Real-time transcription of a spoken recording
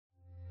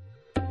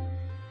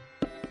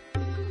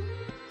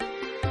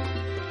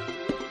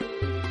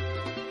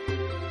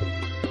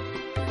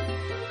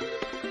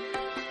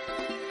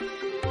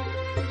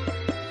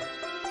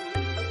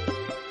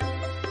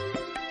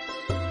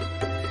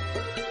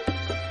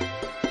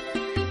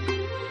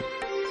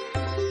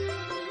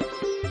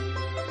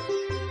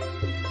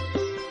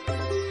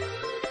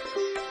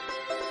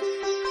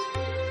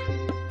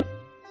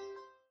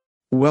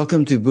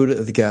Welcome to Buddha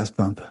at the Gas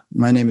Pump.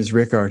 My name is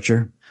Rick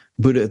Archer.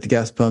 Buddha at the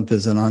Gas Pump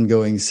is an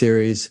ongoing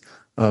series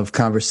of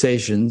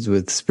conversations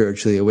with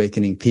spiritually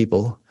awakening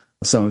people.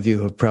 Some of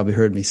you have probably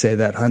heard me say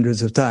that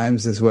hundreds of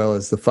times, as well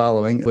as the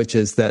following, which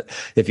is that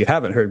if you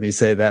haven't heard me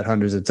say that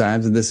hundreds of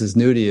times and this is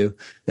new to you,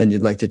 and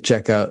you'd like to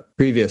check out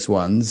previous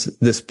ones,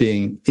 this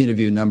being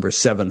interview number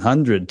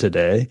 700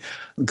 today,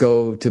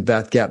 go to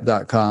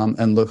batgap.com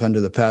and look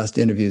under the past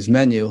interviews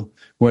menu,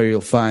 where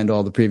you'll find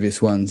all the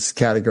previous ones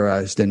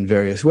categorized in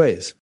various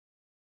ways.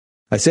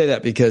 I say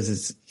that because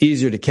it's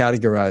easier to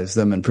categorize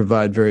them and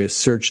provide various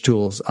search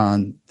tools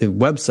on the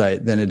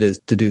website than it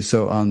is to do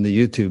so on the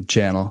YouTube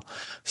channel.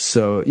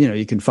 So,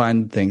 you can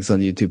find things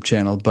on the YouTube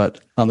channel, but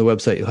on the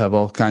website you'll have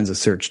all kinds of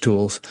search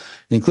tools,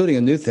 including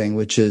a new thing,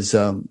 which is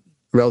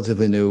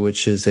relatively new,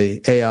 which is a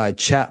AI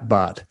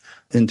chatbot,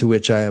 into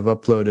which I have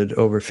uploaded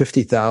over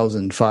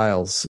 50,000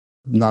 files.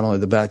 Not only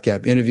the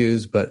Batgap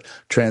interviews, but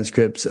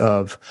transcripts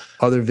of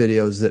other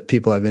videos that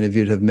people I've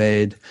interviewed have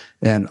made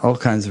and all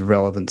kinds of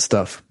relevant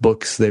stuff,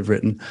 books they've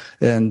written.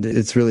 And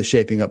it's really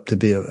shaping up to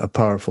be a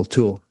powerful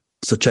tool.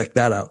 So check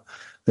that out.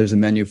 There's a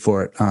menu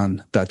for it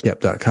on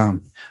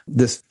batgap.com.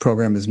 This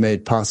program is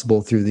made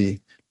possible through the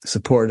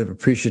support of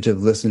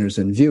appreciative listeners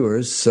and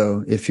viewers.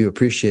 So if you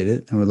appreciate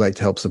it and would like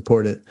to help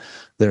support it,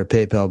 there are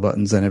PayPal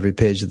buttons on every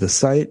page of the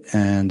site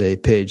and a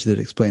page that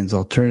explains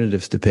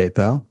alternatives to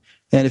PayPal.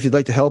 And if you'd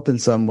like to help in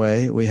some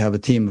way, we have a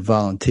team of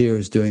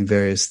volunteers doing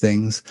various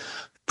things,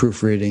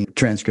 proofreading,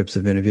 transcripts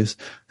of interviews.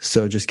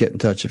 So just get in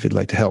touch if you'd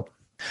like to help.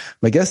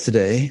 My guest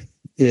today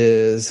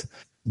is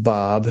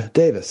Bob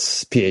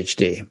Davis,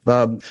 PhD.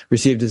 Bob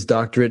received his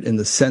doctorate in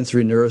the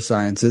sensory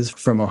neurosciences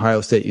from Ohio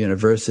State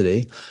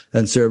University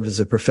and served as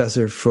a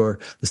professor for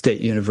the State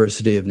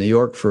University of New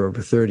York for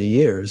over 30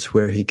 years,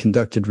 where he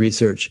conducted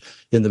research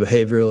in the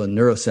behavioral and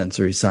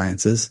neurosensory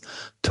sciences,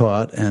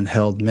 taught and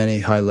held many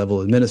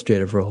high-level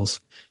administrative roles.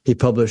 He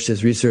published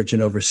his research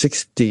in over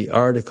 60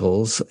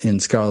 articles in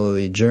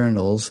scholarly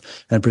journals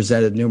and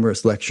presented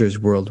numerous lectures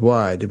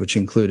worldwide, which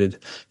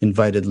included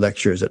invited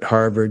lectures at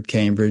Harvard,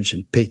 Cambridge,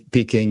 and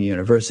Peking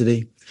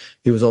University.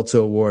 He was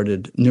also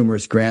awarded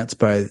numerous grants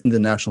by the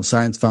National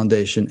Science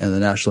Foundation and the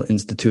National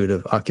Institute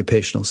of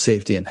Occupational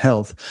Safety and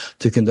Health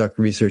to conduct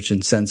research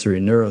in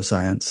sensory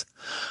neuroscience.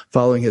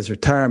 Following his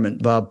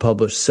retirement, Bob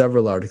published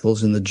several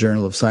articles in the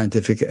Journal of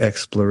Scientific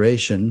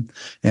Exploration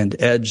and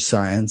Edge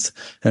Science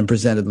and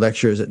presented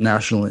lectures at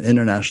national and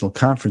international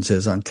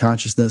conferences on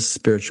consciousness,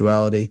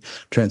 spirituality,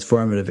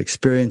 transformative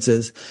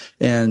experiences,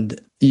 and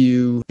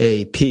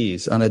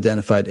UAPs,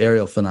 unidentified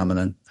aerial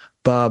phenomenon.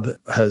 Bob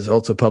has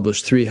also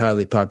published 3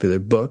 highly popular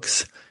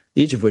books,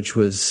 each of which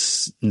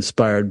was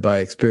inspired by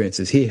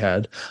experiences he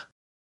had.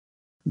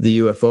 The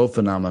UFO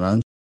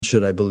Phenomenon,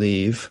 Should I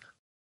Believe?,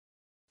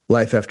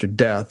 Life After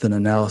Death, an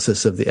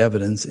analysis of the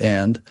evidence,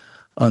 and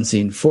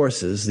Unseen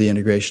Forces, the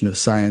integration of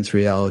science,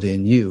 reality,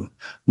 and you.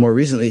 More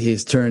recently,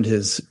 he's turned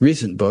his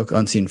recent book,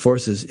 Unseen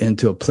Forces,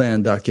 into a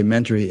planned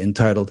documentary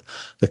entitled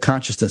The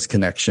Consciousness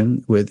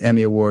Connection with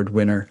Emmy Award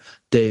winner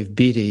Dave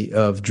Beatty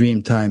of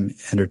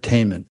Dreamtime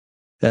Entertainment.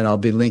 And I'll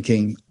be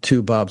linking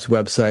to Bob's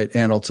website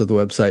and also the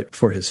website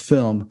for his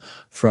film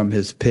from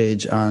his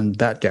page on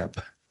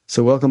Batgap.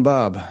 So welcome,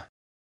 Bob.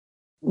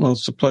 Well,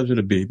 it's a pleasure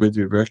to be with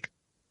you, Rick.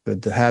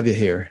 Good to have you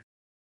here.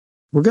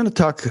 We're going to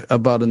talk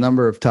about a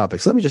number of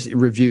topics. Let me just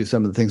review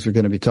some of the things we're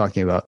going to be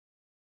talking about.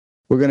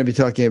 We're going to be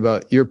talking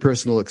about your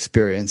personal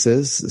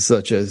experiences,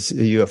 such as a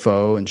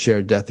UFO and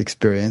shared death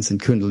experience and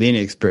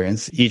Kundalini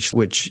experience, each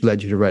which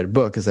led you to write a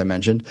book, as I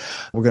mentioned.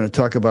 We're going to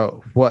talk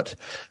about what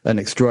an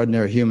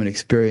extraordinary human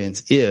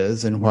experience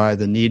is and why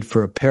the need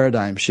for a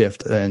paradigm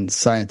shift and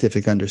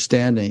scientific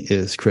understanding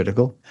is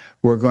critical.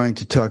 We're going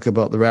to talk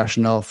about the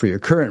rationale for your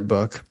current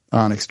book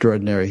on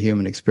extraordinary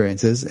human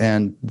experiences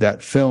and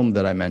that film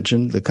that I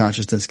mentioned, The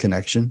Consciousness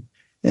Connection.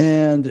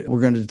 And we're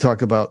going to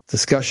talk about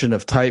discussion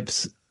of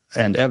types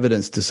and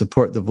evidence to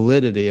support the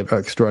validity of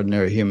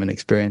extraordinary human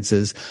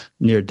experiences,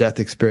 near-death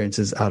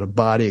experiences,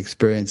 out-of-body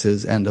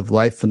experiences,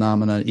 end-of-life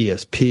phenomena,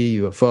 ESP,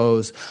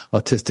 UFOs,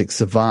 autistic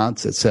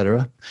savants,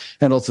 etc.,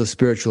 and also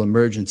spiritual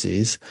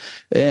emergencies.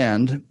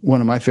 And one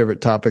of my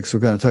favorite topics, we're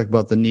going to talk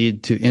about the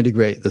need to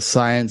integrate the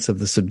science of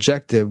the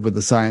subjective with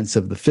the science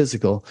of the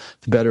physical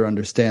to better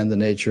understand the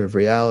nature of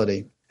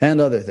reality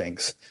and other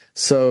things.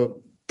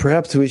 So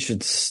perhaps we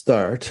should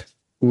start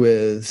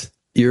with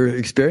your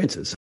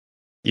experiences.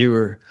 You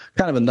were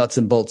kind of a nuts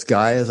and bolts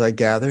guy, as I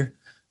gather,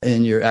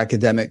 in your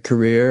academic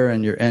career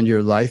and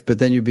your life, but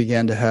then you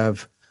began to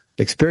have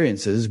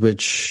experiences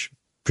which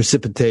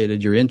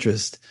precipitated your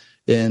interest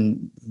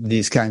in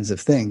these kinds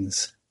of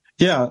things.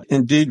 Yeah,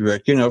 indeed,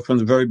 Rick. From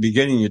the very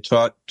beginning, you're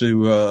taught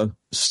to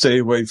stay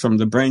away from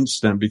the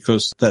brainstem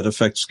because that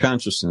affects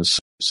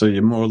consciousness. So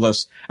you're more or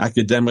less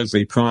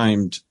academically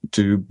primed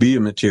to be a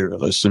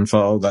materialist and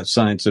follow that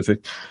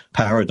scientific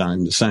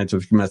paradigm, the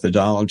scientific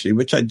methodology,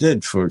 which I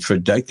did for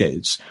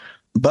decades.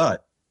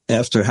 But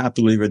after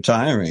happily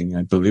retiring,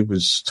 I believe it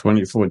was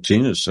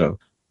 2014 or so,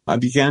 I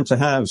began to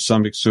have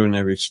some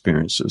extraordinary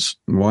experiences.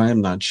 Why,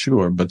 I'm not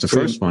sure, but the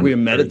first one... Were you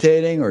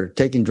meditating or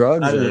taking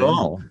drugs? Not at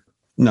all.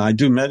 No, I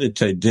do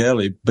meditate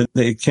daily, but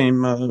they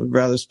came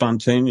rather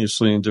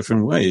spontaneously in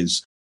different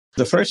ways.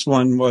 The first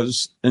one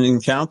was an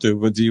encounter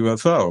with the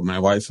UFO. My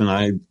wife and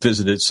I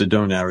visited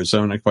Sedona,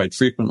 Arizona quite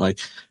frequently.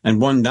 And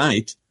one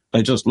night,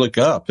 I just look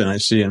up and I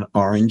see an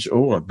orange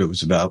orb. It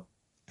was about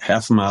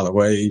half a mile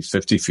away,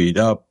 50 feet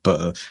up,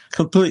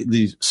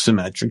 completely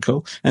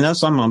symmetrical. And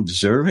as I'm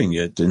observing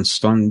it in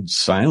stunned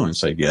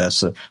silence, I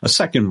guess, a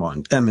second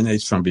one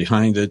emanates from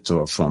behind it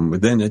or from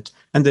within it.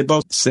 And they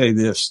both say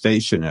they're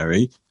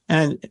stationary.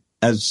 And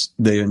as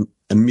they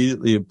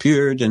immediately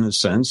appeared, in a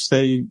sense,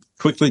 they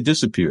quickly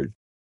disappeared.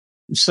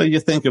 So you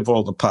think of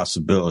all the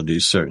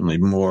possibilities, certainly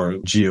more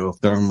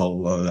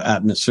geothermal,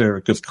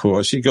 atmospheric, of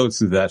course. You go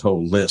through that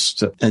whole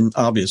list, and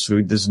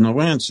obviously there's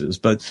no answers,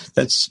 but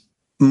that's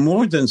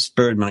more than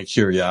spurred my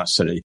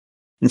curiosity.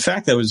 In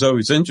fact, I was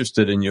always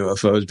interested in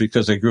UFOs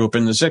because I grew up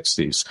in the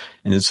 60s,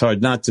 and it's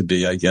hard not to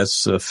be, I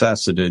guess,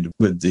 faceted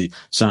with the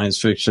science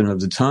fiction of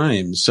the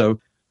time. So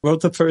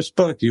wrote the first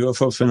book,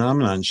 UFO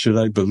Phenomenon, Should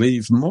I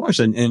Believe? More as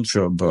an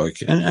intro book,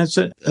 and as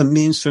a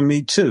means for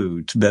me,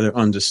 too, to better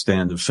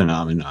understand the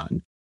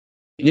phenomenon.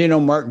 You know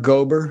Mark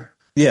Gober?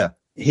 Yeah.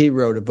 He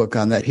wrote a book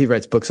on that. He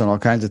writes books on all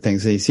kinds of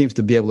things, and he seems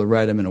to be able to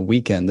write them in a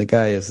weekend. The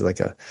guy is like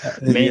a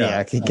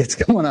maniac. Yeah. He gets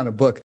going on a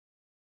book.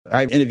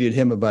 I interviewed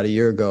him about a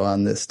year ago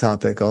on this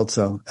topic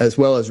also, as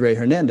well as Ray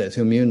Hernandez,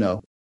 whom you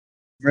know.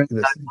 We're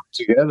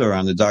together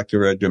on the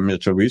Dr. Edgar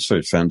Mitchell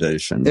Research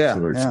Foundation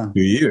for a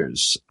few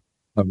years.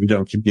 We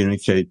don't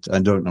communicate. I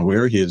don't know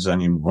where he is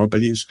anymore,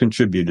 but he's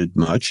contributed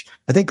much.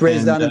 I think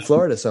Ray's down in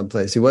Florida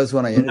someplace. He was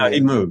when I interviewed him. No,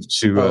 he moved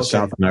to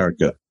South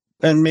America.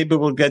 And maybe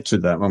we'll get to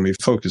that when we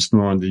focus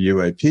more on the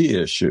UAP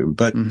issue.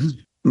 But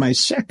my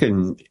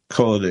second,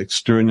 call it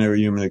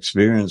extraordinary human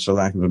experience, for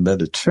lack of a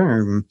better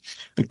term,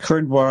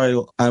 occurred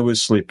while I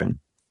was sleeping.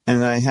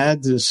 And I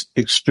had this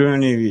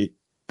extraordinary,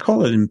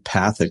 call it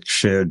empathic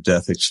shared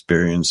death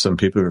experience. Some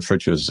people refer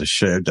to it as a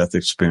shared death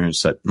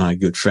experience that my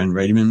good friend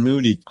Raymond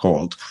Moody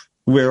called,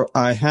 where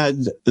I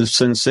had the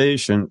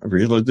sensation,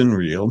 realer than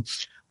real,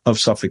 of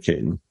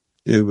suffocating.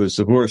 It was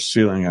the worst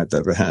feeling I'd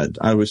ever had.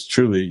 I was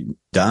truly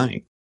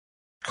dying.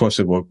 Of course,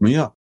 it woke me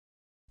up.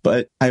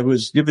 But I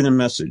was given a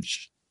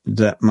message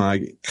that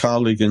my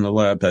colleague in the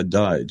lab had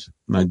died,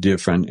 my dear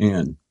friend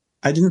Ann.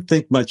 I didn't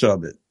think much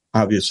of it,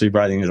 obviously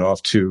writing it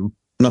off to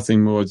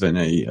nothing more than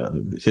a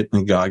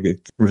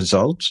hypnagogic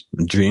result,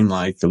 a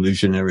dreamlike,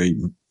 illusionary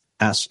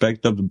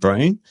aspect of the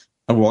brain.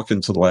 I walk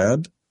into the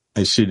lab.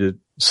 I see the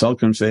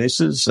sunken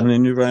faces, and I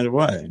knew right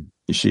away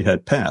she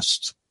had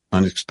passed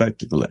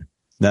unexpectedly.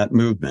 That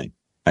moved me.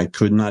 I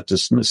could not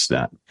dismiss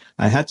that.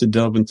 I had to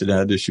delve into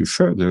that issue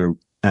further,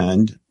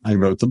 and I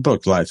wrote the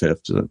book, Life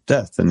After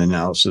Death, an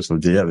analysis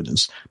of the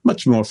evidence,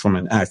 much more from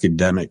an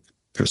academic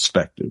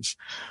perspective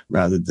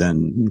rather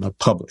than a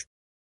public.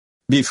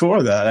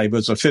 Before that, I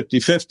was a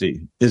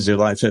 50-50. Is there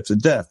life after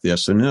death?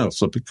 Yes or no?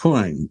 Flip a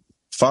coin.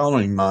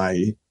 Following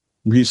my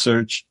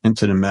research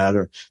into the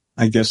matter,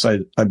 I guess I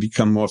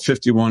become more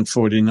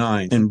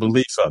 51-49 in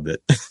belief of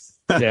it.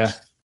 Yeah.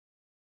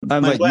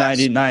 I'm like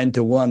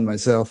 99-1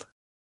 myself.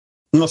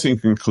 Nothing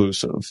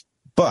conclusive.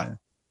 But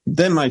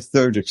then my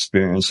third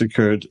experience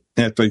occurred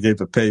after I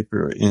gave a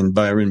paper in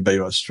Byron Bay,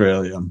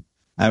 Australia.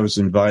 I was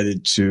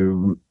invited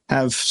to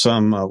have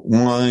some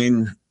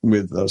wine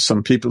with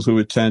some people who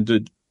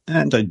attended,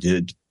 and I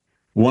did.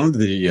 One of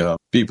the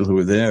people who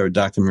were there,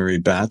 Dr. Marie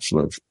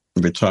Batchelor,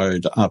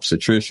 retired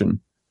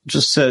obstetrician,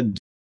 just said,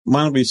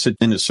 why don't we sit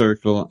in a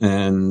circle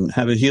and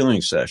have a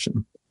healing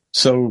session?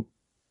 So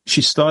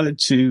she started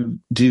to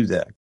do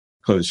that.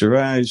 Close your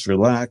eyes,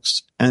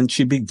 relax. And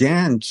she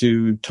began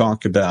to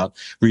talk about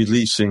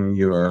releasing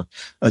your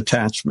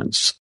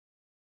attachments,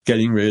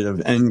 getting rid of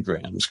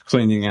engrams,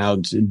 cleaning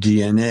out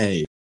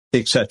DNA,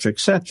 et cetera, et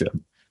cetera.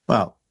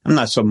 Well, I'm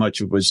not so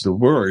much it was the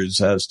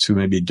words as to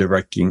maybe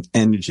directing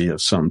energy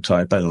of some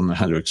type. I don't know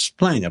how to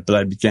explain it, but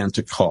I began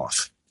to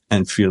cough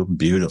and feel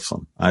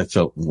beautiful. I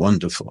felt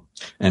wonderful,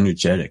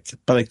 energetic,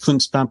 but I couldn't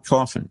stop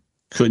coughing.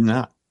 Could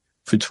not.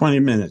 For 20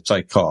 minutes,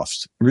 I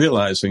coughed,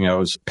 realizing I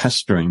was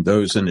pestering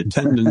those in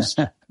attendance,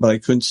 but I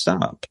couldn't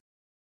stop.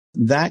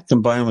 That,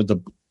 combined with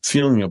the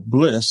feeling of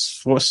bliss,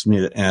 forced me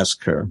to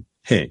ask her,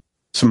 hey,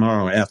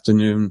 tomorrow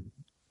afternoon,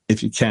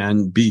 if you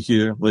can, be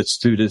here. Let's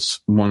do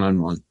this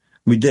one-on-one.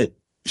 We did.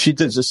 She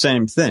did the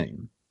same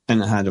thing,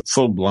 and I had a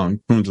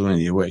full-blown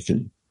Kundalini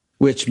awakening.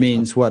 Which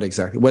means what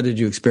exactly? What did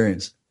you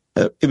experience?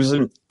 It was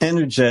an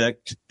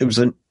energetic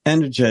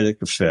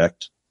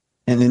effect.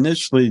 And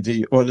initially,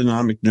 the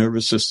autonomic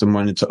nervous system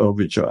went into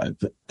overdrive.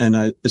 And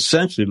I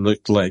essentially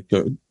looked like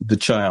the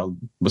child,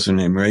 what's her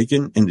name,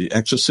 Reagan, in The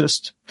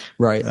Exorcist.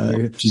 Right.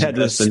 Your head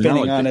was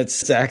spinning on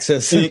its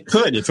axis. It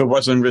could, if it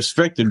wasn't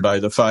restricted by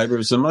the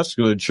fibers and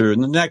musculature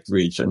in the neck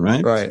region,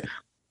 right? Right.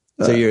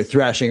 So you're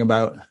thrashing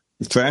about.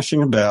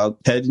 Thrashing about,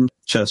 head and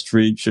chest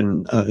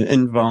region,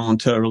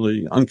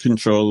 involuntarily,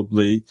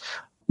 uncontrollably.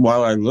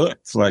 While I look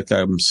like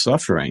I'm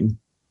suffering,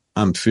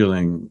 I'm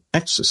feeling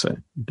ecstasy,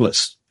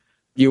 bliss.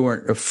 You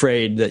weren't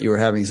afraid that you were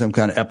having some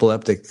kind of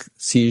epileptic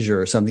seizure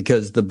or something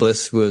because the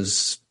bliss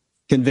was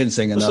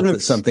convincing enough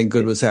that something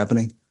good was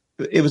happening?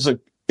 it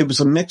was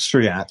a mixed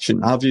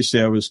reaction.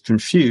 Obviously, I was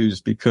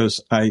confused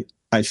because I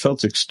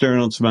felt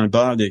external to my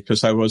body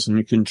because I wasn't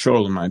in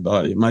control of my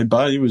body. My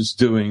body was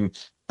doing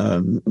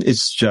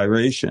its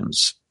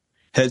gyrations,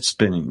 head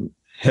spinning,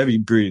 heavy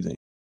breathing,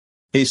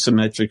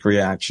 asymmetric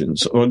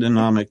reactions,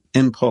 autonomic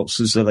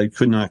impulses that I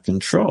could not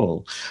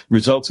control,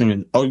 resulting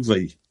in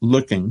ugly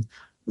looking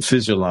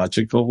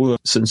physiological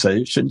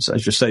sensations, I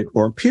should say,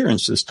 or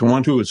appearances. To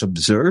one who was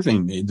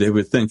observing me, they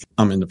would think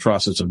I'm in the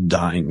process of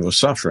dying or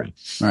suffering.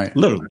 Right.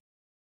 Literally.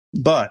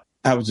 But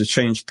I was a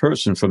changed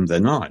person from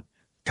then on.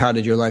 How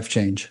did your life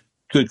change?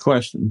 Good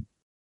question.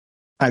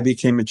 I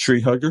became a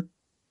tree hugger.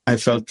 I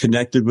felt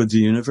connected with the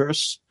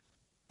universe.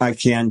 I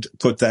can't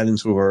put that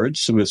into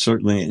words. It was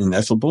certainly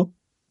ineffable.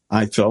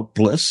 I felt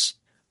bliss.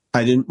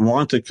 I didn't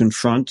want to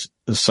confront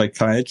a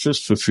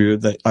psychiatrist for fear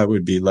that I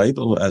would be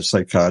labeled as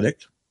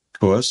psychotic. Of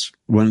course,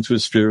 went into a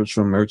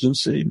spiritual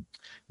emergency.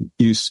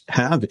 You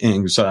have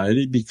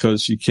anxiety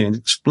because you can't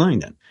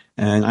explain it.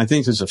 And I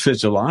think there's a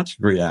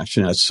physiological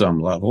reaction at some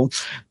level,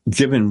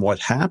 given what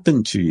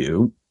happened to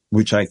you,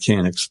 which I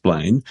can't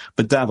explain.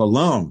 But that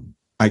alone,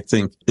 I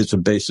think, is a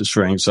basis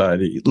for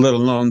anxiety, let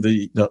alone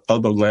the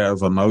other layer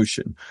of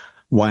emotion.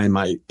 Why am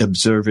I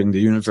observing the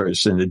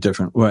universe in a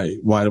different way?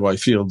 Why do I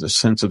feel this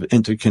sense of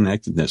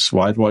interconnectedness?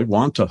 Why do I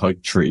want to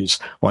hug trees?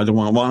 Why do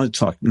I want to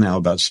talk now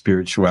about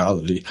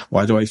spirituality?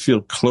 Why do I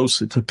feel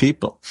closer to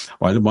people?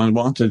 Why do I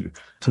want to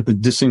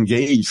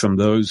disengage from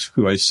those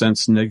who I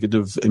sense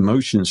negative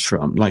emotions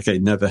from, like I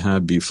never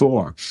had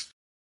before?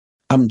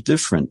 I'm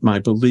different. My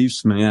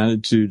beliefs, my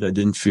attitude, I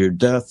didn't fear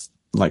death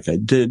like I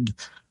did.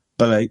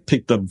 But I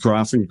picked up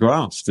Grof and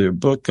Grof, their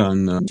book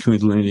on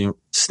Kundalini.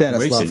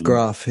 Stanislav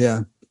Grof,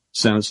 yeah.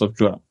 Stanislav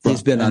Grof.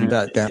 He's been on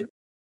that.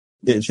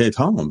 It hit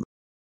home.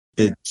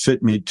 It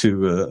fit me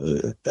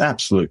to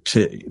absolute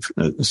T,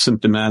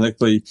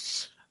 symptomatically,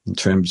 in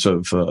terms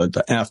of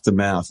the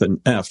aftermath and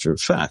after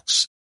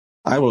effects.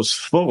 I was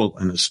full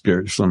in a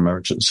spiritual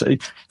emergency,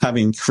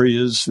 having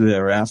kriyas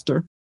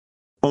thereafter.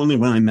 Only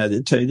when I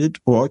meditated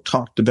or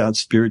talked about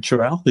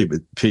spirituality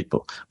with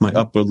people, my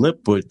upper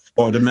lip would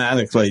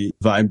automatically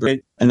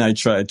vibrate, and I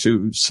tried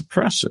to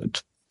suppress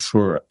it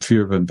for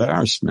fear of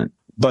embarrassment.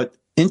 But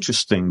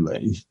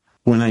interestingly,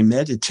 when I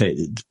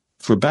meditated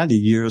for about a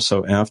year or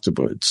so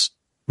afterwards,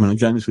 when I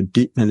got into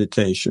deep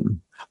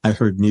meditation, I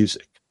heard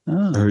music.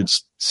 I heard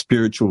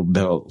spiritual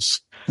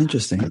bells.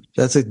 Interesting.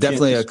 That's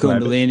definitely a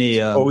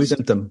Kundalini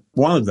symptom.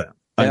 One of them.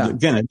 Yeah. I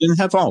didn't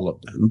have all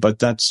of them, but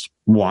that's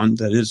one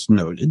that is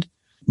noted.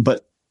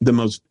 But the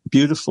most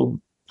beautiful,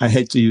 I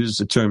hate to use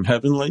the term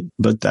heavenly,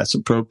 but that's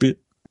appropriate.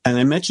 And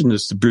I mentioned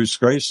this to Bruce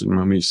Grayson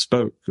when we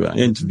spoke. I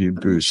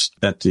interviewed Bruce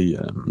at the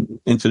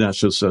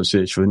International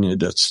Association for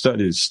Near-Death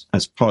Studies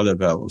as part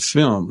of our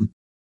film.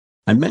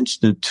 I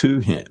mentioned it to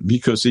him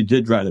because he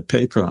did write a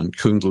paper on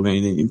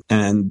Kundalini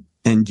and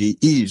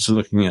NDEs,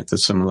 looking at the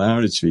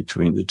similarities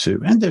between the two.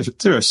 And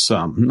there are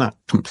some, not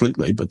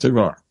completely, but there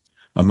are,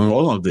 among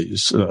all of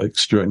these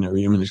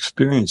extraordinary human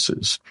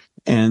experiences.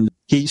 And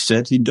he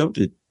said he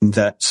noted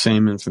that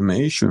same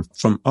information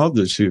from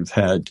others who've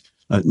had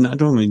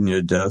not only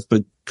near-death,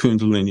 but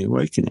Kundalini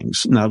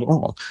awakenings, not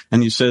all.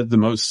 And he said the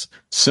most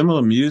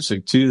similar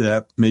music to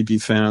that may be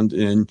found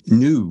in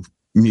new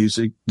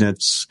music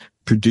that's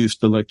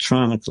produced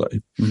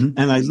electronically. Mm-hmm.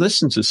 And I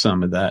listened to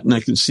some of that, and I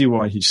can see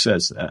why he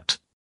says that.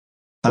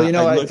 Well,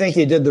 I think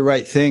you did the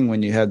right thing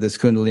when you had this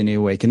Kundalini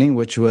awakening,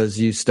 which was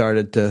you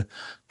started to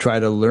try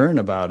to learn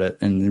about it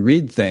and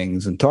read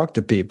things and talk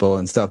to people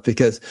and stuff,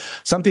 because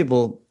some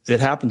people,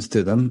 it happens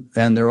to them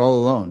and they're all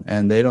alone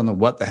and they don't know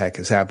what the heck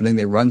is happening.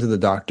 They run to the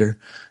doctor,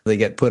 they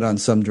get put on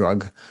some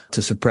drug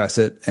to suppress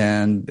it,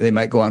 and they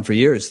might go on for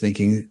years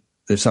thinking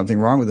there's something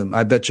wrong with them.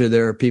 I bet you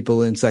there are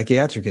people in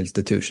psychiatric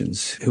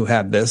institutions who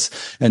had this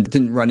and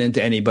didn't run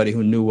into anybody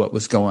who knew what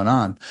was going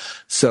on.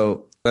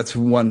 So that's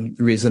one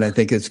reason I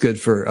think it's good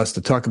for us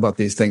to talk about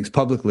these things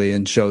publicly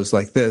in shows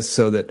like this,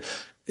 so that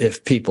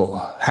if people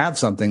have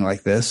something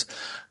like this,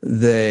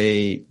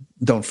 they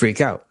don't freak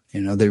out.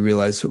 They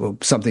realize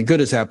something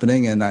good is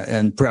happening,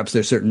 and perhaps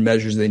there's certain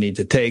measures they need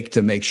to take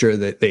to make sure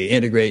that they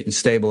integrate and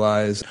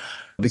stabilize,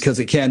 because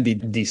it can be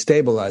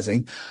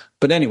destabilizing.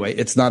 But anyway,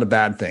 it's not a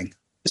bad thing.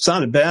 It's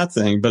not a bad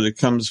thing, but it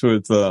comes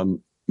with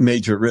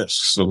major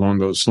risks along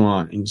those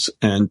lines.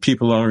 And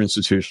people are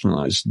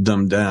institutionalized,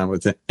 dumbed down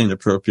with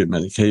inappropriate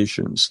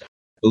medications.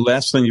 The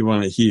last thing you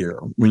want to hear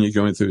when you're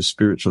going through a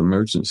spiritual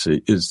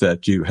emergency is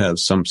that you have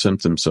some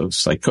symptoms of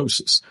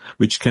psychosis,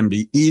 which can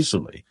be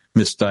easily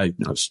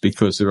misdiagnosed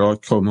because there are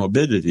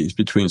comorbidities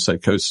between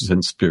psychosis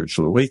and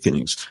spiritual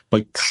awakenings,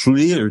 but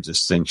clear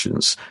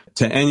distinctions.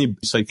 To any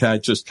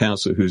psychiatrist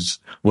counselor who's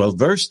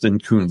well-versed in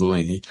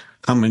Kundalini,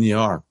 how many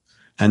are?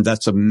 And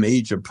that's a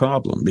major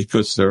problem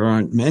because there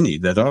aren't many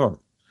that are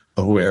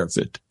aware of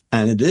it.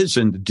 And it is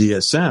in the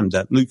DSM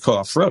that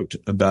Lukoff wrote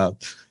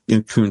about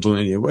in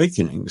Kundalini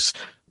awakenings.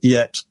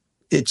 Yet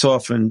it's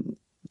often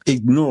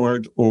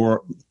ignored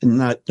or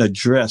not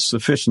addressed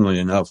sufficiently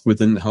enough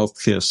within the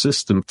healthcare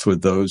system for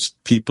those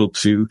people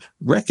to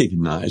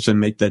recognize and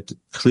make that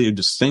clear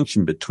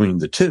distinction between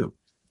the two.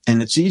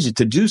 And it's easy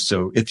to do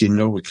so if you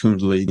know what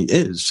Kundalini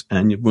is,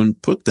 and you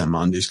wouldn't put them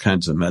on these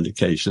kinds of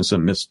medications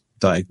and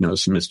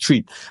misdiagnose and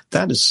mistreat.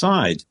 That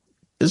aside,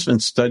 there's been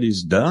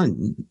studies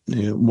done.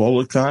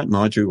 Wollicott,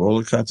 Marjorie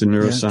Wollicott, the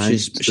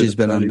neuroscientist. Yeah, she's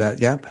been on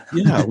BATGAP.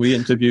 Yeah, we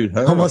interviewed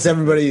her. Almost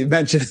everybody you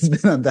mentioned has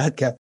been on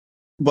BATGAP.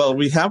 Well,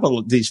 we have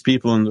these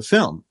people in the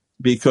film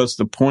because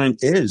the point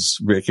is,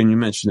 Rick, and you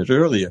mentioned it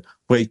earlier,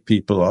 wake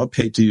people up.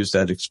 Hate to use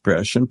that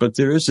expression, but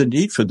there is a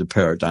need for the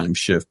paradigm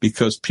shift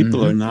because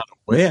people are not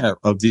aware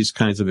of these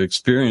kinds of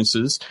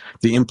experiences,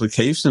 the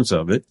implications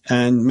of it,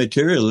 and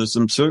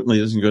materialism certainly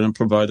isn't going to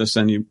provide us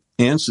any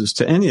answers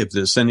to any of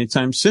this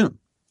anytime soon.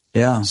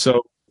 Yeah.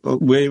 So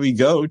where we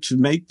go to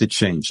make the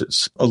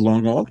changes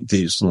along all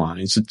these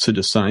lines to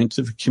the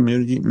scientific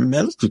community,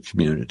 medical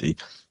community,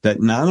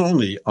 that not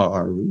only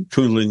are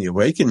Kundalini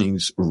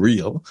awakenings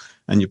real,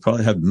 and you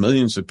probably have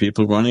millions of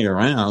people running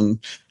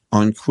around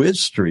on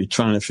Quiz Street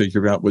trying to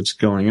figure out what's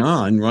going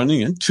on,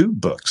 running into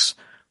books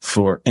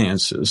for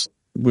answers.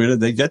 Where do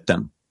they get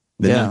them?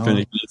 They're not going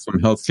to get from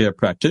healthcare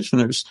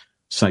practitioners,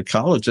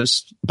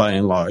 psychologists, by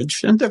and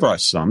large, and there are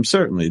some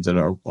certainly that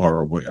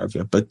are aware of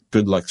it, but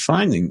good luck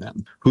finding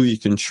them who you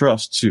can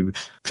trust to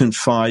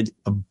confide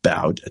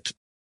about it.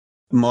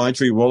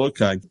 Marjorie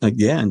Wollicott,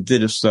 again,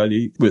 did a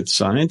study with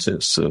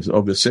scientists,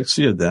 over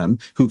 60 of them,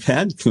 who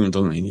had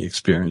Kundalini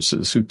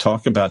experiences, who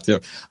talk about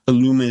their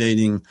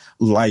illuminating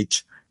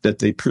light that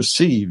they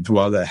perceived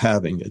while they're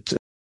having it.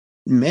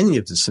 Many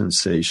of the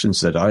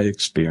sensations that I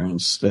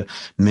experienced,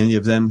 many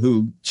of them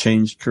who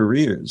changed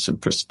careers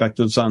and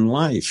perspectives on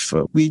life,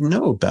 we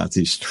know about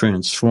these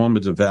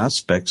transformative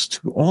aspects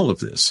to all of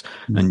this.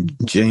 And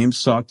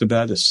James talked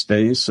about it,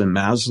 Stace and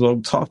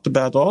Maslow talked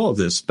about all of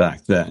this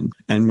back then.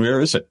 And where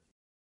is it?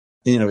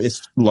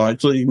 It's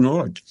largely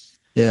ignored.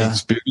 Yeah.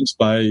 Experienced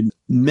by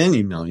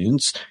many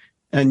millions.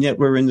 And yet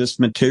we're in this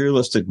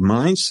materialistic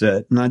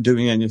mindset, not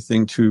doing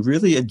anything to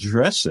really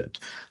address it.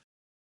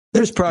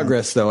 There's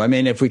progress, though. I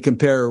mean, if we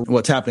compare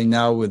what's happening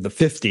now with the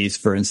 50s,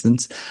 for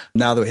instance,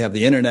 now that we have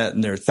the internet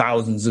and there are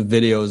thousands of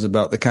videos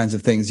about the kinds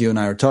of things you and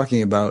I are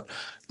talking about,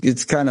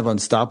 it's kind of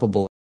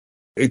unstoppable.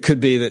 It could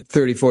be that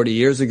 30, 40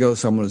 years ago,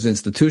 someone was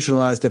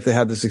institutionalized if they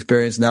had this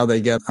experience. Now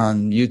they get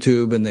on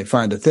YouTube and they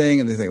find a thing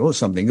and they think, oh,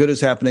 something good is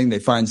happening. They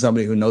find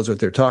somebody who knows what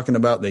they're talking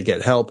about. They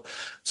get help.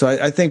 So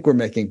I think we're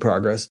making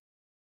progress.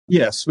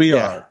 Yes, we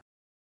are.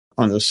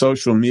 On a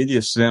social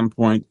media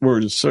standpoint,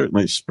 word is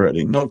certainly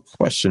spreading, no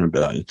question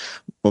about it.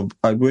 Well,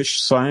 I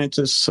wish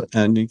scientists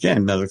and,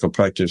 again, medical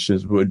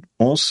practitioners would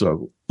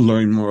also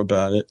learn more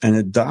about it and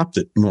adopt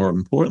it, more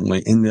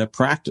importantly, in their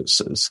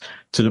practices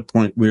to the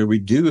point where we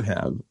do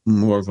have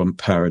more of a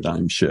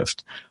paradigm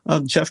shift.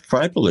 Jeff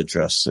Kripal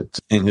addressed it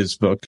in his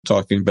book,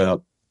 talking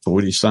about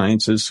 40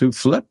 scientists who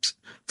flipped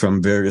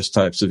from various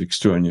types of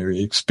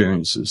extraordinary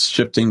experiences,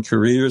 shifting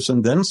careers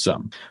and then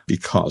some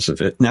because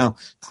of it. Now,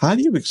 how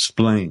do you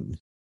explain,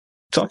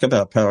 talk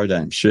about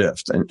paradigm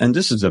shift, and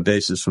this is the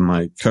basis for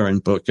my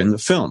current book and the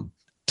film,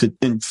 to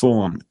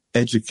inform,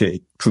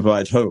 educate,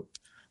 provide hope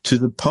to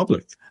the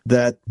public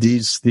that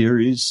these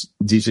theories,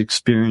 these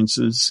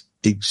experiences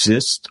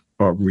exist,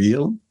 are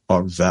real,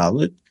 are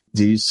valid.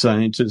 These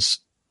scientists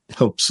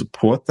help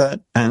support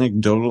that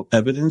anecdotal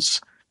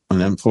evidence.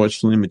 And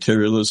unfortunately,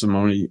 materialism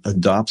only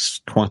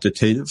adopts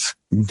quantitative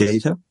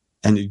data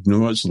and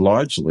ignores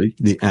largely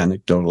the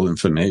anecdotal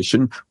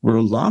information, where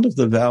a lot of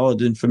the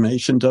valid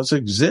information does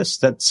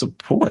exist that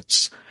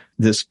supports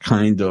this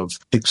kind of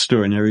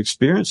extraordinary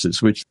experiences,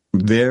 which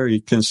vary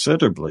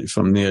considerably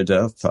from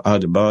near-death to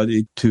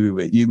out-of-body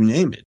to you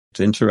name it,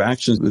 to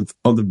interactions with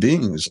other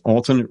beings,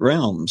 alternate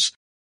realms,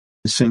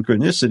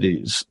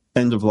 synchronicities,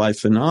 end-of-life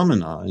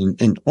phenomena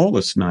in all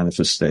its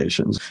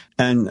manifestations,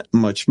 and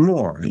much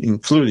more,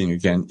 including,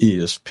 again,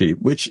 ESP,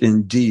 which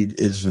indeed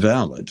is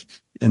valid.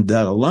 And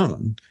that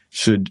alone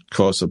should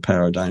cause a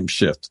paradigm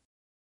shift.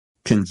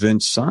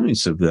 Convince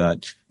science of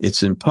that,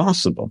 it's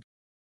impossible.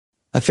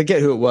 I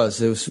forget who it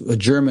was. It was a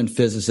German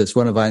physicist,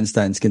 one of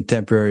Einstein's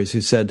contemporaries,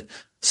 who said,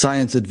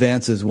 science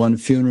advances one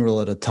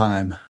funeral at a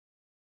time.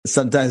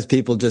 Sometimes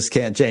people just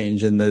can't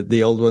change, and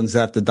the old ones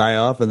have to die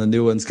off, and the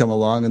new ones come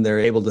along, and they're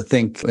able to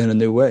think in a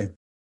new way.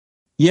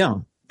 Yeah,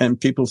 and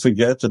people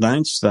forget that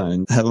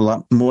Einstein had a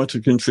lot more to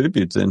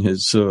contribute than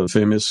his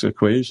famous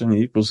equation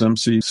E equals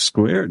MC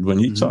squared, when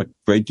he talked a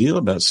great deal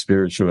about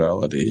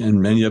spirituality,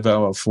 and many of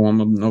our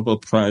former Nobel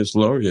Prize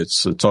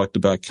laureates talked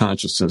about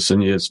consciousness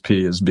and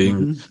ESP as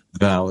being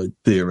valid,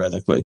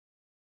 theoretically.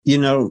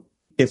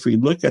 If we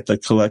look at the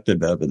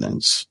collective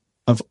evidence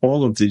of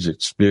all of these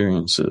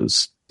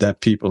experiences that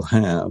people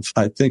have,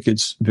 I think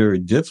it's very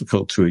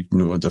difficult to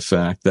ignore the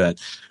fact that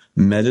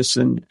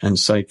medicine and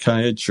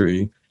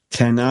psychiatry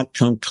cannot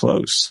come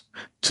close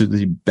to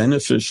the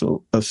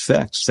beneficial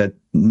effects that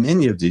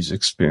many of these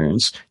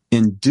experiences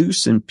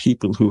induce in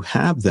people who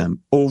have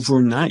them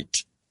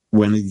overnight,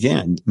 when,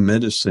 again,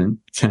 medicine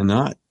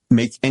cannot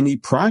make any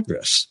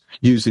progress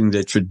using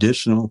their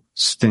traditional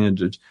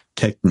standard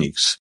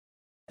techniques.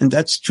 And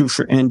that's true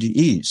for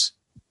NDEs.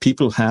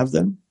 People have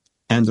them,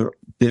 and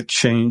they've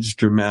changed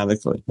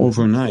dramatically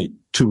overnight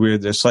to where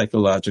their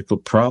psychological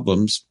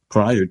problems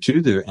prior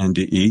to their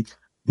NDE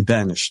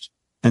vanished.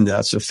 And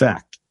that's a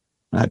fact.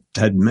 I've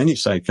had many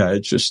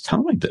psychiatrists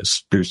tell me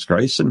this. Bruce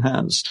Grayson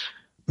has,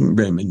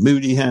 Raymond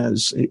Moody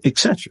has,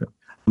 etc.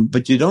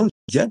 But you don't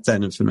get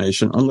that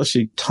information unless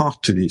you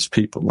talk to these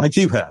people like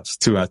you have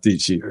throughout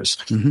these years,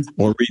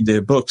 or read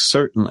their books,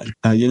 certainly.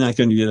 You're not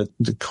going to get at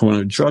the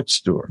corner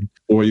drugstore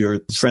or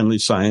your friendly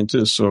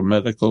scientist or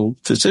medical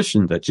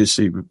physician that you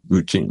see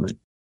routinely.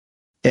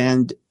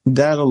 And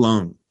that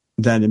alone,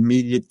 that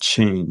immediate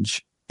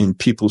change in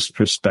people's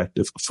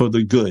perspective for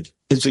the good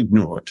is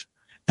ignored.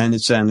 And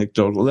it's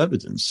anecdotal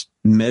evidence.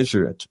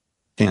 Measure it.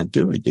 Can't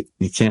do it.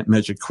 You can't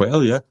measure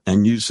qualia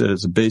and use it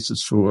as a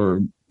basis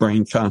for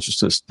brain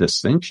consciousness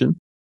distinction.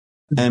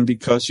 And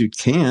because you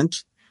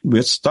can't,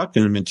 we're stuck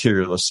in a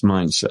materialist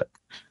mindset.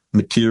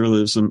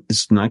 Materialism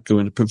is not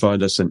going to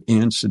provide us an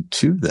answer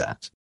to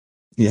that.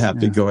 You have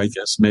to go, I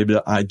guess, maybe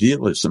to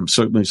idealism,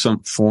 certainly some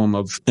form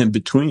of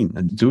in-between,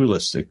 a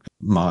dualistic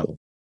model.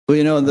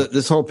 Well,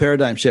 this whole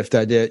paradigm shift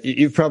idea,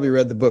 you've probably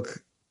read the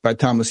book by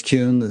Thomas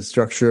Kuhn, The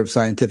Structure of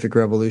Scientific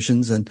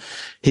Revolutions, and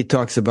he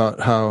talks about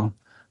how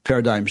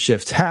paradigm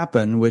shifts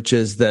happen, which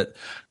is that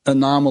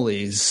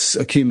anomalies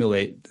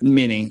accumulate,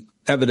 meaning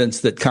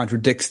evidence that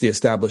contradicts the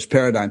established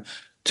paradigm,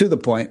 to the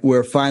point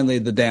where finally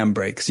the dam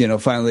breaks.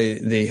 Finally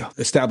the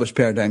established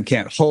paradigm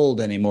can't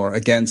hold anymore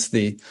against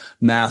the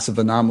mass of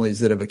anomalies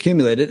that have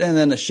accumulated, and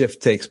then a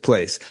shift takes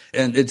place.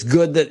 And it's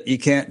good that you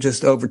can't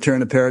just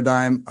overturn a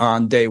paradigm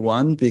on day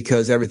one,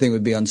 because everything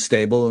would be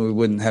unstable and we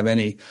wouldn't have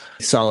any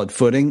solid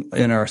footing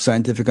in our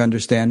scientific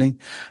understanding.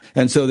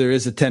 And so there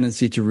is a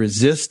tendency to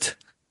resist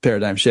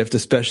paradigm shift,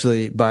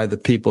 especially by the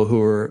people who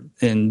are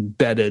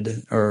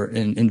embedded or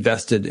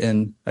invested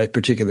in a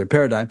particular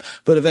paradigm.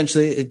 But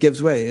eventually it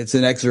gives way. It's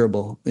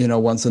inexorable,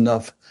 once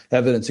enough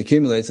evidence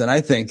accumulates. And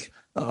I think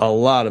a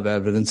lot of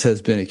evidence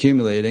has been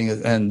accumulating.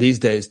 And these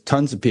days,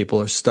 tons of people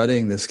are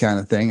studying this kind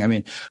of thing. I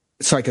mean,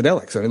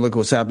 psychedelics. Look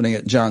what's happening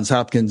at Johns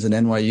Hopkins and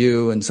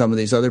NYU and some of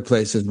these other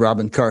places.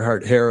 Robin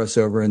Carhart Harris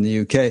over in the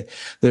UK,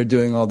 they're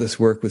doing all this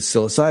work with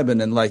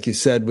psilocybin. And like you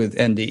said, with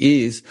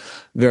NDEs,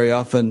 very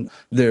often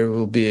there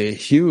will be a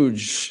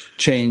huge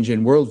change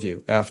in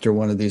worldview after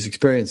one of these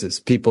experiences.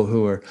 People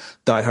who are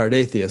diehard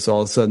atheists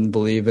all of a sudden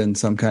believe in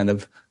some kind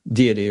of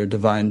deity or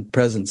divine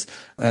presence.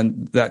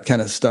 And that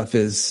kind of stuff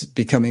is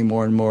becoming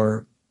more and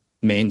more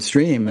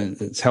mainstream, and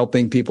it's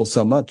helping people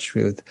so much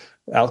with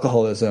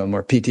alcoholism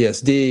or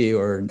PTSD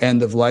or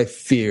end-of-life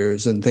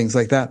fears and things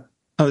like that.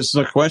 There's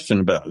no question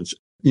about it.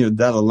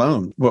 That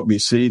alone, what we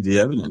see, the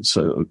evidence,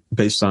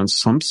 based on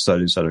some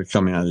studies that are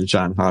coming out of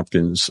Johns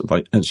Hopkins,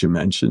 like, as you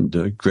mentioned,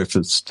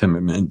 Griffiths,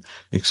 Timmerman,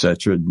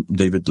 etc.,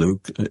 David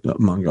Luke,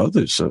 among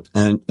others.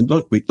 And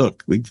look, we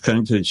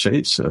cutting to the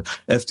chase.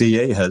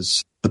 FDA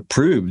has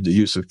approved the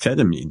use of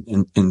ketamine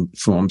in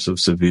forms of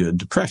severe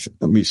depression.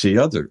 And we see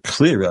other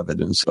clear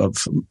evidence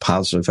of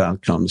positive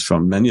outcomes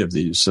from many of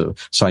these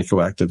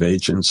psychoactive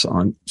agents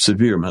on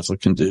severe mental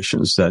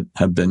conditions that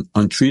have been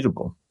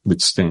untreatable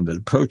with standard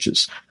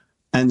approaches.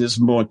 And there's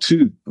more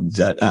to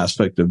that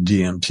aspect of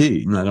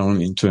DMT, not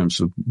only in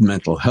terms of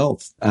mental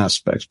health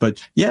aspects,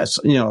 but yes,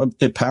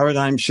 a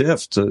paradigm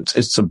shift.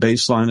 It's a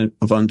baseline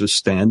of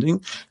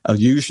understanding,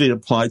 usually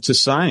applied to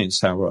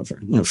science,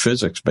 however,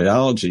 physics,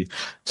 biology,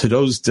 to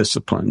those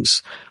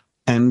disciplines.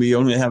 And we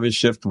only have a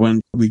shift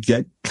when we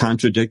get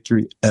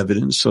contradictory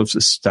evidence of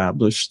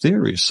established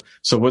theories.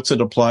 So what's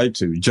it applied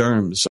to?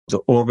 Germs, the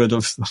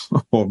orbits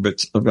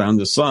around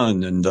the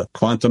sun, and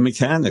quantum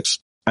mechanics.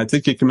 I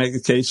think you can make a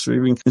case for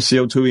even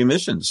CO2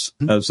 emissions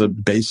as a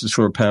basis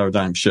for a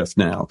paradigm shift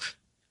now.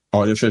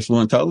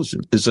 Artificial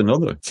intelligence is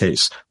another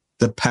case.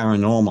 The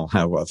paranormal,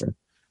 however,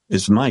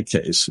 is my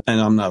case. And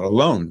I'm not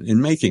alone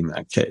in making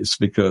that case,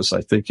 because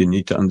I think you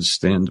need to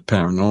understand the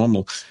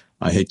paranormal.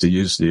 I hate to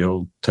use the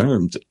old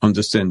term, to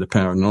understand the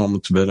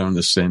paranormal to better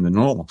understand the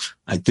normal.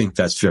 I think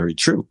that's very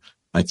true.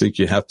 I think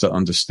you have to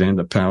understand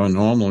the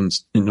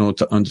paranormal in order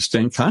to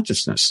understand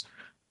consciousness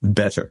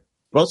better.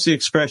 What's the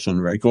expression,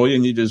 Rick? All you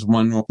need is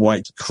one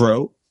white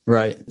crow,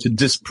 right, to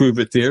disprove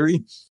a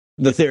theory.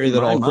 The theory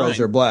that all crows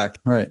are black,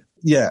 right?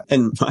 Yeah,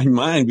 in my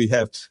mind, we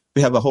have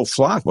a whole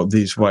flock of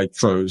these white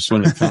crows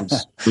when it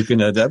comes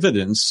looking at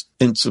evidence,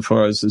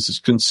 insofar as this is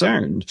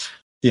concerned.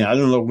 Yeah, I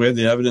don't know where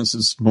the evidence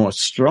is more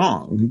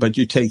strong, but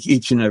you take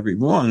each and every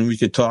one, and we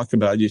could talk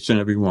about each and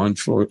every one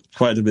for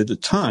quite a bit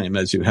of time,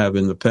 as you have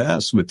in the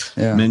past with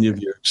many of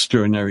your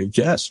extraordinary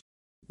guests.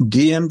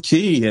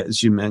 DMT,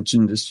 as you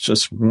mentioned, is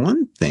just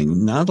one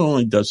thing. Not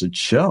only does it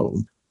show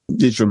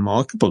these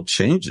remarkable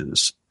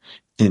changes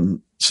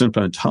in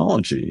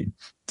symptomatology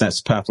that's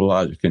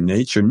pathologic in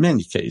nature in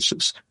many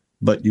cases,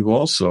 but you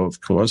also,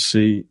 of course,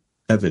 see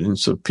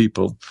evidence of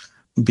people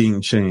being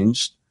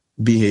changed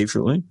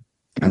behaviorally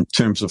in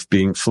terms of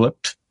being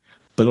flipped,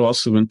 but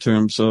also in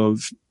terms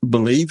of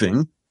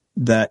believing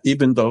that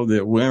even though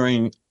they're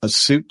wearing a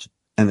suit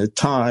and a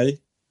tie,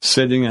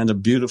 sitting at a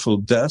beautiful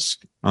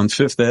desk on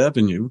Fifth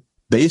Avenue,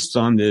 based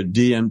on their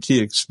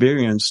DMT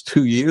experience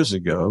 2 years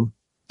ago,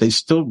 they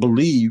still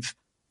believe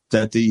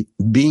that the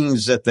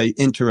beings that they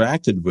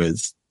interacted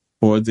with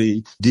or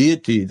the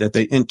deity that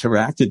they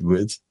interacted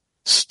with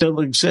still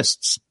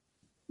exists.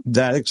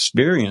 That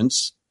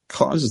experience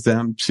caused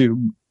them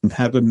to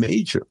have a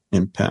major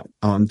impact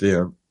on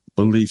their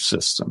belief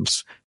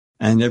systems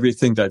and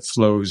everything that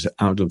flows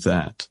out of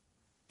that,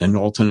 an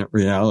alternate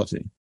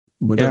reality,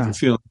 whatever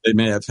feeling they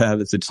may have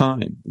had at the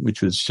time,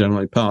 which was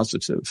generally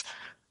positive.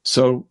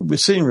 So we're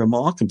seeing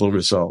remarkable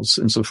results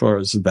insofar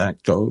as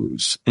that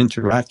goes.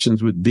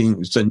 Interactions with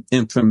beings and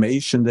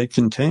information they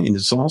contain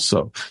is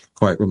also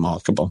quite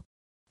remarkable.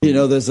 You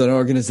know, there's an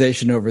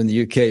organization over in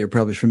the UK, you're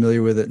probably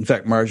familiar with it. In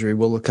fact, Marjorie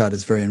Willicott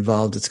is very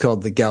involved. It's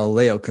called the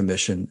Galileo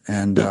Commission,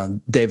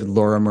 and David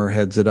Lorimer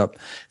heads it up.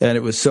 And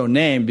it was so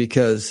named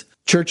because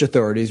church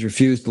authorities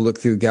refused to look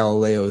through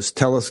Galileo's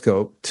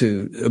telescope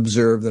to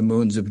observe the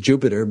moons of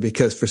Jupiter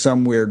because for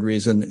some weird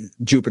reason,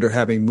 Jupiter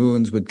having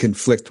moons would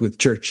conflict with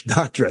church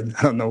doctrine.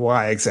 I don't know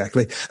why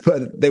exactly,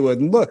 but they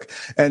wouldn't look.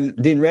 And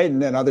Dean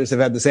Radin and others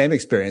have had the same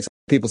experience.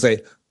 People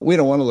say, we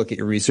don't want to look at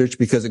your research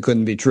because it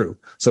couldn't be true,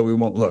 so we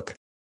won't look.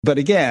 But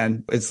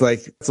again, it's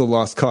like it's a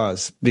lost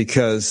cause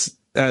because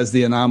as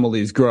the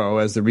anomalies grow,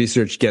 as the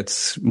research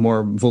gets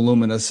more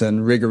voluminous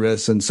and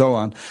rigorous and so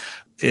on,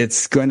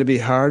 it's going to be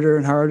harder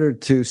and harder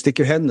to stick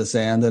your head in the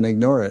sand and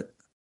ignore it.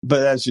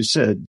 But as you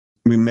said,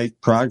 we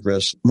make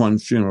progress one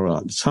funeral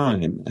at a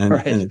time, and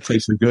it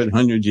takes a good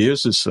 100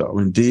 years or so,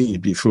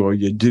 indeed, before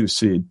you do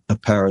see a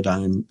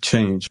paradigm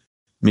change.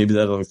 Maybe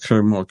that'll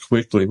occur more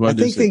quickly. I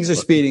think things are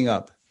speeding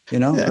up. You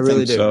know, I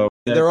really do. So.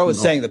 They're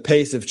always saying the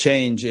pace of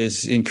change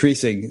is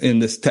increasing in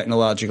this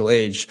technological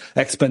age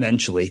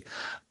exponentially.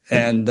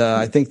 And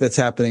I think that's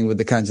happening with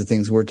the kinds of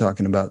things we're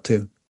talking about,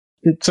 too.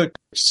 It took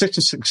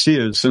 66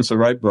 years since the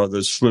Wright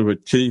brothers flew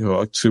at Kitty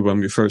Hawk to when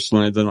we first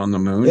landed on the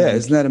moon. Yeah,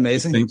 isn't that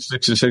amazing? I think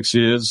 66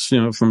 years,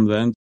 from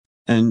then.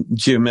 And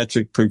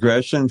geometric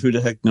progression, who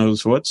the heck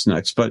knows what's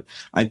next? But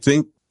I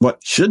think what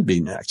should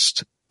be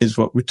next is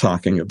what we're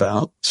talking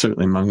about,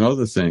 certainly among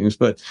other things.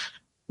 But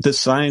the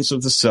science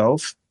of the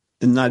self,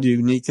 not a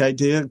unique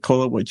idea,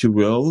 call it what you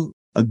will,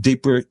 a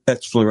deeper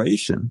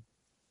exploration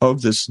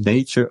of this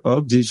nature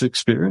of these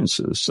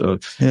experiences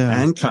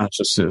and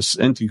consciousness,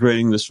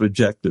 integrating this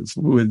objective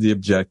with the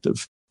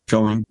objective,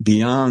 going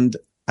beyond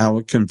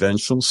our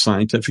conventional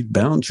scientific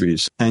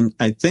boundaries. And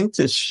I think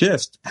this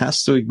shift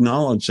has to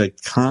acknowledge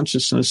that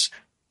consciousness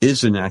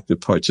is an active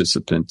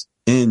participant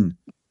in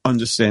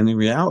understanding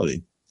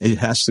reality. It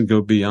has to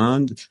go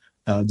beyond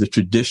the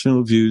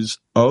traditional views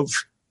of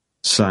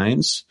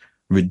science,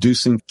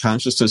 reducing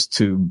consciousness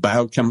to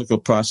biochemical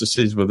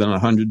processes within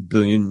 100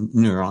 billion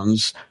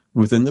neurons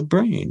within the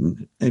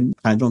brain. And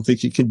I don't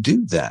think you can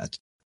do that.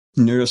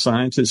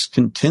 Neuroscientists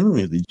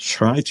continually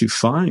try to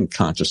find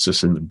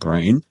consciousness in the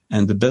brain,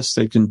 and the best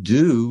they can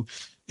do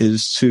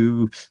is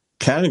to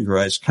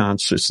categorize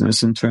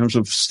consciousness in terms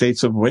of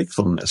states of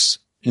wakefulness.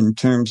 In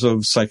terms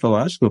of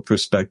psychological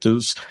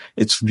perspectives,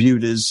 it's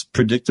viewed as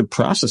predictive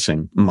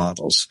processing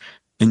models.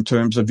 In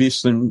terms of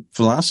Eastern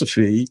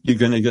philosophy, you're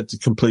going to get the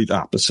complete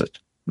opposite,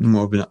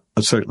 more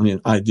of certainly an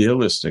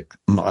idealistic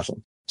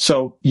model.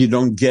 So you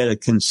don't get a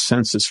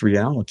consensus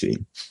reality.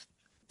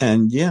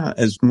 And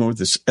as more of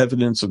this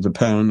evidence of the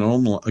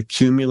paranormal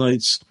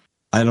accumulates,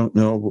 I don't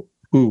know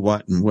who,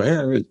 what, and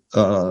where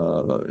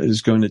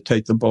is going to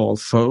take the ball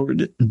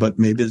forward, but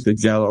maybe the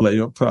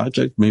Galileo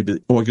Project,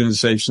 maybe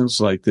organizations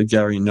like the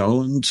Gary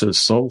Nolan's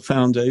Soul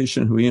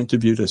Foundation, who we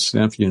interviewed at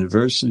Stanford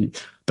University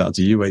about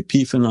the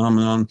UAP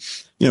phenomenon.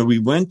 We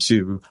went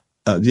to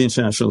the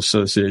International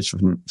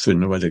Association for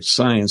Noetic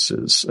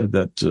Sciences,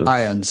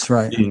 IONS,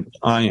 right?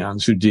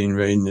 IONS, who Dean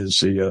Radin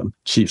is the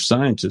chief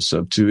scientist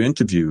of, to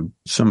interview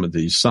some of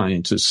these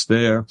scientists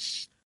there.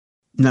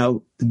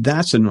 Now,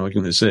 that's an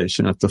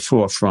organization at the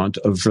forefront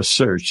of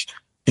research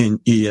in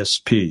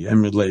ESP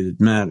and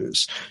related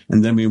matters.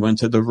 And then we went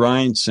to the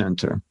Rhine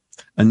Center,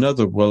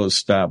 another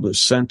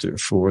well-established center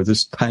for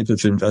this type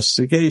of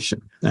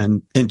investigation,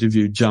 and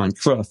interviewed John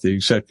Cruft, the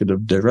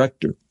executive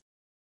director.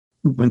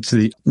 We went to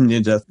the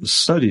Near-Death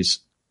Studies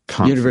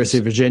Conference. University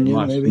of Virginia,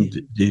 Washington,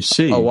 maybe?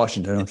 D.C. Oh,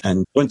 Washington. Okay.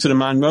 And went to the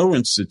Monroe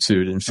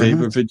Institute in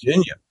favor of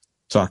Virginia.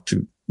 Talked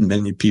to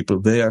many people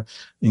there,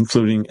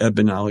 including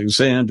Eben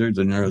Alexander,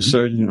 the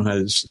neurosurgeon who had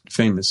his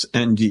famous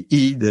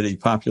NDE that he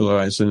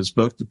popularized in his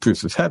book, The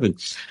Proof of Heaven.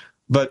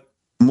 But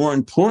more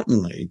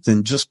importantly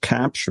than just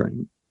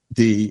capturing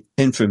the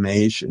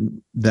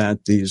information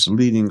that these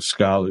leading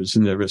scholars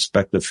in their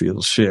respective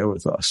fields share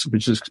with us,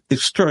 which is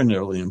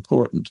extraordinarily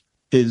important,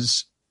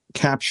 is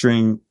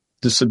capturing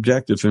the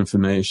subjective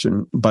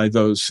information by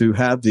those who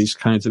have these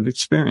kinds of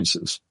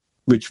experiences,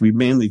 which we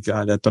mainly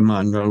got at the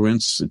Monroe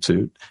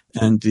Institute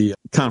and the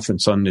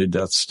Conference on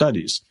Near-Death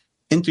Studies.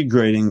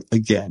 Integrating,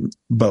 again,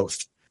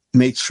 both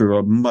makes for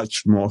a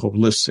much more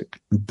holistic,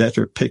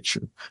 better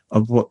picture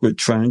of what we're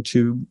trying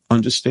to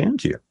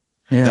understand here.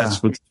 Yeah.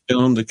 That's what the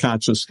film The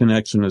Conscious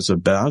Connection is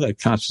about at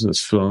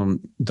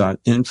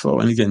consciousnessfilm.info.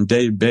 And again,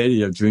 Dave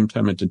Beatty of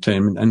Dreamtime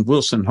Entertainment and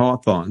Wilson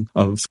Hawthorne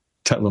of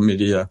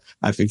Telemedia,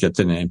 I forget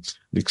the name,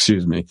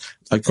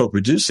 are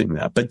co-producing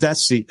that. But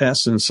that's the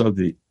essence of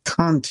the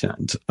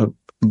content of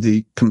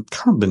the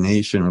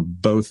combination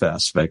of both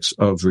aspects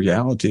of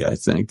reality, I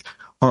think,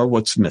 are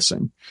what's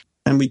missing.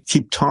 And we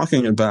keep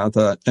talking about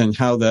that and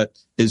how that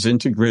is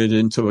integrated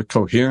into a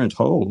coherent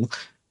whole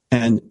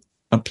and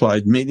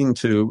applied meaning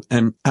to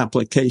and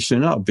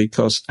application of,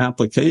 because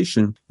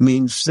application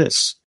means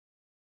this.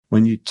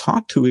 When you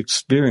talk to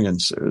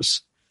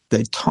experiencers,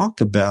 they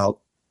talk about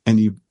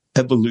an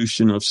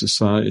evolution of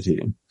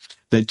society.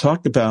 They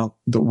talk about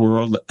the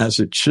world as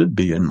it should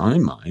be, in my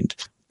mind.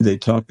 They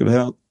talk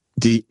about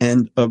the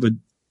end of a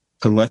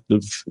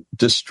collective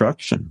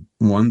destruction,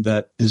 one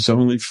that is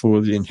only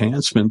for the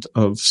enhancement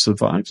of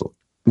survival,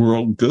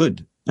 world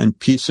good, and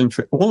peace and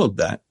all of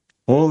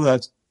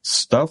that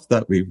stuff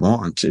that we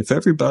want. If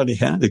everybody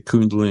had a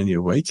Kundalini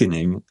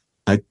awakening,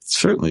 I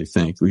certainly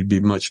think we'd be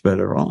much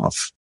better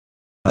off.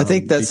 I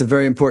think that's a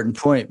very important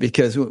point,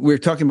 because we're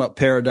talking about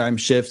paradigm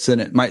shifts, and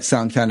it might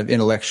sound kind of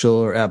intellectual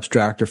or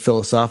abstract or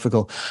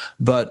philosophical,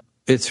 but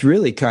it's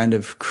really kind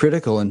of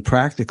critical and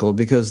practical,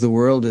 because the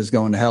world is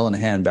going to hell in a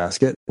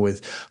handbasket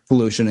with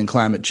pollution and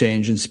climate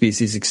change and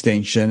species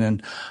extinction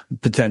and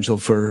potential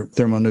for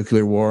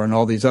thermonuclear war and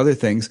all these other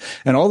things.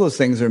 And all those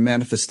things are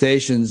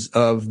manifestations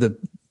of the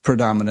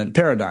predominant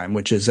paradigm,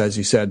 which is, as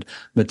you said,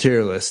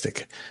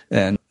 materialistic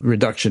and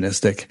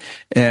reductionistic.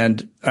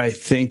 And I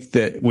think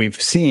that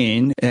we've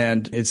seen,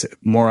 and it's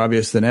more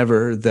obvious than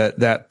ever, that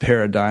that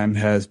paradigm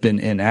has been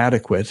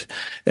inadequate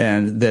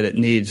and that it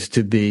needs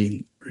to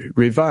be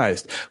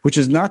revised, which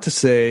is not to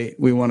say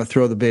we want to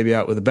throw the baby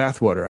out with the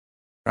bathwater.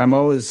 I'm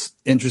always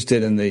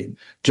interested in the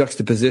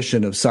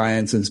juxtaposition of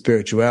science and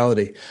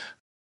spirituality.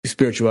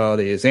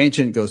 Spirituality is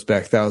ancient, goes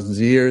back thousands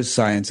of years.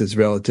 Science is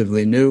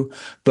relatively new,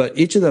 but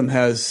each of them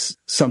has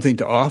something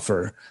to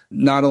offer,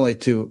 not only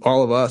to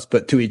all of us,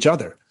 but to each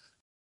other.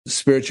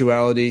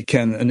 Spirituality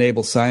can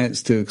enable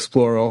science to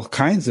explore all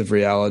kinds of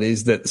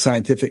realities that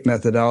scientific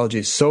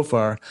methodologies so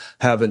far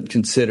haven't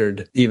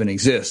considered even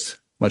exist,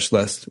 much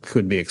less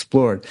could be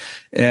explored.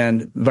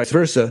 And vice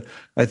versa,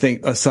 I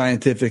think a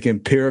scientific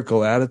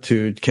empirical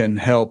attitude can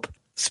help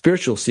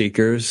spiritual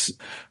seekers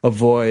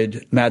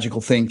avoid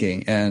magical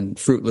thinking and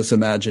fruitless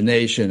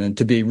imagination, and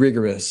to be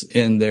rigorous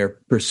in their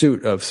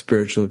pursuit of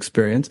spiritual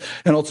experience.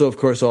 And also, of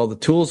course, all the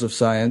tools of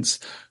science,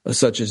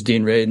 such as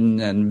Dean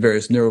Radin and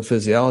various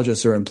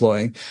neurophysiologists are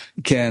employing,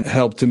 can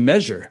help to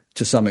measure,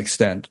 to some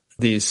extent,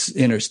 these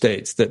inner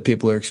states that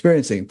people are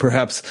experiencing.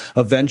 Perhaps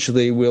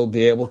eventually we'll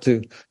be able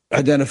to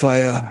identify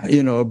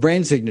a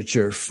brain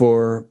signature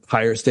for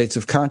higher states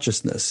of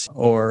consciousness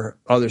or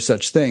other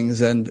such things,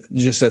 and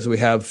just as we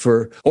have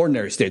for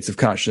ordinary states of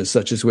consciousness,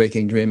 such as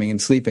waking, dreaming,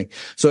 and sleeping.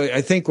 So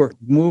I think we're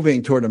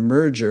moving toward a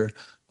merger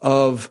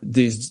of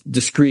these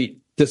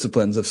discrete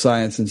disciplines of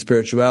science and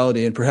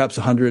spirituality, and perhaps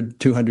 100,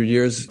 200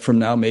 years from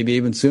now, maybe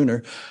even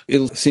sooner,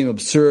 it'll seem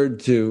absurd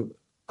to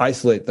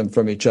isolate them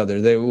from each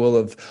other. They will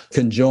have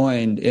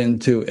conjoined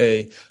into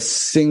a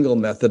single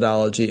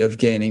methodology of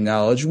gaining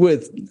knowledge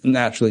with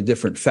naturally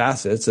different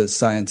facets, as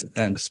science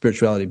and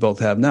spirituality both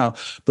have now,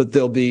 but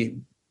they'll be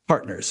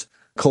partners,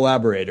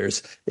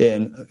 collaborators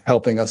in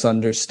helping us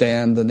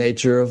understand the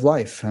nature of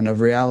life and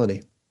of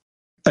reality.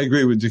 I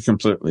agree with you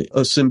completely.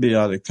 A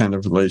symbiotic kind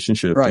of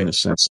relationship, right, in a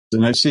sense.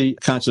 And I see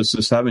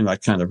consciousness having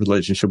that kind of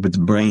relationship with the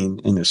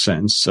brain, in a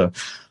sense. The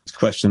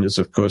question is,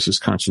 of course, does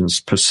consciousness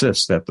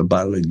persist after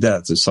bodily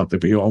death? Is something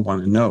we all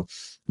want to know.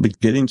 But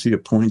getting to your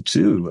point,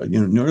 too,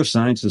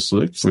 neuroscientists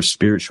look for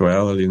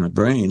spirituality in the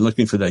brain,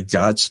 looking for that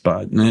God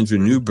spot. And Andrew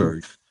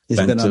Newberg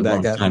He's been on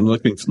that guy. I'm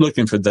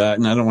looking for that,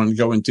 and I don't want to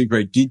go into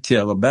great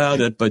detail about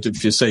it, but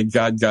if you say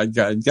God, God,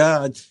 God,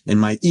 God, in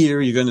my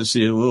ear, you're going to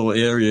see a little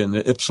area in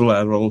the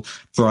ipsilateral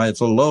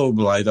parietal lobe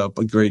light up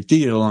a great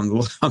deal on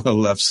the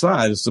left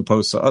side as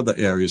opposed to other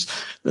areas.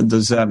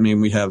 Does that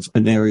mean we have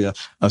an area,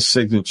 a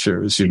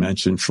signature, as you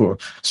mentioned, for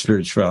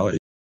spirituality?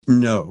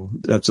 No,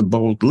 that's a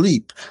bold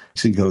leap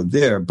to go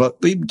there.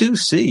 But we do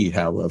see,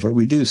 however,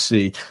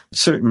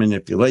 certain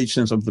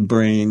manipulations of the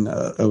brain.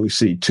 We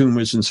see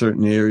tumors in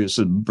certain areas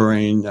of the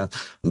brain,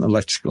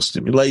 electrical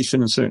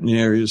stimulation in certain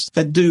areas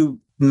that do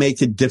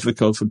make it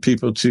difficult for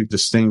people to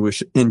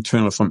distinguish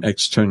internal from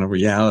external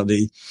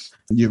reality.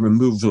 You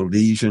remove the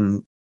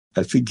lesion.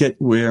 I forget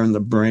where in the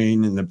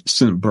brain,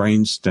 it's in the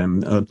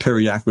brainstem,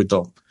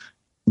 periaquidal.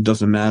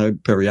 Doesn't matter,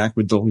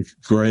 periaquidal,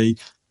 gray.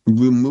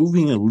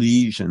 Removing a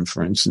lesion,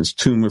 for instance,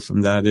 tumor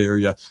from that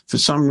area, for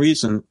some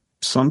reason,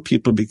 some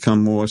people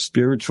become more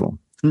spiritual.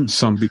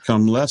 Some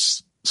become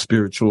less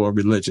spiritual or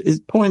religious.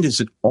 The point is,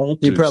 it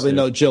alters. You probably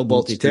know Jill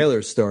Bolte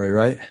Taylor's story,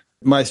 right?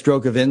 My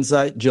Stroke of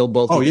Insight, Jill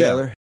Bolte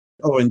Taylor.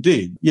 Oh,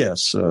 indeed.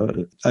 Yes.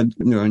 A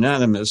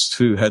neuroanatomist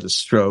who had a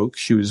stroke.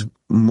 She was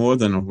more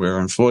than aware,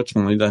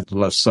 unfortunately, that the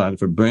left side of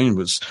her brain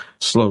was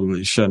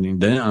slowly shutting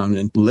down,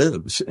 and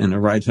lived in a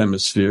right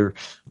hemisphere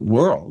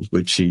world,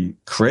 which she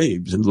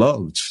craved and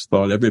loved. She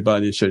thought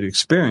everybody should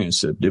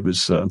experience it. It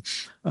was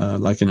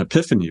like an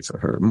epiphany for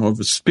her, more of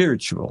a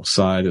spiritual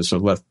side, as her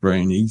left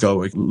brain,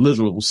 egoic,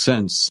 literal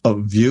sense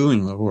of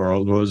viewing the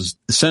world was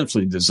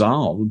essentially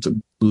dissolved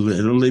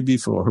literally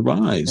before her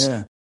eyes.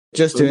 Yeah.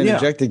 Just to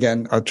interject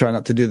again, I'll try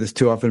not to do this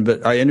too often,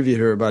 but I interviewed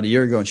her about a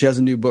year ago, and she has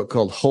a new book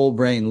called Whole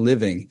Brain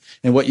Living.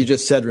 And what you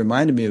just said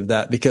reminded me of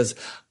that, because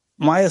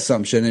my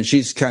assumption, and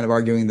she's kind of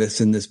arguing this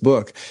in this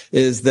book,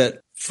 is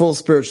that full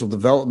spiritual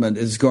development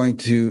is going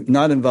to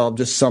not involve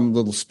just some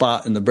little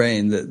spot in the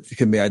brain that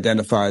can be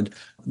identified,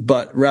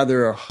 but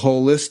rather a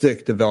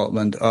holistic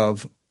development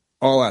of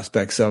all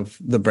aspects of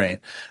the brain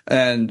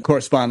and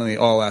correspondingly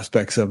all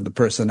aspects of the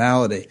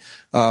personality.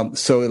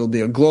 So it'll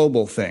be a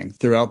global thing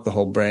throughout the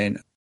whole brain,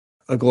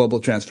 a global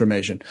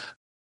transformation.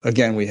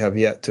 Again, we have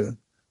yet to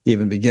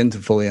even begin to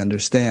fully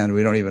understand.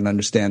 We don't even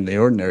understand the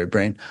ordinary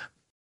brain.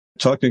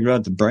 Talking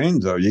about the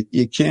brain, though,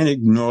 you can't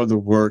ignore the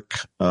work,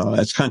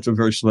 as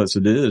controversial as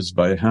it is,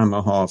 by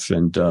Hamerhoff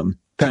and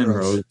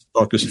Penrose,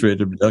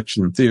 orchestrated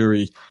reduction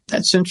theory.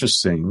 That's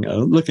interesting.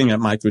 Looking at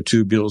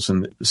microtubules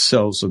and the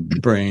cells of the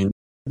brain,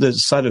 the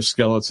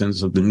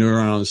cytoskeletons of the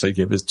neurons, they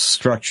give it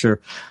structure.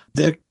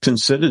 They're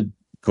considered,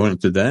 according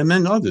to them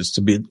and others,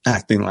 to be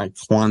acting like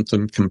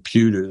quantum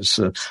computers,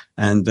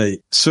 and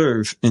they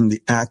serve in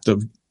the act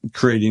of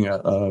creating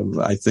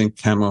I think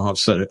Hamerhoff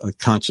said, a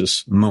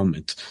conscious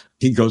moment.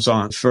 He goes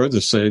on further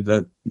to say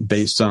that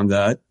based on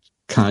that,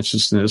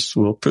 consciousness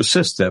will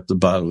persist after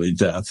bodily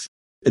death.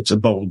 It's a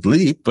bold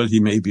leap, but he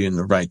may be in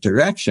the right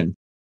direction.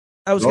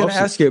 I was going to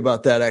ask you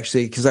about that,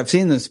 actually, because I've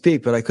seen them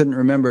speak, but I couldn't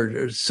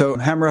remember. So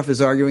Hamerhoff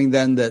is arguing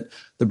then that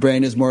the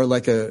brain is more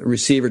like a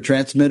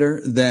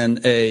receiver-transmitter than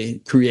a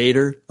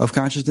creator of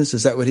consciousness.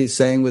 Is that what he's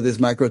saying with his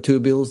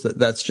microtubules?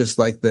 That's just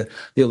like the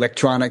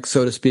electronics,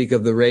 so to speak,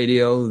 of the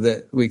radio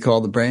that we call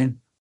the brain?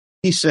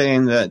 He's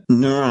saying that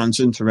neurons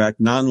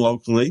interact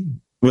non-locally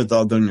with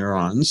other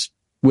neurons.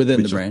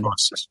 Within the brain.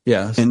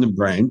 Yes. In the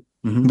brain,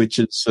 which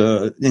is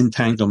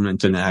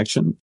entanglement in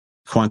action.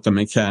 Quantum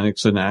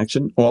mechanics in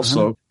action,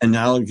 also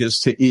analogous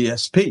to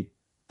ESP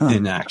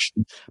in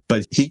action.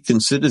 But he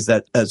considers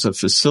that as a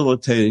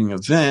facilitating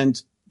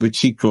event, which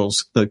he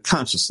calls the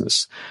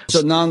consciousness.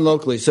 So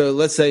non-locally. So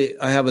let's say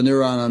I have a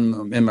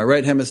neuron in my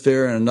right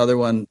hemisphere and another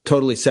one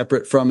totally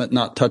separate from it,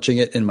 not touching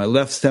it in my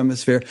left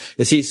hemisphere.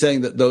 Is he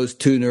saying that those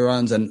two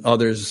neurons and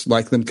others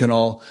like them can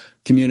all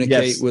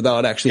communicate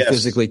without actually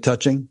physically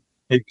touching?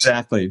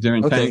 Exactly. They're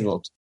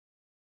entangled.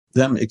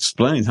 Them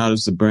explain how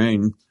does the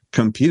brain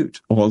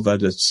compute all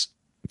that it's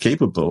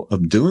capable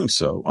of doing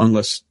so,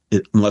 unless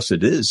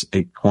it is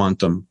a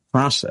quantum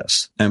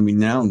process. And we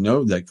now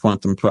know that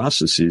quantum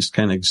processes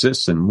can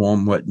exist in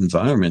warm, wet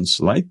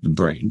environments like the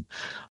brain.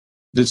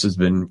 This has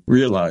been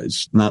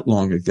realized not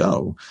long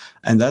ago.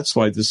 And that's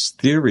why this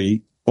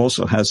theory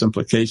also has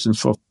implications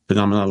for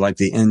phenomena like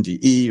the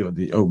NDE or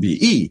the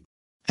OBE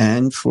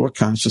and for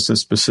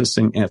consciousness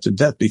persisting after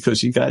death,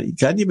 because you got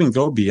to even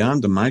go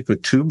beyond the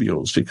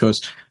microtubules,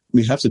 because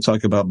we have to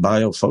talk about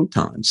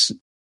biophotons.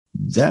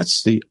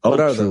 That's the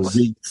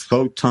ultra-weak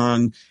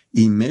photon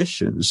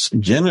emissions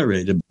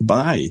generated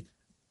by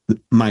the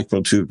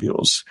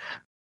microtubules.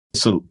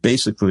 So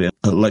basically an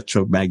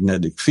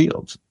electromagnetic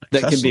field.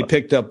 That can be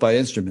picked up by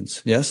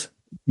instruments, yes?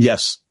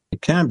 Yes,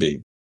 it can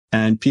be.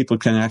 And people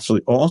can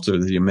actually alter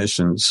the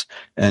emissions.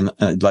 And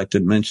I'd like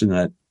to mention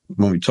that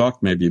when we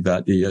talk maybe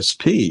about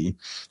ESP,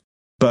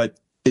 but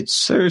it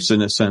serves,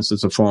 in a sense,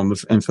 as a form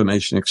of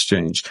information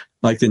exchange,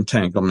 like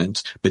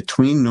entanglement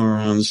between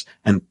neurons,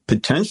 and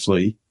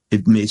potentially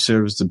it may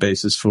serve as the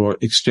basis for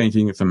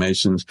exchanging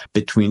information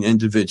between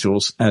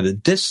individuals at a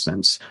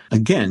distance,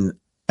 again,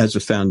 as a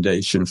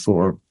foundation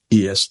for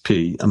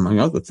ESP, among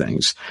other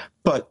things.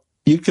 But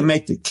you can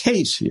make the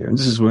case here, and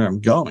this is where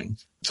I'm going,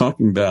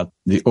 talking about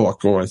the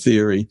OR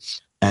theory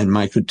and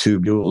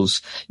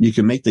microtubules, you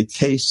can make the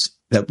case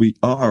that we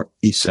are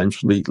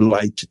essentially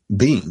light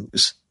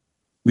beings.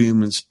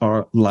 Humans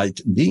are light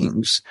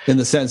beings. In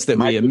the sense that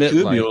we emit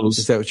light.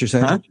 Is that what you're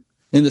saying? Huh?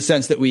 In the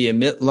sense that we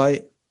emit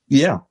light?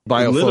 Yeah.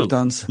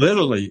 Biophotons?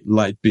 Literally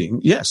light being.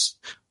 Yes.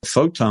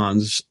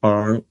 Photons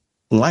are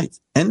light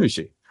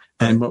energy.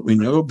 And what we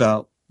know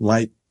about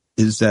light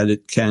is that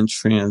it can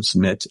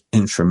transmit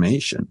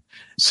information.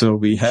 So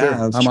we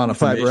have... I'm on a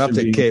fiber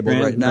optic cable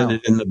right now.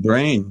 In the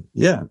brain,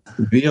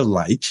 via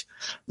light.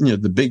 The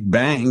Big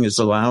Bang is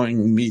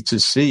allowing me to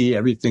see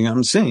everything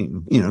I'm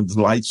seeing. The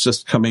light's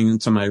just coming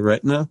into my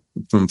retina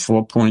from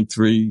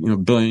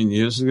 4.3 billion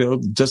years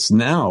ago, just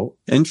now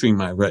entering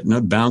my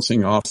retina,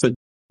 bouncing off it.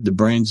 The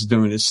brain's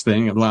doing its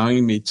thing,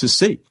 allowing me to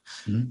see.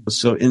 Mm-hmm.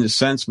 So in a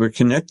sense, we're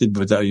connected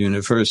with our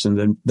universe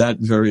in that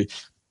very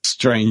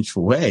strange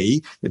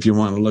way, if you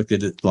want to look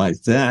at it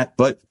like that.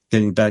 But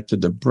getting back to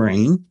the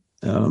brain,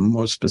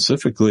 more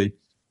specifically,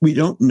 we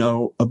don't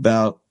know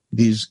about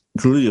these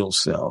glial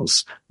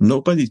cells.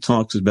 Nobody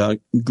talks about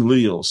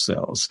glial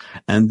cells,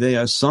 and they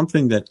are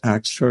something that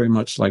acts very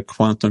much like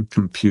quantum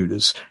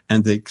computers,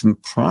 and they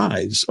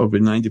comprise over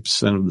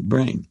 90% of the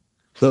brain.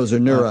 Those are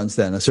neurons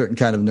then, a certain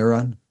kind of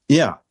neuron?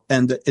 Yeah.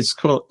 And it's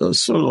called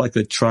sort of like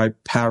a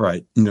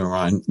tripartite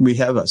neuron. We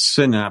have a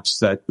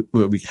synapse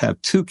where we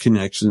have two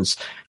connections.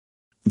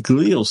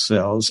 Glial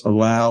cells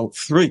allow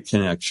three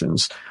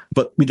connections,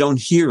 but we don't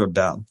hear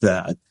about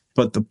that.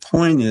 But the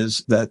point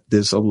is that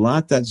there's a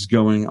lot that's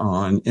going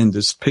on in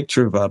this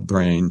picture of our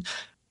brain.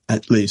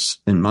 at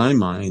least in my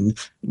mind,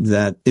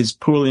 that is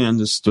poorly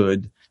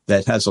understood,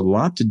 that has a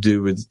lot to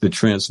do with the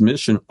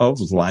transmission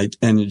of light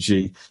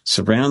energy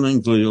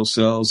surrounding glial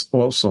cells,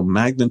 also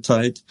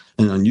magnetite,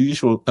 an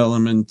unusual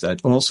element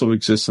that also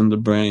exists in the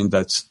brain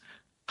that's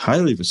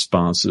highly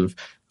responsive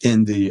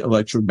in the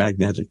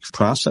electromagnetic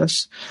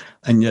process.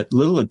 And yet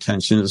little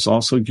attention is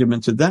also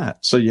given to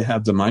that. So you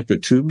have the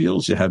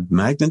microtubules, you have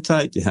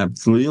magnetite, you have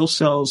glial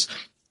cells,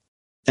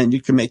 and you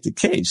can make the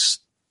case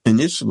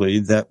initially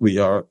that we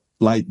are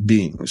light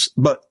beings.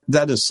 But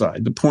that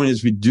aside, the point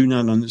is we do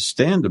not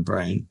understand the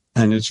brain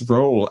and its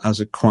role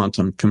as a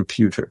quantum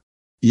computer.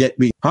 Yet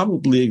we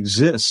probably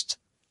exist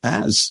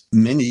as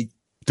many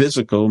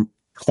physical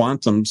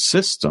quantum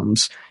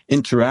systems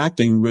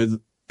interacting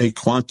with a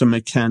quantum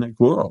mechanic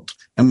world.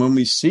 And when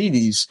we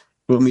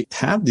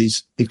have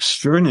these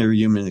extraordinary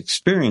human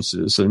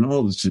experiences and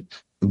all this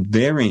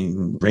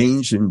varying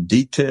range and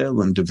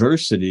detail and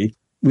diversity,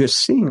 we're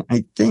seeing,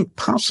 I think,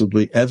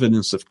 possibly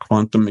evidence of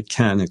quantum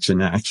mechanics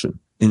in action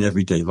in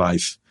everyday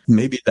life.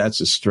 Maybe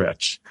that's a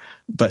stretch.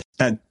 But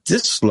at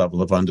this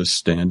level of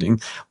understanding,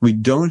 we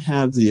don't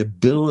have the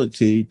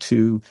ability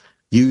to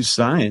use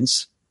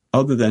science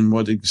other than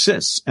what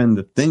exists. And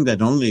the thing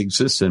that only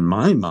exists in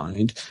my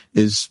mind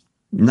is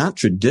not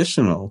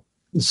traditional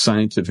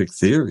scientific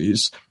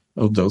theories,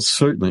 although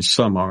certainly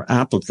some are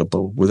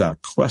applicable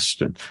without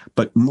question,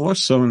 but more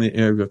so in the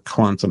area of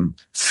quantum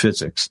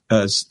physics.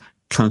 As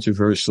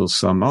controversial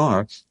some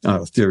are,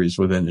 theories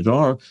within it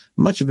are,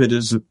 much of it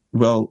is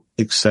well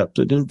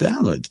accepted and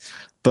valid.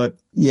 But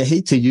you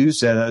hate to use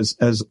that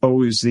as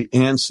always the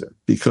answer,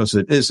 because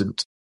it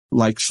isn't.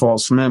 Like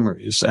false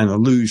memories and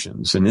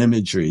illusions and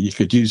imagery, you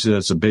could use it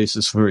as a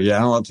basis for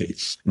reality.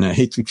 And I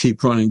hate to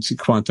keep running to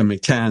quantum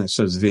mechanics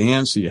as the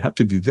answer. You have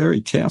to be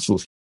very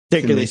careful.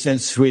 Particularly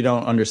since we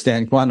don't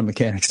understand quantum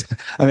mechanics.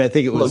 I mean, I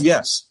think it was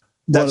yes,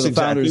 one of the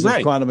founders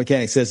of quantum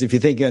mechanics says, if you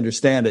think you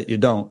understand it, you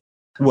don't.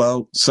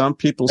 Well, some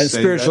people say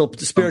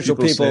spiritual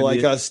people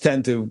like us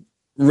tend to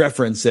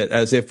reference it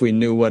as if we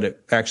knew what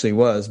it actually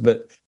was.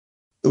 But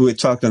we're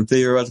talking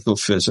theoretical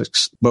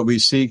physics, but we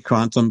see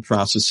quantum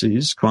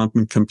processes,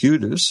 quantum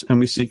computers, and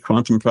we see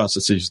quantum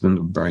processes in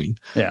the brain.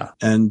 Yeah.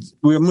 And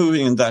we're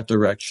moving in that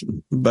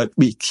direction, but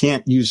we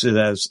can't use it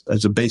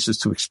as a basis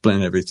to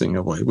explain everything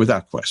away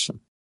without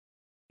question.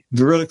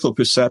 Veridical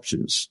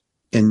perceptions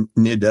in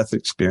near-death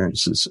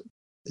experiences,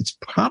 it's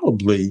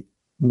probably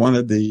one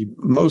of the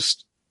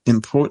most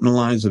important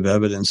lines of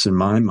evidence in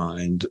my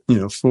mind,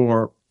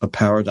 for a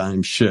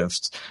paradigm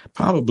shift,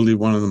 probably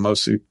one of the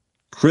most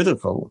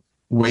critical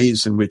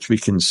ways in which we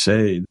can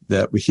say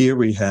that here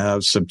we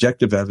have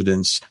subjective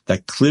evidence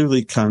that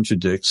clearly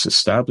contradicts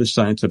established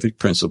scientific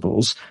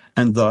principles,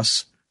 and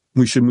thus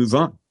we should move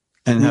on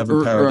and have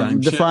a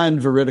paradigm shift. Define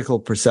veridical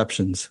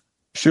perceptions.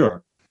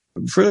 Sure.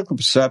 Veridical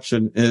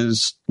perception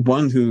is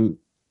one who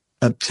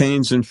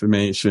obtains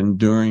information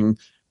during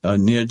a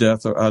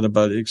near-death or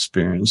out-of-body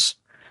experience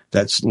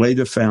that's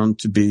later found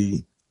to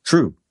be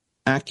true,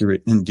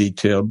 accurate in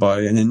detail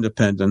by an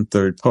independent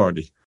third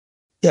party.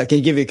 Yeah, I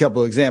can give you a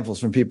couple of examples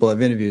from people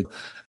I've interviewed.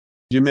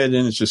 You made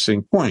an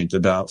interesting point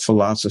about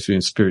philosophy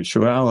and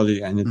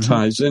spirituality, and it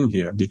ties in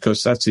here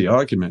because that's the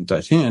argument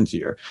at hand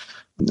here,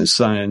 the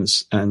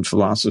science and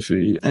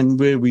philosophy, and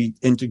where we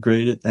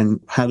integrate it and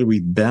how do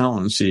we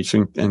balance each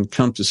and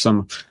come to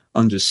some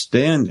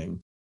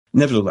understanding.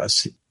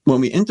 Nevertheless, when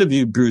we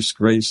interviewed Bruce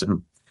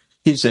Greyson,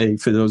 he's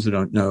for those who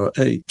don't know,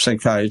 a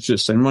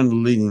psychiatrist and one of the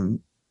leading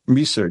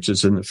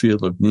researchers in the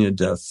field of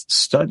near-death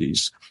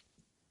studies.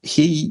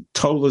 He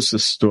told us a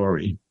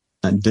story,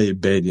 and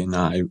Dave Beatty and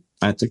I,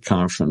 at the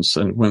conference,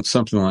 and it went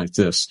something like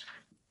this.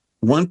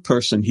 One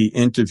person he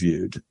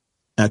interviewed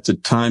at the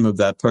time of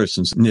that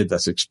person's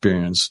near-death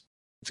experience,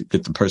 to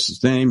get the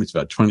person's name, he's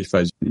about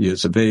 25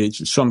 years of age,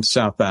 he's from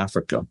South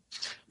Africa.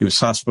 He was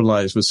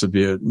hospitalized with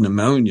severe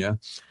pneumonia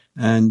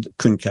and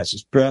couldn't catch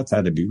his breath,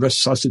 had to be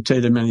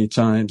resuscitated many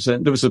times.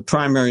 And there was a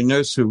primary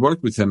nurse who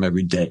worked with him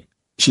every day.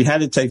 She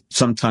had to take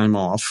some time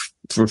off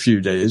for a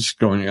few days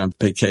going on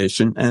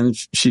vacation, and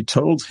she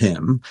told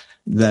him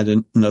that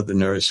another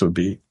nurse would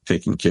be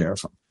taking care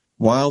of him.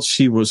 While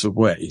she was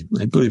away,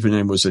 I believe her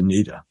name was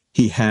Anita,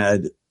 he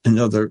had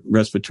another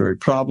respiratory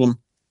problem.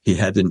 He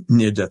had a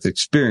near-death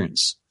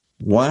experience.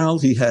 While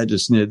he had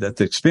this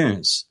near-death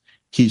experience,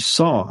 he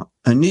saw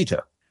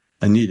Anita.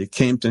 Anita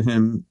came to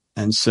him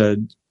and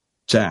said,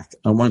 "Jack,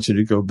 I want you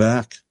to go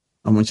back.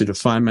 I want you to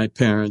find my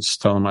parents,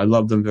 tell them I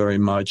love them very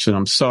much, and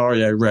I'm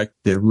sorry I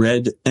wrecked their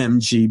red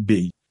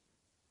MGB."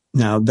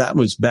 Now, that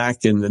was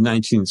back in the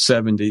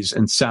 1970s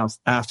in South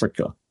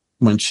Africa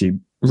when she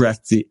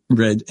wrecked the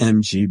red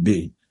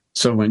MGB.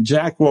 So when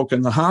Jack woke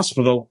in the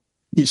hospital,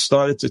 he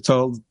started to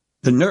tell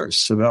the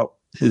nurse about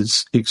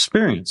his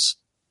experience.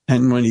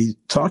 And when he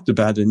talked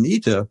about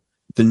Anita,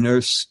 the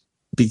nurse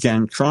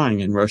began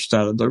crying and rushed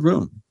out of the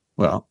room.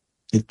 Well,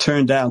 it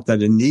turned out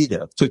that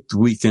Anita took the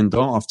weekend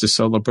off to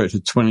celebrate her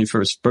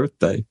 21st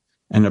birthday,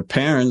 and her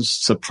parents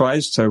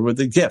surprised her with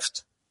a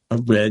gift, a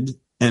red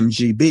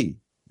MGB.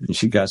 And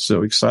she got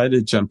so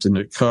excited, jumped in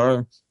her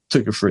car,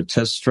 took her for a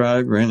test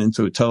drive, ran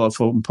into a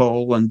telephone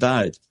pole, and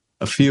died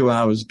a few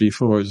hours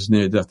before his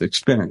near-death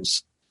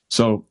experience.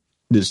 So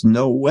there's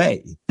no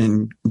way,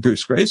 in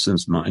Bruce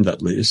Grayson's mind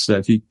at least,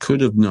 that he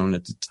could have known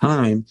at the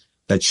time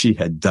that she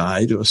had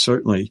died, or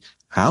certainly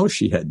how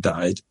she had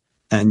died,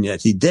 and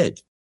yet he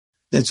did.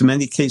 There's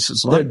many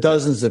cases like that. There are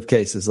dozens of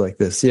cases like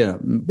this,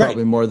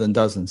 probably more than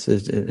dozens.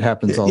 It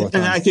happens all the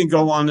time. And I can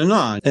go on.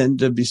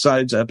 And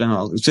besides Eben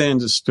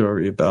Alexander's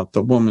story about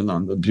the woman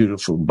on the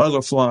beautiful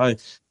butterfly,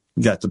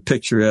 got the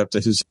picture after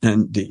his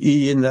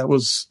NDE, and that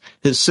was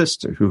his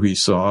sister who he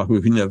saw,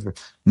 who he never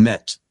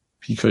met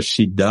because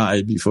she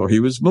died before he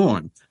was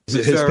born.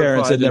 His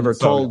parents had never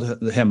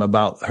told him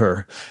about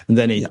her. And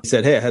then he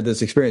said, hey, I had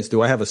this experience.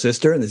 Do I have a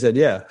sister? And they said,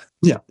 yeah.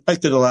 Yeah, I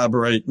could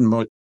elaborate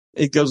more.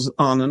 It goes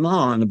on and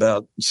on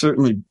about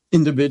certainly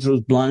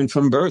individuals blind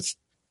from birth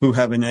who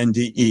have an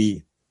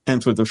NDE,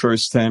 and for the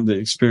first time they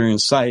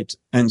experience sight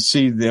and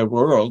see their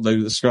world. They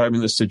were describing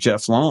this to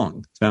Jeff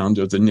Long,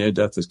 founder of the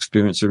Near-Death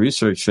Experiencer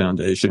Research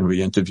Foundation.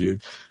 We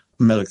interviewed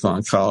a medical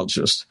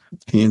oncologist.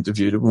 He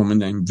interviewed a woman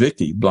named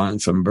Vicky,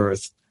 blind from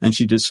birth, and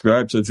she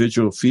describes the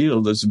visual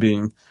field as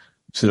being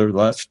to the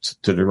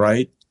left, to the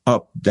right,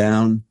 up,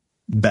 down,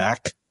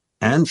 back,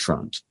 and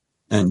front.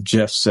 And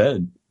Jeff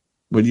said,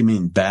 what do you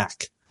mean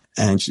back?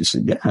 And she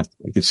said, yeah,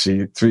 I could see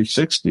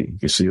 360. You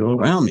could see all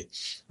around me.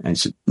 And I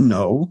said,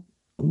 no,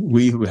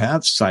 we who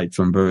have sight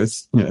from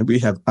birth, we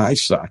have eye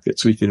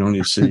sockets. We can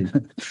only see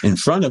in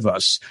front of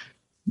us.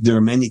 There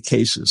are many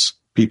cases,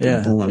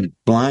 people born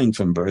blind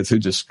from birth who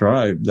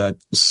describe that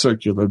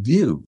circular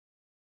view.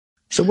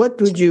 So what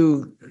would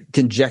you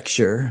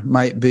conjecture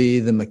might be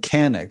the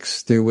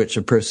mechanics through which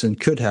a person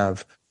could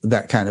have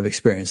that kind of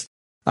experience?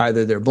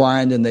 Either they're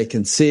blind and they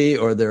can see,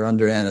 or they're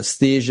under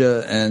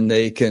anesthesia and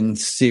they can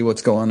see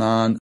what's going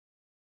on.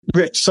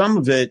 Rick, some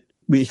of it,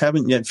 we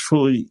haven't yet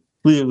fully,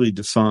 clearly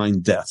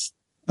defined death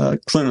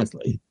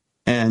clinically.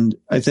 And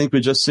I think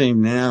we're just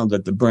seeing now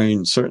that the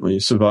brain certainly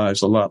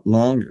survives a lot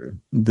longer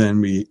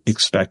than we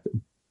expected.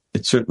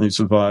 It certainly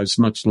survives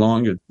much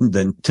longer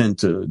than 10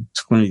 to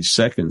 20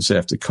 seconds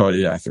after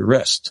cardiac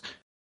arrest.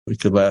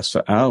 It could last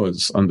for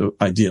hours under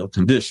ideal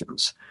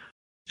conditions,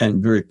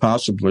 and very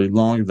possibly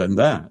longer than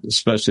that,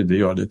 especially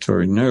the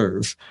auditory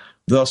nerve.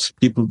 Thus,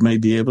 people may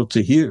be able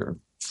to hear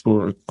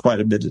for quite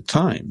a bit of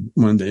time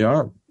when they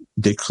are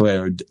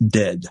declared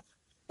dead.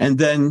 And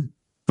then,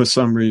 for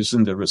some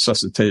reason, they're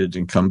resuscitated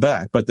and come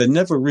back. But they're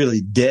never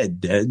really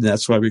dead.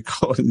 That's why we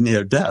call it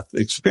near-death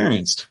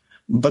experience.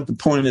 But the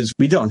point is,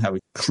 we don't have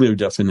a clear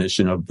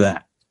definition of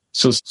that.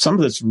 So some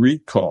of this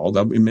recall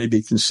that we may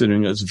be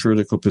considering as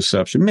vertical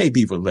perception may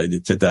be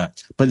related to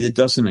that, but it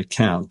doesn't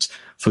account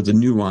for the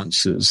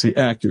nuances, the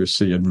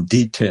accuracy and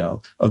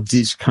detail of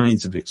these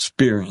kinds of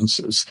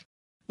experiences,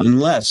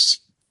 unless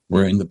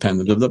we're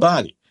independent of the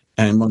body.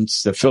 And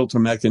once the filter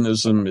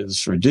mechanism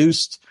is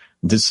reduced,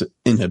 this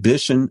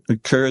inhibition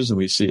occurs, and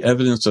we see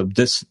evidence of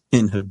this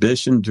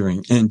inhibition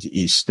during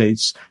NDE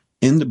states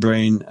in the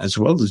brain, as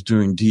well as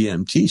during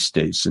DMT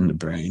states in the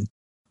brain,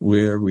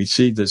 where we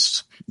see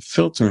this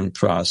filtering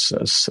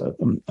process,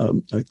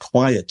 a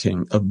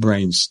quieting of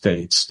brain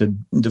states. The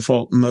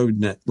default mode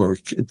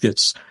network, it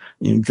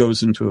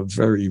goes into a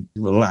very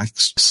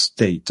relaxed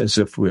state, as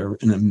if we're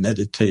in a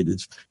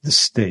meditative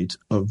state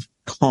of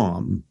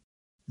calm.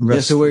 Yeah,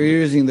 so we're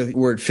using the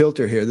word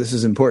filter here. This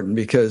is important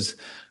because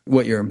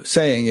what you're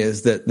saying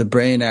is that the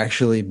brain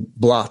actually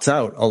blots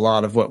out a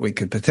lot of what we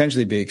could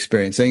potentially be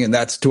experiencing, and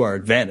that's to our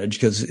advantage,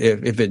 because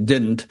if it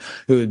didn't,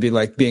 it would be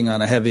like being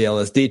on a heavy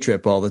LSD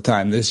trip all the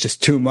time. There's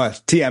just too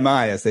much,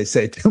 TMI, as they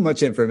say, too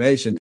much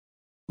information.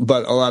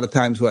 But a lot of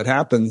times what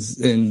happens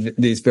in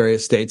these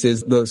various states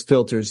is those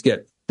filters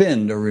get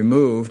thinned or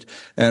removed,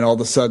 and all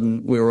of a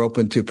sudden we were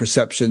open to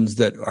perceptions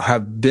that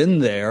have been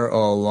there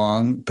all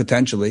along,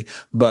 potentially,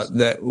 but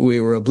that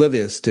we were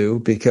oblivious to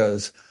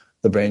because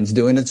the brain's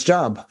doing its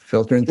job,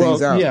 filtering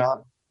things out. Yeah,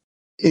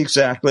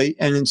 exactly.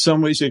 And in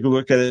some ways, you could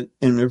look at it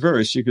in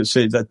reverse. You could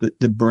say that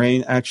the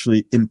brain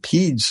actually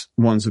impedes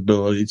one's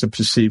ability to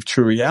perceive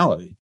true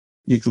reality.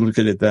 You can look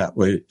at it that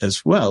way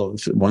as well.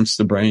 Once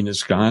the brain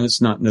is gone,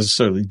 it's not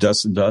necessarily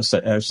dust to dust,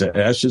 ash to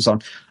ashes.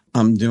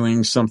 I'm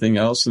doing something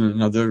else in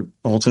another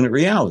alternate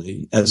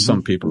reality, as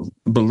some people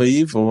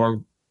believe,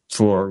 or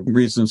for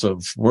reasons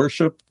of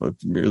worship, of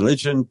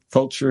religion,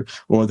 culture,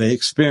 or they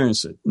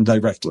experience it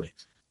directly.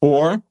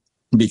 Or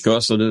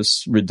because of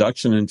this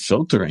reduction in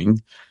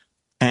filtering,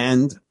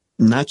 and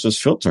not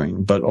just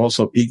filtering, but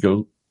also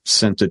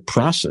ego-centered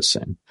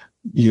processing,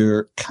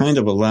 you're kind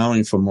of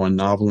allowing for more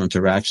novel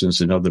interactions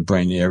in other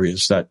brain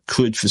areas that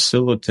could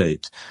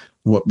facilitate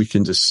what we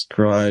can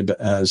describe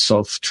as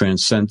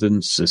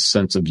self-transcendence, a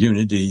sense of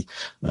unity,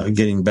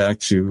 getting back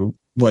to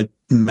what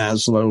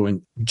Maslow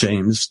and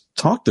James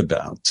talked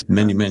about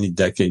many, many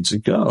decades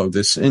ago,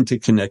 this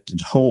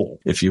interconnected whole,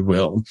 if you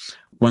will,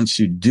 once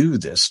you do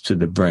this to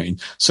the brain.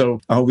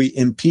 So are we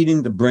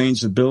impeding the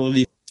brain's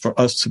ability for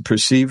us to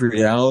perceive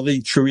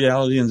reality, true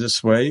reality in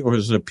this way, or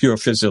is it a pure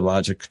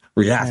physiologic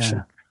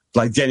reaction?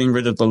 like getting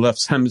rid of the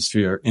left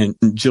hemisphere in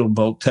Jill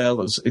Bolte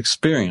Taylor's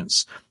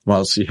experience,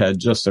 while she had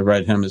just the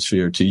right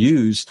hemisphere to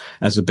use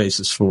as a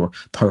basis for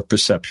her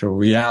perceptual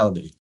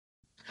reality.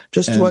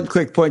 Just one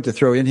quick point to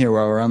throw in here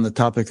while we're on the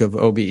topic of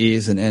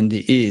OBEs and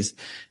NDEs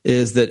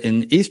is that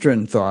in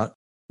Eastern thought,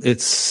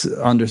 it's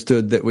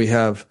understood that we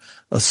have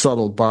a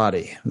subtle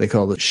body. They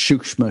call it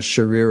Shukshma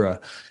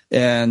Sharira.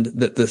 And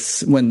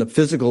that when the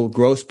physical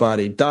gross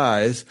body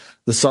dies,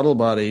 the subtle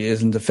body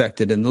isn't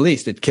affected in the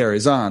least. It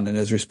carries on and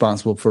is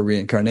responsible for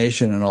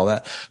reincarnation and all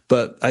that.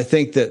 But I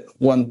think that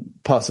one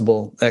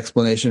possible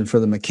explanation for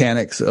the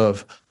mechanics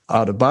of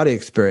out-of-body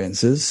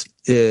experiences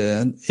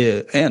and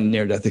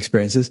near-death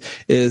experiences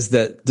is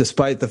that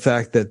despite the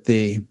fact that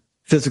the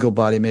physical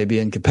body may be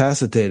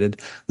incapacitated,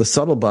 the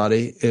subtle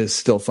body is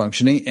still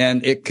functioning,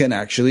 and it can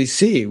actually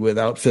see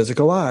without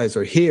physical eyes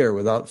or hear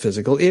without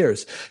physical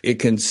ears. It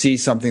can see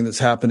something that's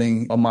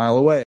happening a mile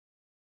away.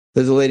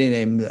 There's a lady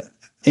named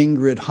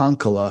Ingrid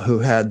Hankala who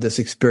had this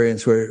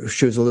experience where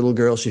she was a little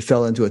girl. She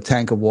fell into a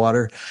tank of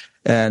water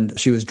and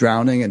she was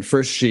drowning. And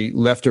first she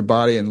left her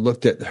body and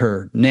looked at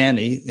her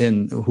nanny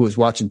who was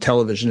watching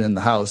television in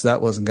the house.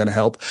 That wasn't going to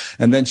help.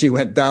 And then she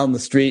went down the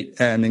street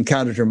and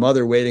encountered her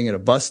mother waiting at a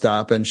bus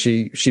stop. And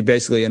she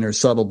basically in her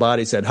subtle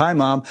body said, "Hi,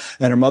 Mom."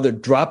 And her mother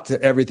dropped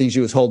everything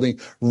she was holding,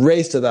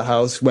 raced to the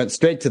house, went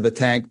straight to the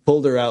tank,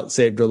 pulled her out,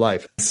 saved her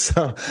life.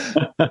 So,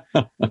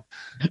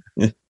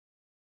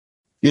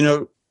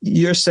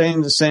 you're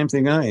saying the same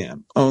thing I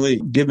am, only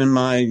given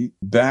my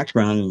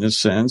background in this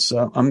sense,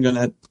 I'm going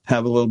to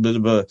have a little bit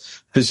of a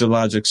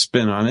physiologic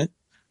spin on it.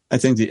 I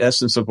think the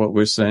essence of what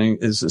we're saying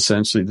is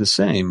essentially the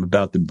same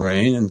about the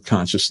brain and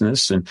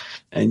consciousness. And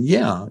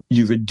yeah,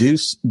 you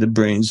reduce the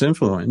brain's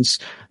influence,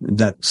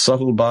 that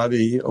subtle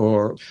body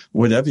or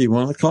whatever you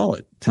want to call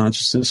it,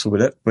 consciousness or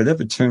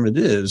whatever term it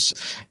is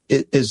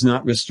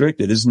not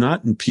restricted, is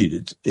not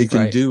impeded. It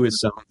can do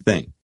its own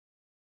thing.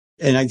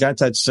 And I got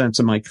that sense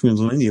of my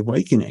Kundalini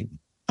awakening.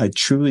 I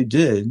truly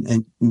did.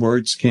 And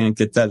words can't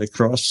get that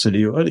across to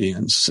the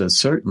audience,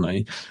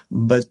 certainly.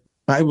 But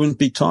I wouldn't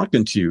be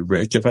talking to you,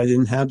 Rick, if I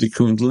didn't have the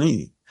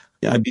Kundalini.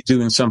 I'd be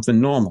doing something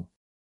normal.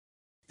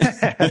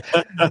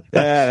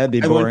 That'd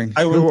be boring.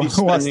 I wouldn't be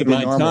spending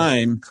my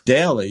time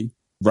daily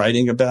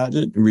writing about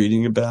it,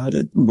 reading about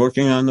it,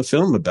 working on the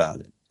film about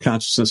it.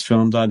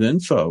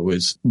 ConsciousnessFilm.info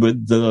is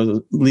with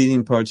the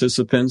leading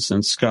participants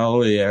in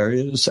scholarly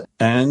areas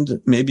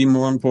and maybe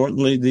more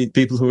importantly, the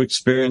people who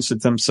experience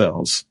it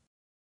themselves.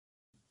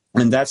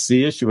 And that's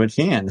the issue at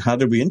hand. How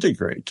do we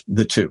integrate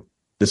the two,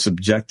 the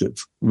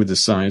subjective with the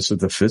science of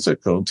the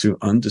physical, to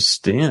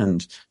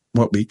understand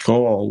what we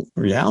call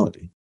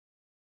reality?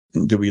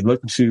 And do we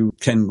look to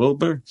Ken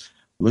Wilber,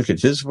 look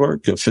at his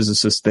work,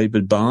 physicist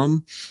David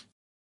Bohm?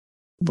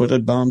 What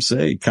did Bohm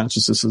say?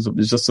 Consciousness is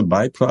just a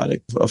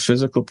byproduct of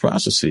physical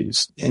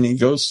processes. And he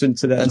goes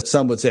into that. And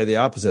some would say the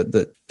opposite,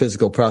 that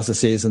physical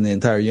processes and the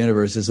entire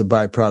universe is a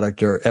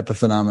byproduct or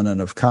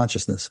epiphenomenon of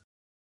consciousness.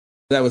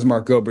 That was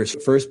Mark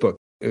Gober's first book.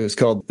 It was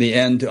called The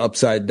End to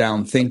Upside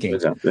Down Thinking.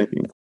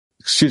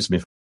 Excuse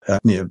me, I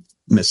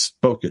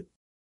misspoke it.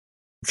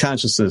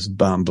 Consciousness,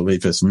 Bohm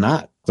belief, is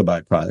not the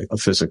byproduct of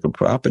physical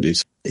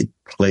properties. It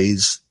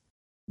plays,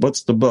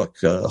 what's the book?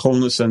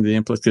 Wholeness and the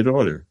Implicate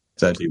Order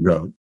that he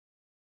wrote.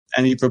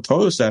 And he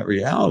proposed that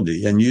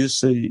reality and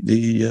used Niels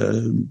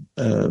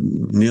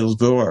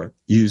Bohr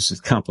used the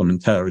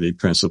complementarity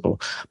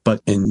principle.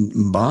 But in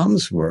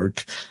Bohm's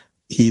work,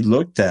 he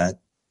looked at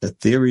the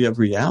theory of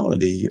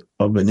reality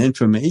of an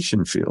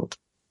information field.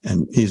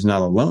 And he's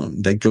not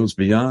alone. That goes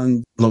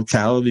beyond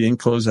locality and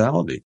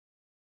causality.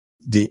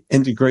 The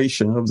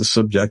integration of the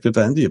subjective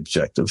and the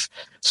objective.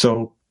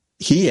 So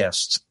he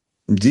asked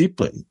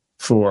deeply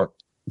for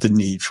the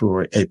need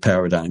for a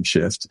paradigm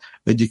shift,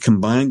 but you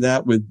combine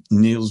that with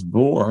Niels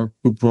Bohr,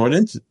 who brought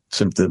into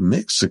the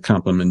mix the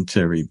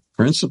complementary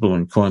principle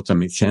in quantum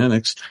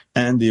mechanics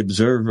and the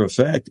observer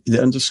effect. It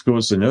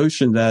underscores the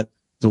notion that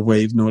the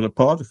wave nor the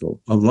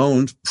particle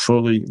alone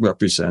fully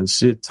represents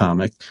the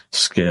atomic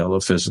scale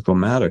of physical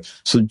matter.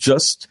 So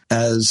just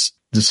as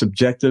the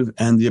subjective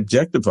and the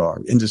objective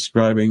are in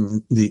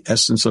describing the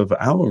essence of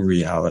our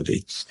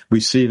reality, we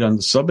see it on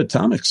the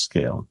subatomic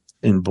scale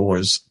in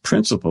Bohr's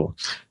principle.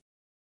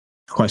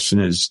 Question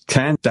is,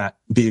 can that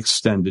be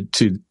extended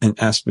to an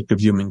aspect of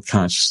human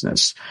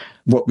consciousness?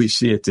 What we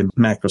see at the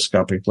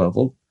macroscopic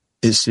level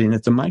is seen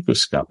at the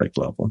microscopic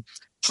level.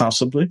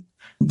 Possibly,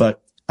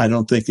 but I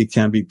don't think it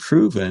can be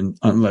proven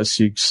unless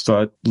you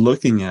start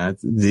looking at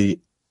the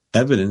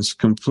evidence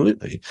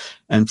completely.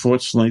 And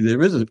fortunately,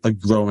 there is a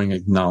growing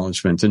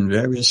acknowledgement in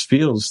various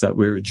fields that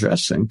we're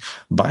addressing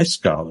by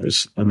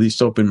scholars, at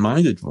least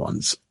open-minded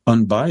ones,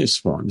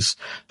 unbiased ones,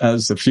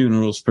 as the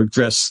funerals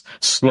progress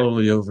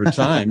slowly over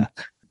time.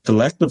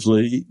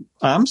 Collectively,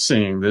 I'm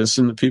seeing this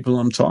in the people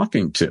I'm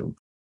talking to.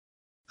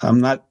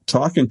 I'm not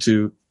talking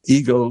to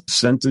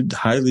ego-centered,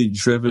 highly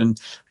driven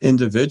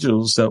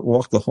individuals that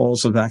walk the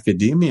halls of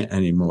academia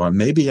anymore.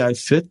 Maybe I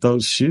fit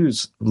those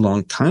shoes a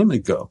long time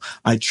ago.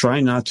 I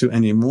try not to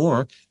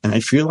anymore, and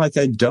I feel like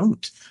I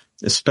don't,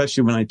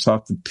 especially when I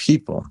talk to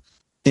people.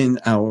 in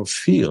our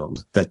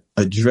field that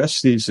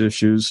address these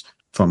issues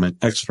from an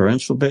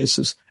experiential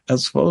basis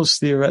as well as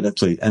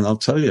theoretically. And I'll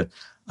tell you,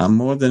 I'm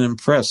more than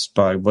impressed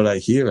by what I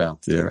hear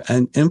out there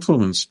and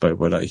influenced by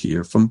what I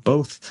hear from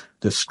both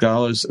the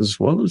scholars as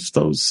well as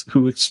those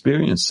who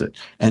experience it.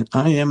 And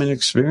I am an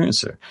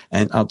experiencer.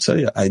 And I'll tell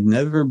you, I'd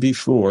never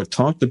before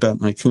talked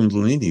about my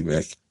Kundalini,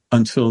 Rick,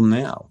 until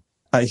now.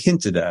 I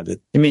hinted at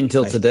it. You mean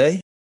until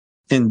today?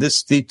 In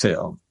this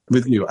detail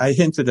with you. I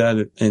hinted at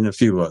it in a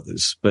few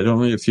others, but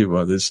only a few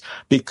others,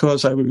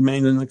 because I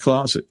remain in the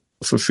closet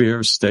for fear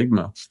of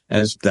stigma,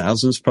 as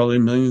thousands, probably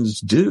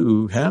millions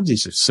do have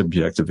these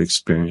subjective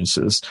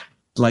experiences,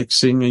 like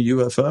seeing a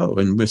UFO.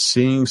 And we're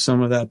seeing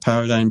some of that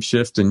paradigm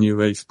shift in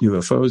UFOs,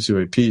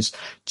 UAPs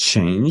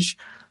change,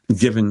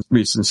 given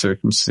recent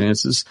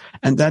circumstances.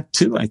 And that,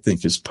 too, I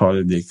think, is part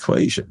of the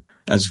equation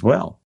as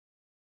well.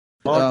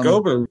 Mark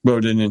Gober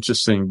wrote an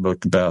interesting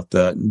book about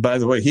that. And by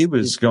the way, he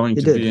was going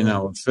to be in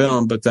our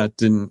film, but that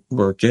didn't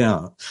work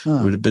out. It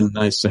would have been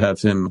nice to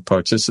have him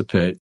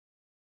participate.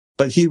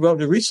 But he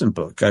wrote a recent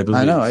book, I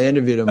believe. I know. I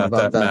interviewed him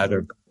about that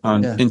matter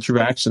on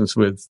interactions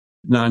with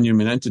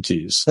non-human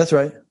entities. That's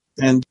right.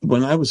 And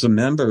when I was a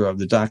member of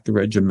the Dr.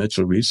 Edgar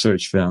Mitchell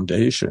Research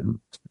Foundation,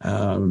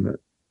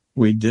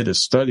 we did a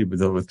study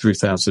with over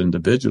 3,000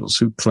 individuals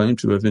who claimed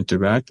to have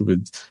interacted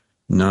with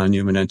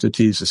non-human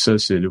entities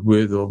associated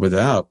with or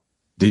without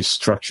these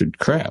structured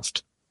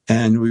craft.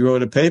 And we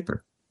wrote a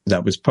paper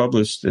that was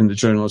published in the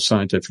Journal of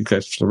Scientific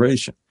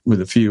Exploration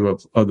with a few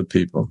of other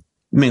people,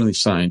 mainly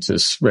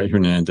scientists, Ray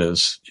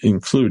Hernandez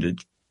included,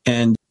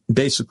 and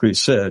basically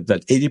said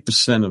that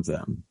 80% of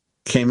them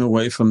came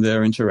away from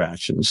their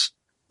interactions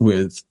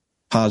with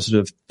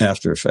positive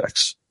after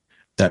effects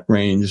that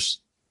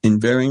ranged in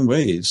varying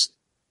ways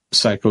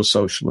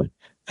psychosocially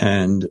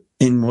and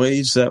in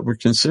ways that were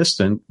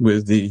consistent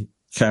with the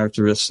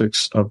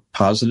characteristics of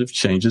positive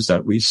changes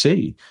that we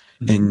see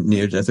in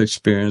near-death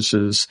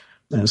experiences,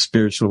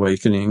 spiritual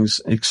awakenings,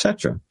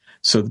 etc.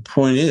 So the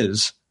point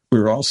is,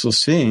 we're also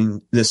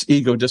seeing this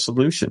ego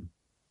dissolution,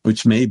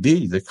 which may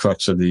be the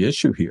crux of the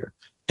issue here.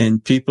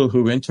 And people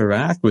who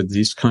interact with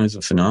these kinds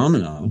of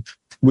phenomena,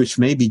 which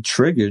may be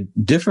triggered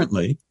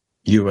differently,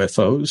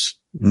 UFOs,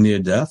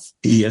 near-death,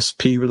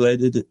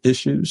 ESP-related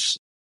issues,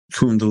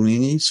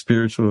 Kundalini,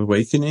 spiritual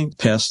awakening,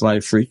 past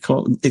life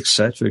recall,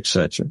 etc.,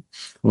 etc.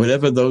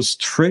 Whatever those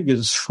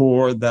triggers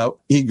for that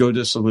ego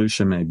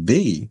dissolution may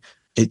be,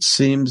 it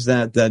seems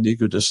that that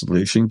ego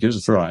dissolution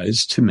gives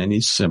rise to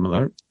many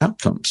similar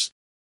outcomes.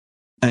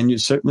 And you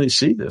certainly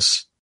see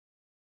this.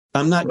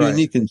 I'm not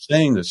unique in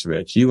saying this,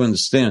 Rich. You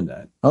understand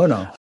that. Oh,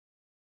 no.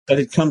 But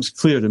it comes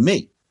clear to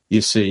me,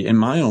 you see, in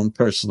my own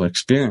personal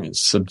experience,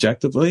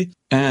 subjectively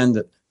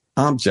and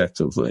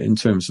objectively, in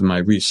terms of my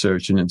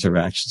research and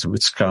interactions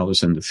with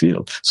scholars in the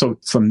field. So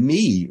for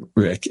me,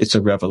 Rick, it's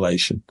a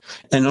revelation.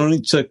 And it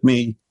only took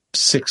me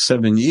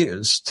 6-7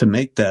 years to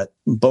make that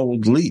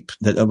bold leap,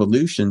 that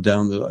evolution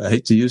down the, I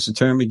hate to use the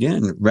term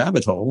again,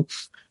 rabbit hole,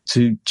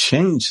 to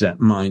change that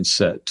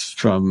mindset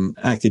from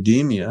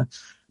academia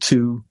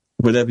to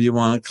whatever you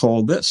want to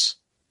call this.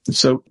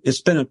 So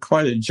it's been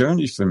quite a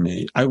journey for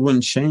me. I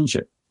wouldn't change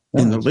it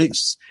in the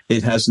least.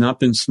 It has not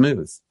been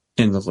smooth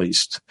in the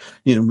least.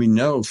 You know, we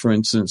know, for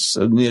instance,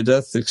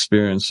 near-death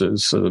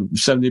experiences,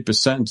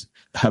 70%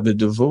 have a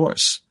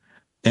divorce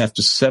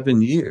after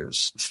 7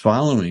 years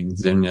following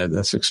their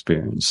near-death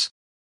experience.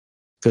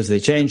 Because they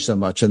change so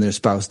much and their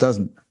spouse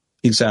doesn't.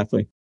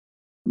 Exactly.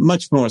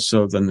 Much more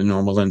so than the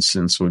normal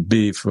instance would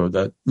be for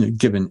that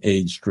given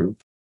age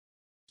group.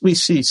 We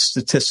see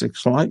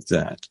statistics like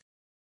that.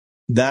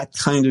 That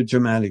kind of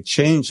dramatic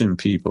change in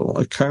people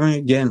occurring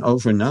again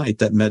overnight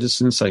that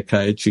medicine,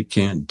 psychiatry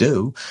can't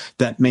do,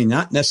 that may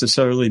not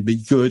necessarily be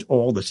good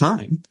all the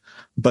time,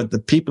 but the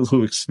people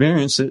who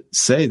experience it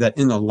say that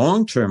in the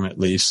long term, at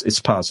least, it's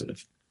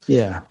positive.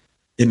 Yeah.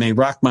 It may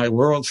rock my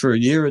world for a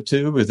year or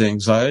two with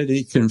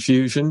anxiety,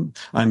 confusion.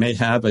 I may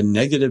have a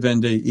negative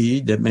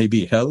NDE that may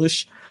be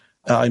hellish.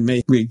 I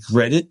may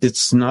regret it.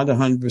 It's not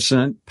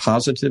 100%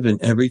 positive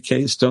in every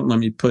case. Don't let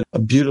me put a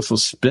beautiful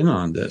spin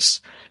on this.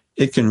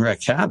 It can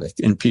wreak havoc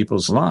in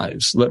people's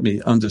lives. Let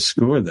me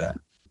underscore that.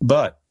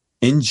 But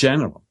in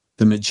general,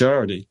 the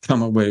majority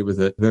come away with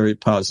a very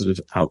positive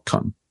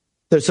outcome.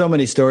 There's so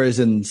many stories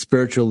in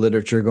spiritual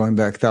literature going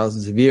back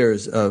thousands of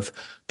years of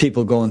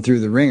people going through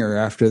the ringer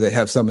after they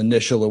have some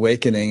initial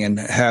awakening and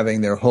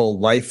having their whole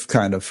life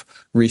kind of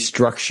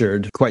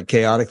restructured quite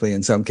chaotically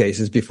in some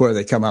cases before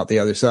they come out the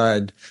other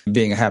side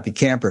being a happy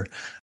camper.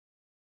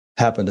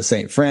 Happened to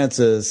St.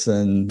 Francis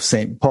and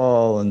St.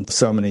 Paul and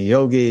so many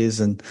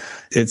yogis. And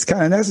it's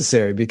kind of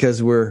necessary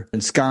because we're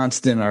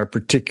ensconced in our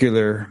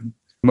particular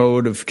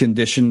mode of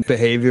conditioned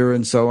behavior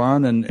and so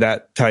on. And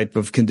that type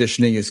of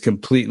conditioning is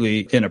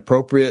completely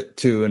inappropriate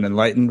to an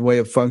enlightened way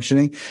of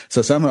functioning.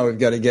 So somehow we've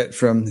got to get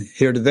from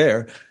here to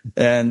there.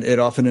 And it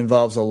often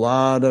involves a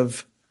lot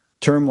of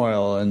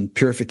turmoil and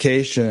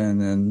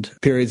purification and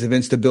periods of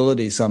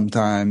instability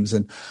sometimes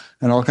and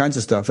all kinds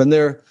of stuff. And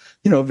there are,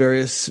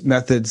 various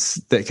methods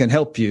that can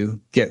help you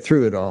get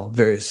through it all,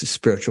 various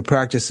spiritual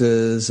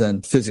practices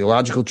and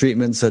physiological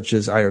treatments such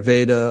as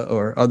Ayurveda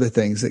or other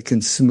things that can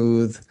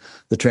smooth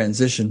the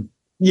transition.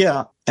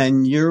 Yeah.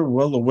 And you're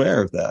well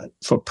aware of that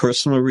for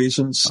personal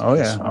reasons. Oh,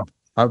 yeah.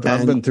 I've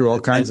been through all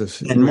kinds of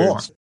and more.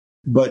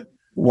 But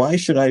why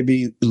should I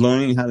be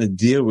learning how to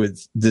deal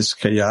with this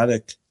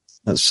chaotic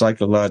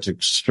psychological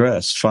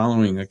stress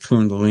following a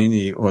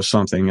Kundalini or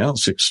something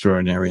else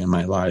extraordinary in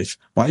my life?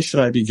 Why should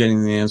I be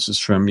getting the answers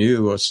from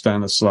you or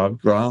Stanislav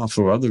Grof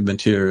or other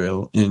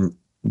material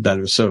that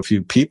are so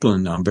few people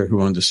in number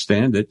who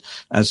understand it,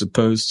 as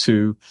opposed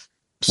to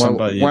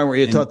somebody? Why weren't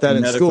you taught that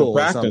in school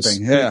or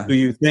something? Yeah. Who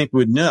you think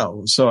would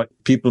know? So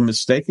people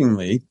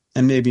mistakenly,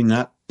 and maybe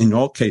not in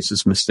all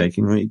cases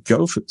mistakenly,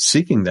 go for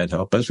seeking that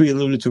help, as we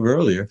alluded to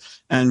earlier,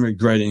 and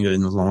regretting it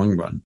in the long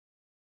run.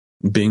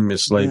 Being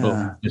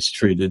mislabeled,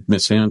 mistreated,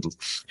 mishandled,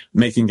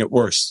 making it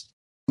worse.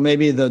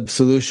 Maybe the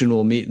solution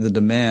will meet the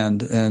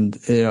demand. And,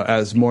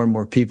 as more and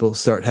more people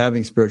start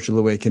having spiritual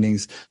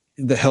awakenings,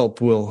 the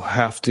help will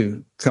have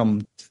to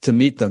come to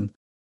meet them.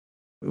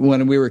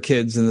 When we were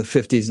kids in the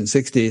 50s and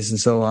 60s and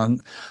so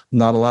on,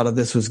 not a lot of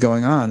this was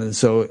going on. And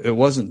so it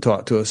wasn't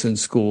taught to us in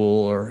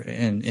school or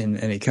in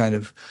any kind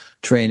of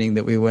training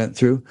that we went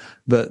through.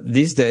 But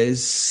these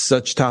days,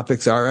 such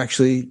topics are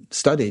actually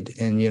studied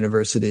in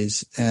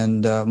universities,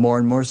 and more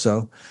and more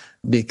so,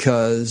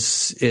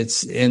 because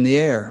it's in the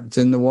air, it's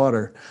in the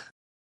water.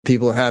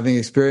 People are having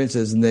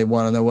experiences and they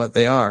want to know what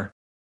they are.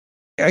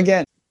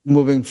 Again,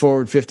 moving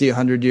forward 50,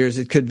 100 years,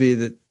 it could be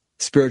that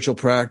spiritual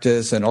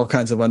practice and all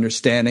kinds of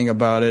understanding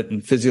about it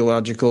and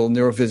physiological,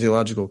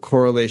 neurophysiological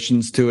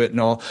correlations to it and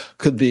all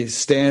could be a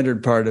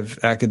standard part of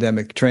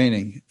academic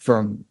training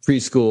from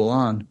preschool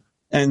on.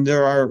 And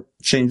there are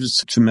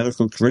changes to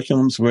medical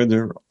curriculums where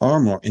there are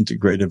more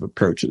integrative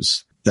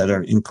approaches that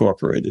are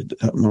incorporated,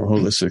 more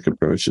holistic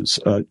approaches.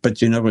 But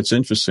what's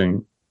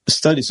interesting?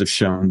 Studies have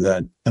shown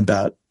that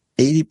about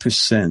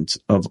 80%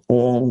 of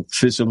all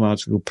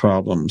physiological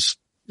problems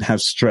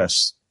have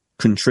stress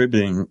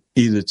contributing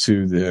either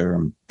to their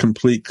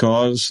complete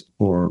cause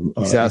or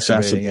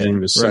exacerbating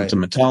the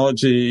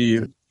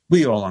symptomatology.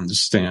 We all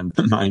understand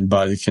the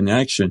mind-body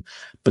connection.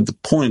 But the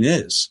point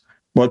is,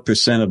 what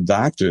percent of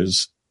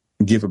doctors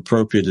give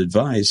appropriate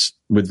advice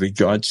with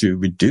regard to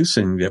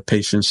reducing their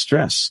patient's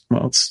stress?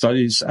 Well,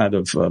 studies out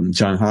of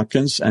Johns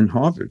Hopkins and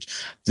Harvard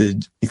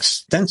did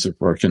extensive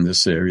work in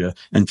this area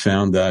and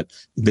found that,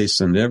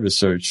 based on their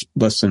research,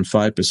 less than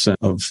 5%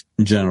 of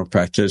general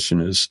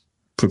practitioners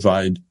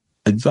provide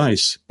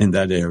advice in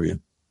that area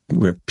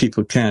where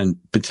people can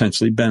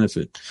potentially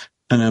benefit.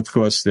 And of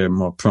course, they're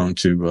more prone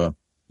to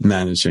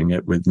managing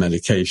it with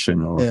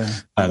medication or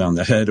pat on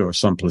the head or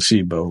some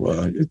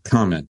placebo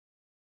comment.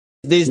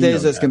 These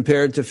days, as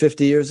compared to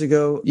 50 years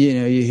ago,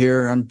 you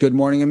hear on Good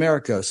Morning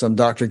America, some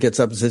doctor gets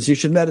up and says, you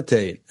should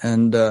meditate.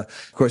 And,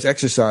 of course,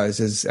 exercise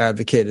is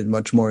advocated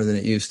much more than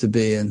it used to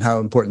be, and how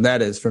important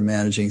that is for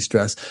managing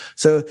stress.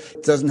 So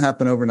it doesn't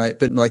happen overnight,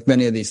 but like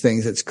many of these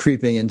things, it's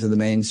creeping into the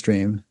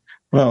mainstream.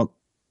 Well,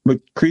 what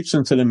creeps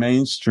into the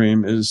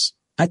mainstream is,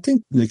 I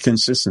think, the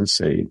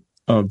consistency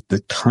of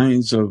the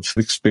kinds of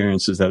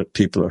experiences that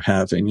people are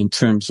having in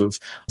terms of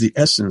the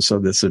essence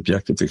of the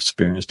subjective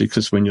experience.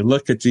 Because when you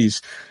look at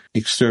these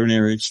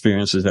extraordinary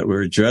experiences that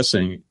we're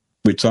addressing,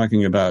 we're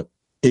talking about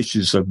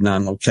issues of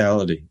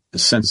non-locality, a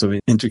sense of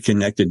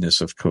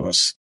interconnectedness, of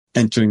course,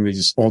 entering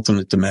these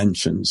alternate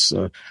dimensions,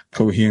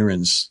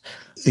 coherence,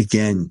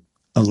 again,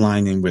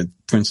 aligning with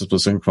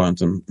principles in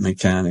quantum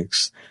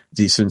mechanics,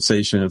 the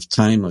sensation of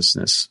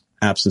timelessness,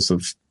 absence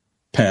of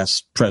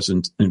past,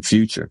 present, and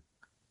future,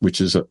 which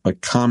is a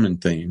common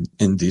theme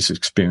in these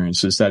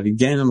experiences that,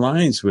 again,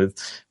 aligns with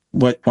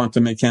what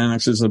quantum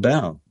mechanics is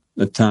about.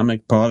 The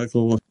atomic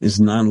particle is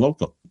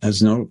non-local,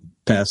 has no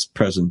past,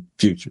 present,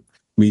 future.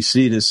 We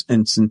see this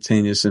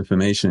instantaneous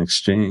information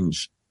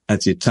exchange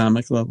at the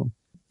atomic level,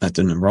 at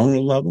the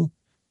neuronal level,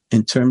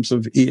 in terms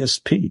of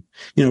ESP.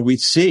 We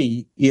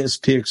see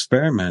ESP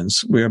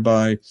experiments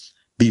whereby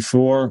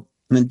before,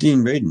 and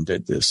Dean Radin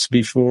did this,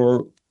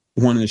 before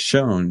one is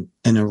shown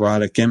an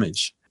erotic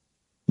image,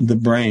 the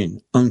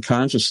brain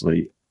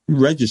unconsciously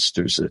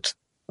registers it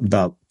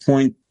about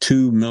 0.2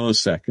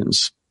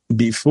 milliseconds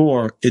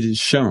before it is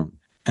shown,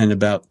 and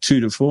about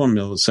 2 to 4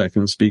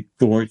 milliseconds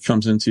before it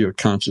comes into your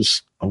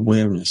conscious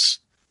awareness.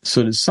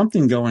 So there's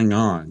something going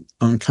on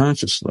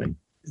unconsciously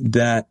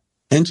that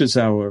enters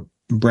our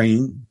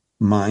brain,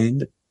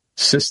 mind,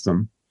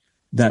 system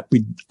that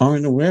we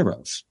aren't aware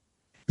of.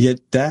 Yet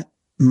that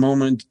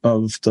moment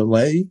of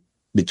delay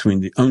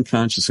between the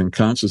unconscious and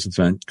conscious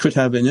event could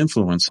have an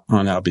influence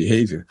on our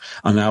behavior,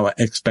 on our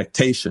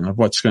expectation of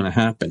what's going to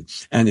happen.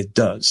 And it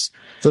does.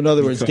 So in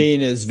other words, Dean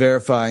is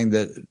verifying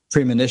that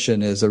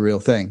premonition is a real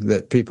thing,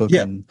 that people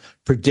can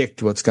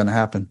predict what's going to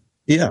happen.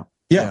 Yeah.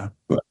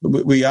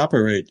 We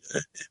operate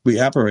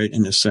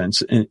in a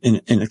sense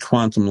in a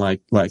quantum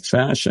like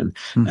fashion.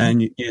 Mm-hmm.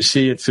 And you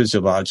see it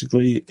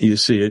physiologically, you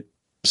see it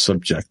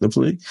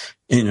subjectively.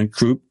 In a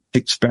group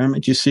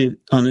experiment, you see it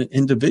on an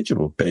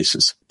individual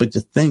basis. But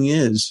the thing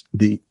is,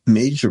 the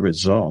major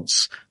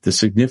results, the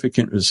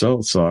significant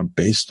results are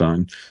based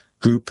on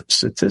group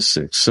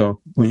statistics.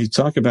 So when you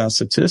talk about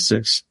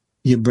statistics,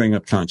 you bring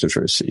up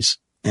controversies.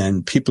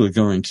 And people are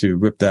going to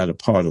rip that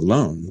apart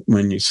alone.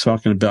 When you're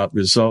talking about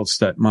results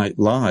that might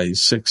lie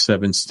 6,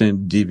 7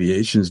 standard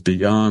deviations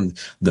beyond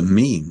the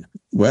mean,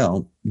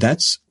 well,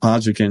 that's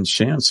odds against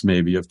chance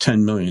maybe of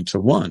 10 million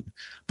to 1.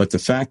 But the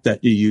fact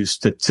that you use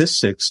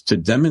statistics to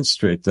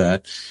demonstrate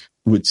that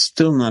would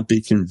still not be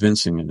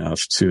convincing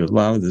enough to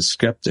allow the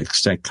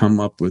skeptics that come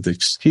up with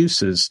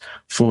excuses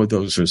for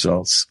those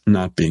results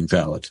not being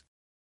valid.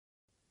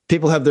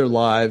 People have their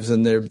lives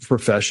and their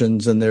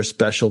professions and their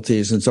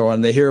specialties and so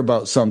on. They hear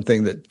about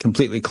something that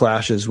completely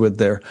clashes with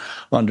their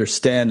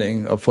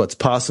understanding of what's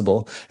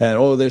possible.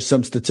 And, there's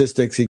some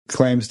statistics he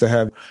claims to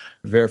have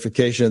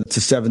verification to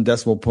 7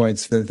 decimal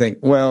points. They think,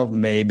 well,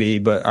 maybe,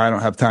 but I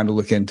don't have time to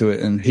look into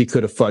it. And he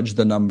could have fudged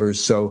the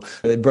numbers. So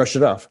they brush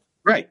it off.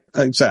 Right,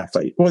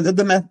 exactly. Well,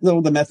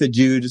 the method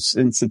used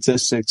in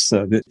statistics,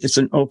 it's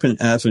an open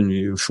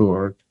avenue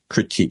for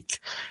critique.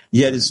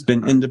 Yet it's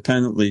been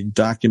independently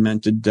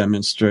documented,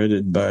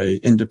 demonstrated by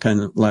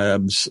independent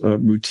labs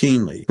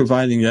routinely,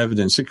 providing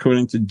evidence,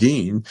 according to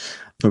Dean,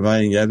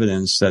 providing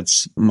evidence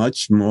that's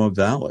much more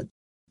valid,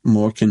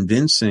 more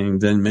convincing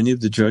than many of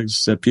the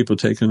drugs that people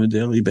take on a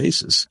daily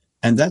basis.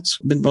 And that's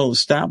been well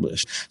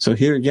established. So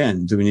here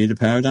again, do we need a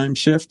paradigm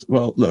shift?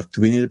 Well, look, do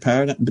we need a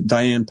paradigm?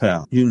 Diane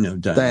Powell, you know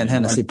Diane. Diane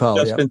Hennessy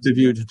Powell,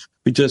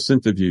 We just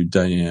interviewed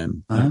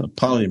Diane, a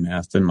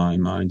polymath in my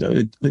mind,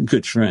 a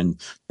good friend,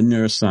 a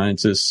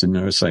neuroscientist, a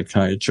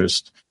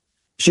neuropsychiatrist.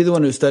 She the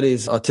one who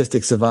studies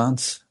autistic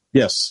savants?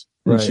 Yes.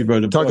 Right. And she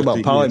wrote a Talk book, about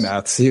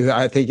polymaths.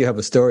 I think you have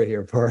a story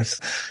here for us.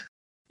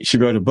 She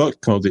wrote a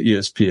book called The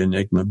ESP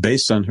Enigma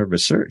based on her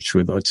research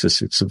with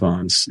autistic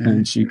savants. Mm-hmm.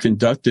 And she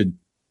conducted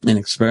an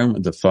experiment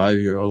with a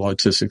 5-year-old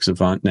autistic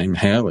savant named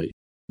Haley.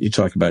 You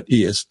talk about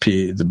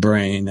ESP, the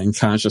brain, and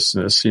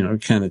consciousness,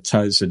 kind of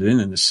ties it in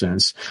a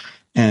sense.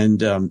 And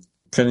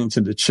cutting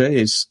to the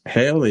chase,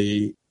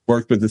 Haley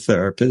worked with a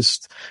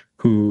therapist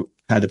who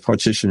had a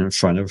partition in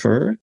front of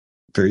her.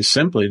 Very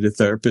simply, the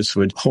therapist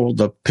would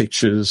hold up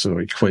pictures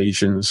or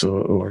equations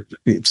or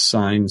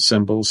sign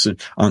symbols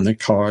on the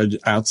card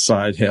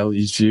outside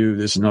Haley's view.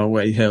 There's no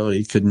way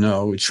Haley could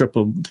know.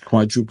 Triple,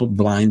 quadruple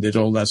blinded,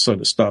 all that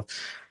sort of stuff.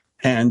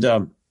 And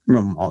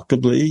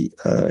remarkably,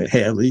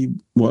 Haley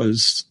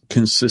was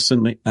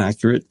consistently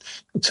accurate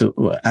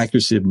to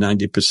accuracy of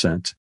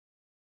 90%.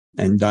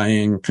 And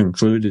Diane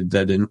concluded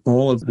that in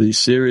all of the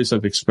series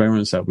of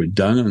experiments that were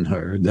done on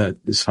her, that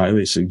is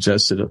highly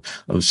suggestive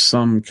of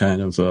some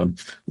kind of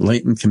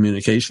latent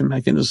communication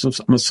mechanism.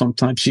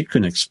 Sometimes she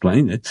couldn't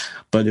explain it,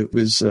 but it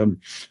was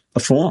a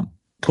form,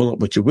 call it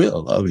what you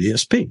will, of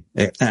ESP,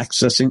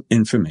 accessing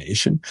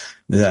information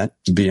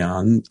that's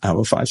beyond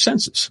our 5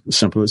 senses.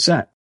 Simple as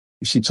that.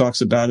 She talks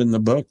about in the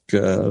book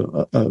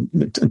a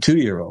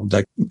 2-year-old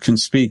that can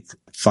speak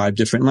 5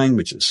 different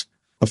languages.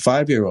 A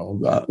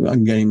 5-year-old,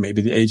 I'm getting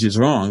maybe the age is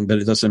wrong, but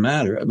it doesn't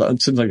matter.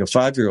 It seems like a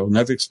 5-year-old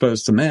never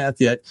exposed to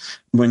math, yet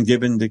when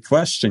given the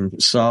question,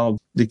 solve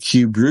the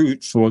cube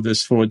root for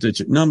this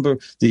 4-digit number,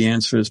 the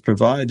answer is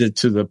provided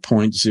to the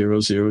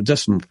 0.00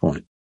 decimal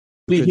point.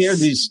 We hear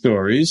these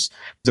stories.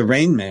 The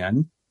Rain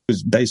Man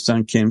was based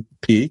on Kim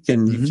Peek,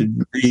 and you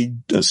could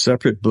read a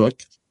separate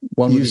book.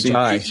 One using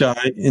each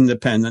eye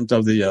independent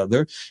of the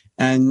other,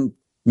 and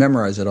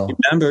memorize it all.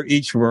 Remember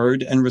each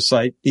word and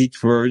recite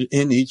each word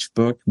in each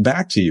book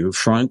back to you,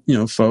 front,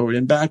 forward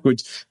and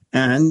backwards.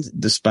 And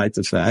despite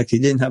the fact he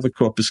didn't have a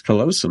corpus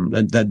callosum,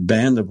 that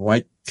band of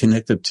white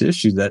connective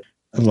tissue that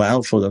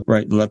allowed for the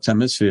right and left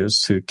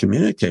hemispheres to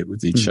communicate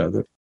with each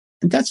other.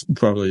 And that's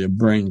probably a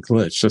brain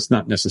glitch. That's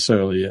not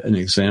necessarily an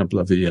example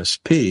of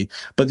ESP,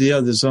 but the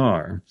others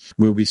are,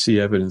 where we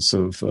see evidence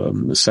of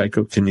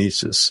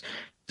psychokinesis.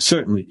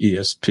 Certainly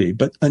ESP,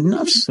 but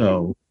enough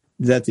so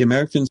that the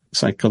American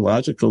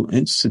Psychological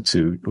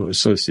Institute or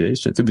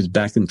Association, I think it was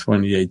back in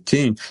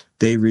 2018,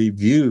 they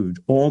reviewed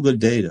all the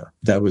data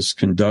that was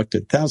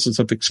conducted, thousands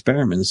of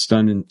experiments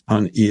done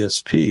on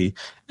ESP,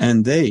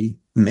 and they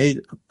made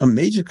a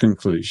major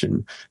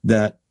conclusion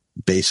that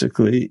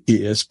basically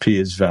ESP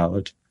is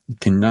valid,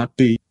 cannot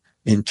be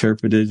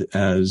interpreted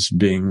as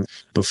being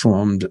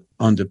performed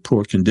under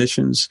poor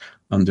conditions,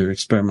 under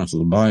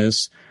experimental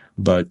bias,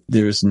 but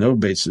there is no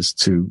basis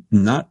to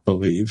not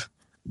believe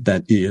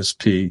that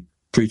ESP,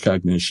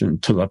 precognition,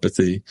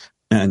 telepathy,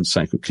 and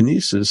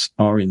psychokinesis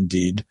are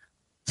indeed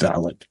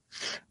valid.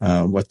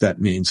 What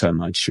that means, I'm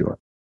not sure.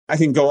 I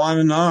can go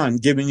on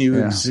giving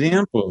you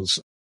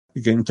examples,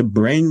 getting to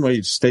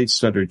brainwave states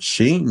that are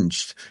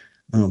changed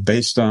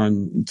based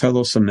on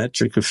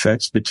telosymmetric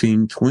effects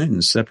between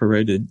twins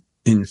separated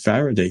in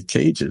Faraday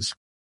cages.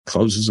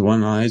 Closes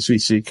one eye, we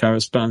see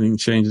corresponding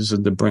changes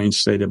in the brain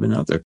state of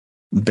another,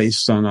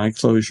 based on eye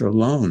closure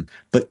alone.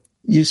 But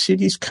you see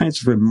these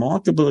kinds of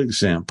remarkable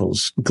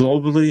examples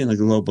globally in the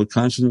Global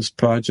Consciousness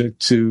Project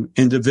to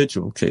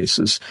individual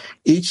cases,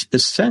 each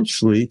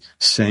essentially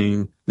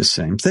saying the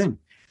same thing.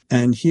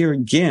 And here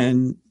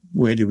again,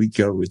 where do we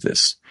go with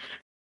this?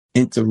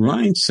 At the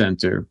Rhine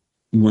Center,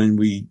 when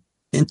we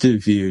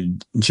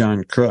interviewed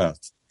John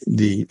Croft,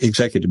 the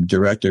executive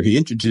director, he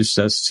introduced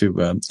us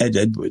to Ed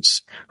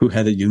Edwards, who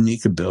had a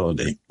unique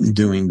ability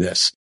doing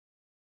this.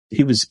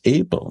 He was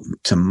able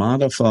to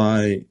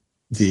modify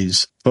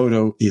these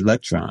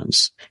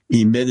photoelectrons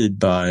emitted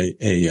by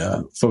a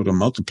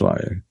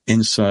photomultiplier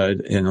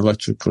inside an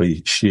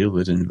electrically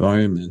shielded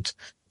environment.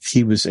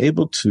 He was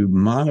able to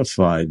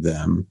modify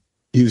them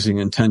using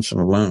intention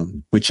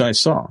alone, which I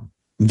saw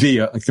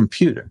via a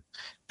computer.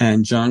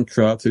 And John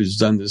Croft, who's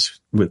done this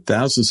with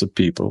thousands of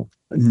people,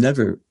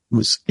 never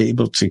was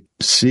able to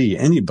see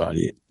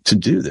anybody to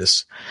do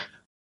this,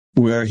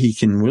 where he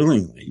can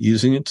willingly,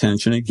 using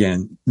attention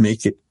again,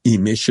 make it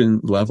emission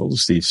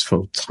levels, these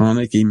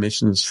photonic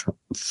emissions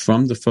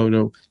from the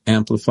photo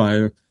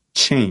amplifier,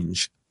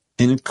 change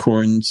in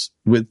accordance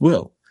with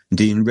will.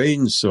 Dean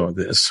Radin saw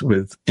this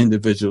with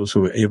individuals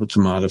who were able to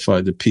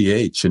modify the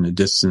pH in a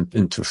distant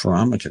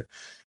interferometer,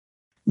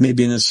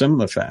 maybe in a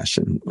similar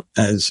fashion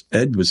as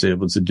Ed was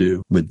able to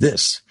do with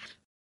this.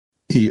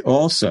 He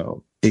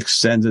also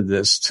extended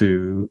this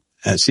to,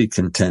 as he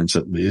contends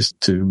at least,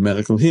 to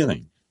medical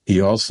healing.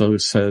 He also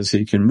says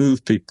he can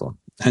move people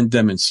and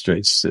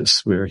demonstrates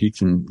this, where he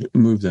can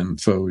move them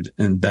forward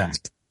and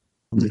back.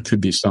 There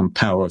could be some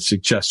power of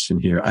suggestion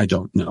here. I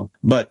don't know.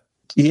 But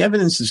the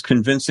evidence is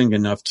convincing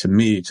enough to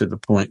me to the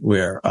point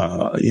where,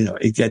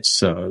 it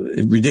gets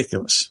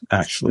ridiculous,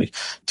 actually,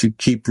 to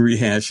keep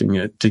rehashing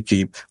it, to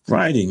keep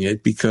writing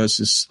it, because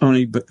it's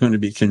only going to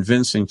be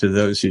convincing to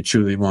those who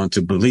truly want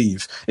to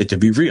believe it to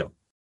be real.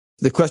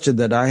 The question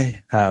that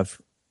I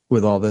have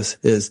with all this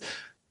is,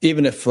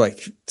 even if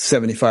like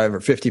 75 or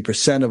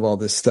 50% of all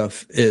this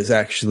stuff is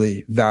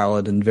actually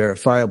valid and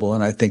verifiable,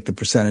 and I think the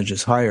percentage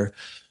is higher,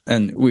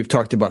 and we've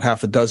talked about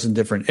half a dozen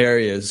different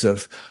areas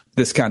of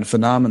this kind of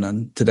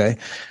phenomenon today.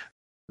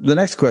 The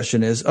next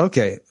question is,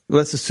 okay,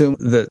 let's assume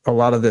that a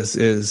lot of this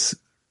is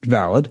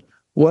valid.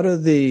 What are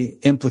the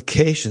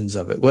implications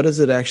of it? What does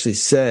it actually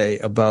say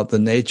about the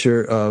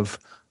nature of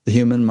the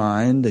human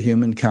mind, the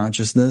human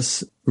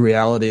consciousness,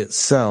 reality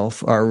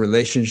itself, our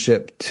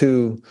relationship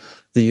to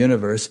the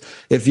universe?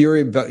 If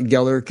Uri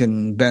Geller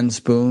can bend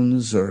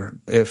spoons, or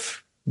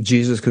if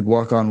Jesus could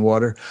walk on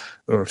water,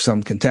 or if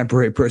some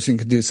contemporary person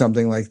could do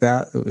something like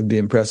that, it would be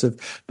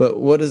impressive. But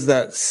what does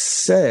that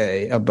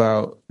say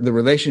about the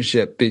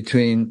relationship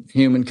between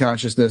human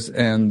consciousness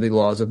and the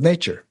laws of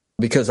nature?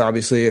 Because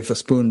obviously if a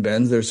spoon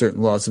bends, there's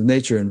certain laws of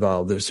nature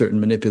involved. There's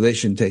certain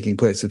manipulation taking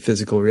place of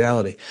physical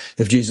reality.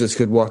 If Jesus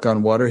could walk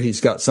on water,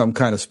 he's got some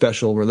kind of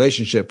special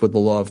relationship with the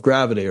law of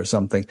gravity or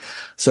something.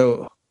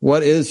 So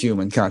what is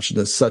human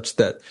consciousness such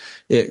that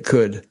it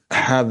could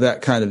have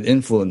that kind of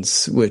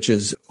influence, which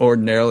is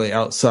ordinarily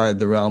outside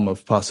the realm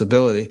of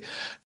possibility?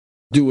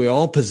 Do we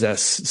all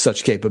possess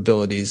such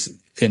capabilities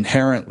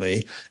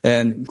inherently?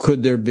 And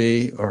could there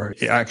be, or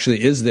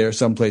actually is there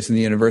someplace in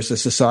the universe, a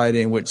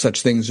society in which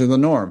such things are the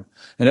norm,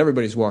 and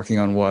everybody's walking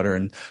on water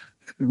and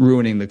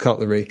ruining the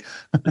cutlery?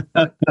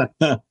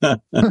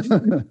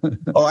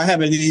 Oh, I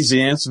have an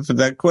easy answer for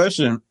that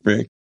question,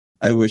 Rick.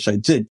 I wish I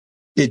did.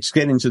 It's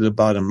getting to the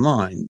bottom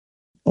line.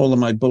 All of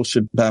my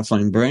bullshit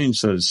baffling brain,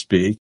 so to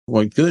speak,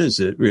 what good is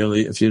it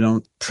really if you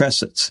don't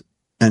press it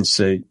and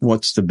say,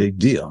 what's the big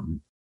deal?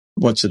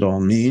 What's it all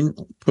mean?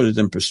 Put it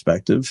in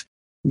perspective.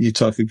 You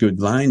talk a good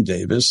line,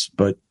 Davis,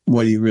 but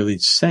what are you really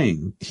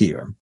saying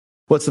here?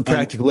 What's the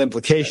practical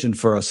implication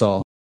for us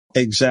all?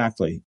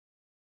 Exactly.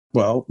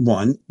 Well,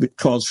 one, it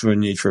calls for a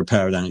need for a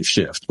paradigm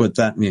shift. What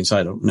that means,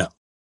 I don't know.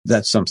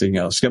 That's something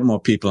else. Get more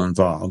people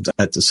involved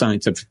at the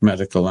scientific,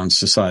 medical, and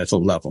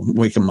societal level.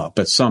 Wake them up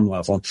at some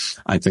level.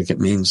 I think it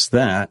means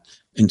that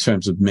in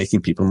terms of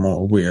making people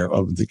more aware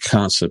of the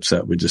concepts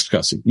that we're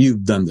discussing.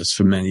 You've done this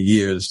for many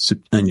years,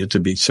 and you're to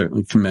be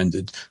certainly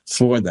commended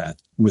for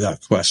that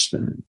without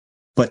question.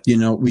 But,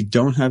 we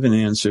don't have an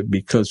answer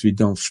because we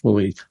don't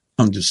fully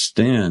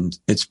understand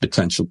its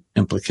potential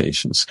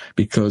implications,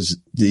 because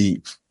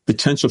the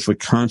potential for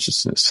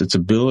consciousness, its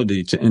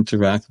ability to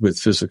interact with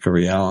physical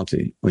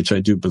reality, which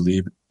I do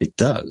believe it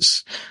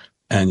does,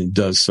 and it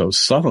does so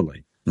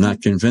subtly,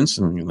 not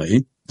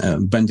convincingly.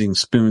 Bending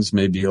spoons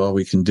may be all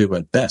we can do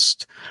at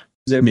best.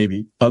 There may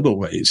be other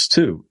ways,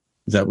 too,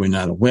 that we're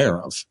not aware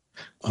of,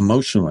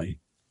 emotionally,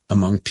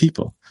 among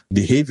people,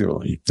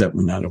 behaviorally, that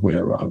we're not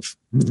aware of,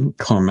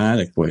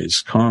 karmatic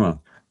ways, karma.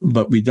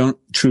 But we don't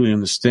truly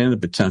understand the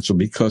potential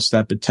because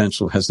that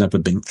potential has never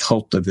been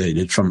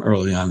cultivated from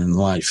early on in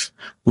life,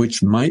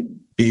 which might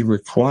be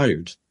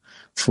required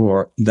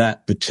for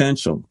that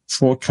potential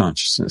for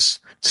consciousness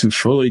to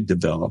fully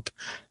develop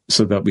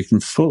so that we can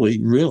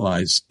fully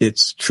realize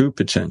its true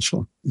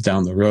potential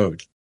down the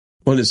road.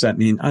 What does that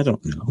mean? I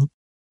don't know.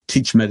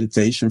 Teach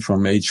meditation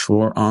from age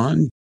 4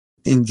 on.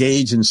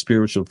 Engage in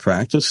spiritual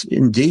practice.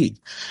 Indeed.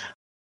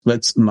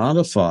 Let's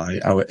modify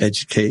our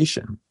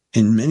education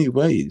in many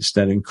ways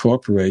that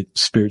incorporate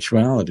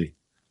spirituality,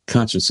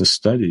 consciousness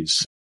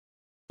studies.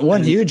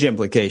 One huge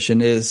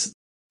implication is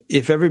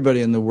if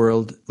everybody in the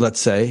world, let's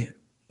say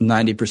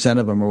 90%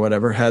 of them or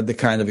whatever, had the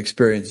kind of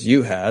experience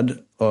you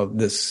had of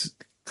this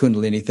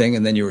Kundalini thing,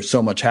 and then you were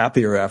so much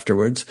happier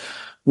afterwards,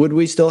 would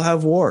we still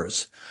have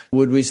wars?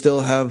 Would we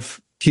still have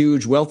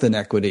huge wealth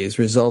inequities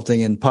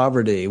resulting in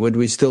poverty? Would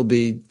we still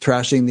be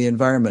trashing the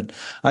environment?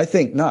 I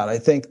think not. I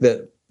think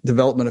that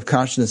development of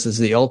consciousness is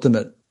the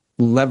ultimate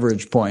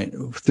leverage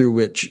point through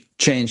which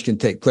change can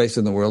take place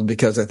in the world,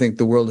 because I think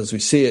the world as we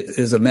see it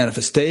is a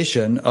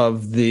manifestation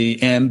of the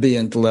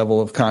ambient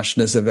level of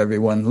consciousness of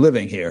everyone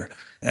living here.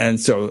 And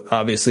so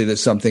obviously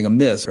there's something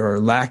amiss or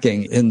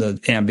lacking in the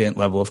ambient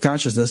level of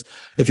consciousness.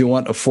 If you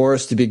want a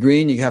forest to be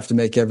green, you have to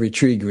make every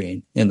tree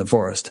green in the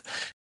forest.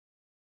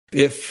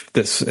 If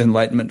this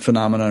enlightenment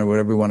phenomenon, or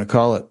whatever we want to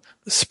call it,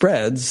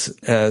 spreads,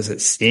 as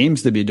it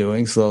seems to be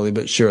doing slowly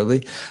but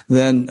surely,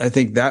 then I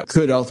think that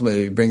could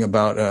ultimately bring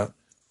about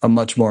a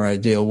much more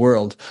ideal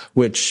world,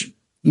 which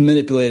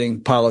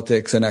manipulating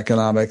politics and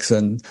economics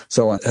and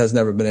so on has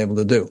never been able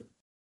to do.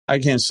 I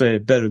can't say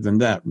it better than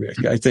that,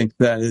 Rick. I think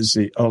that is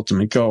the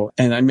ultimate goal.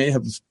 And I may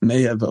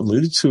have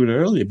alluded to it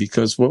earlier,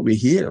 because what we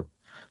hear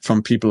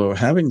from people who are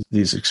having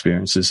these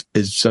experiences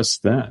is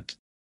just that.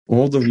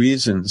 All the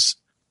reasons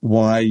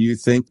why you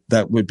think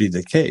that would be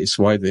the case,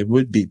 why there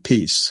would be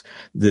peace,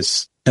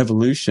 this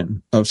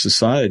evolution of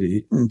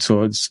society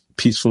towards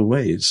peaceful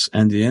ways,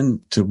 and the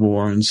end to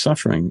war and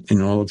suffering in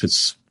all of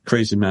its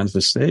crazy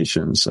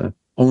manifestations,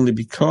 only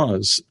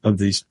because of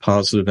these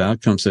positive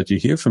outcomes that you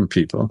hear from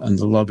people, and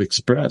the love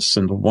expressed,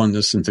 and the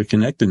oneness and the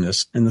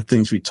connectedness, and the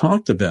things we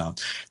talked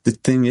about. The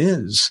thing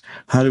is,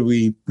 how do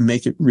we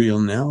make it real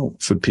now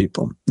for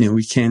people?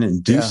 We can't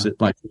induce it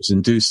like it was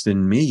induced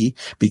in me,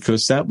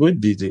 because that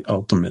would be the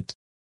ultimate.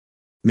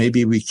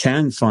 Maybe we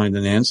can find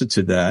an answer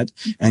to that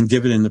and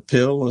give it in a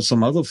pill or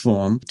some other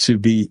form to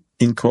be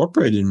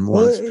incorporated in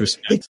one's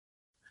perspective.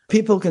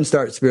 People can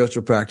start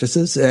spiritual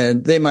practices,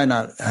 and they might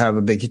not have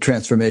a big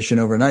transformation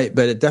overnight,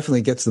 but it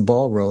definitely gets the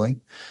ball rolling.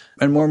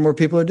 And more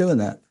people are doing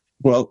that.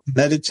 Well,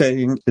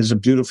 meditating is a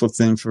beautiful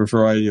thing for a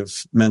variety of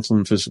mental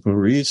and physical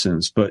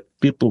reasons, but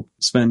people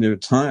spend their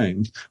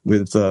time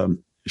with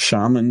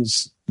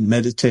shamans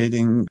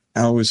meditating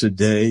hours a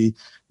day,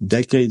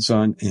 decades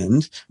on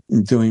end,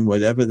 doing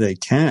whatever they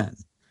can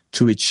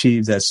to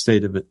achieve that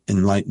state of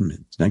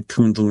enlightenment, that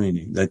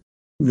Kundalini, that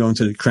going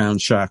to the crown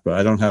chakra.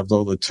 I don't have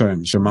all the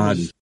terms,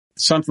 Samadhi,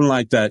 something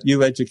like that.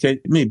 You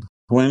educate me.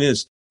 Point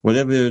is,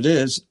 whatever it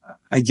is,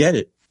 I get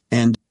it.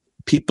 And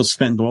people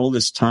spend all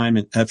this time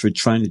and effort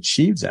trying to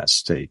achieve that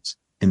state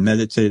in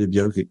meditative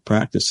yogic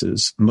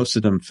practices. Most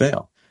of them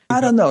fail.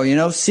 I don't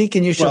know. Seek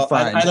and you shall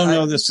find. I don't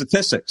know the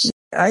statistics.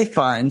 I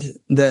find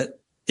that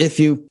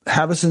if you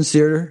have a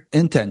sincere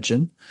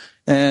intention,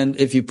 and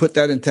if you put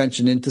that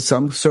intention into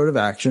some sort of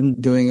action,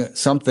 doing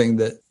something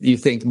that you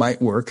think might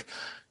work,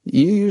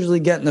 you usually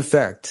get an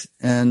effect.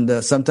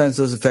 And sometimes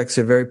those effects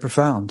are very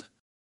profound.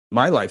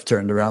 My life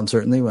turned around,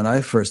 certainly, when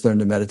I first learned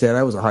to meditate.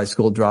 I was a high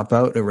school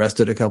dropout,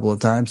 arrested a couple of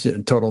times,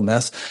 a total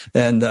mess.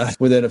 And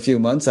within a few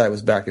months, I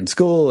was back in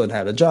school and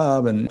had a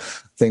job, and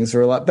things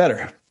were a lot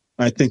better.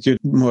 I think you're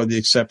more the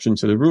exception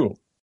to the rule.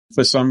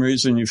 For some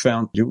reason, you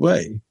found your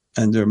way.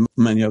 And there are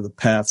many other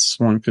paths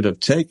one could have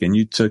taken.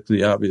 You took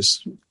the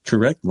obvious,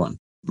 correct one.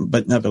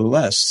 But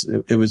nevertheless,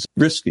 it was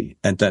risky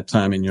at that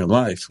time in your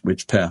life,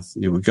 which path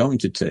you were going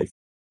to take.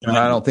 And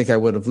I don't think I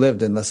would have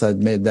lived unless I'd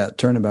made that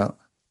turnabout.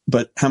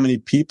 But how many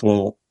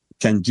people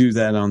can do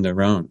that on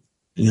their own?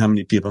 And how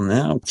many people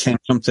now can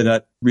come to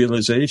that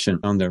realization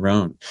on their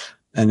own?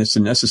 And it's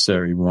a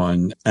necessary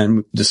one.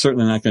 And they're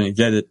certainly not going to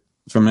get it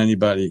from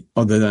anybody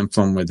other than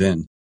from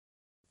within.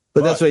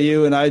 But that's why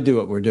you and I do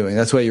what we're doing.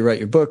 That's why you write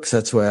your books.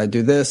 That's why I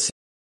do this.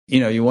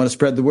 You want to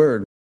spread the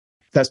word.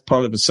 That's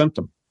part of the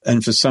symptom.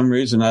 And for some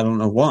reason, I don't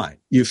know why,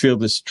 you feel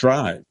this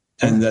drive.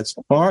 And that's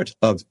part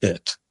of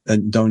it.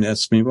 And don't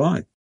ask me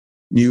why.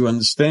 You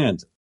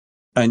understand.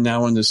 I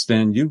now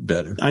understand you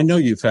better. I know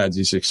you've had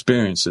these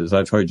experiences.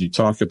 I've heard you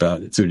talk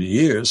about it through the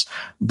years,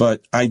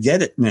 but I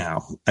get it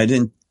now. I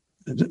didn't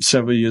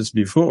several years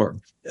before.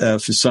 For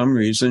some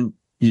reason,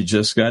 you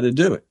just got to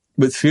do it.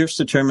 With fierce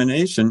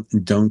determination,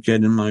 don't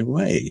get in my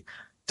way.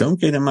 Don't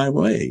get in my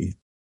way.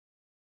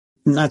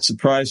 Not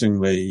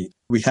surprisingly,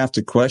 we have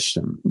to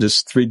question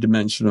this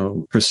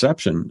three-dimensional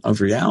perception of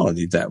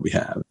reality that we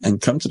have and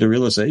come to the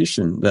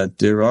realization that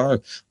there are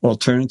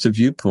alternative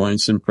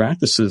viewpoints and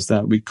practices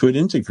that we could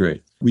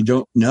integrate. We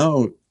don't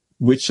know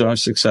which are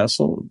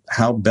successful,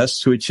 how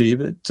best to achieve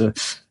it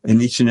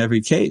in each and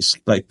every case,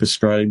 like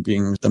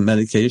prescribing a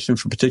medication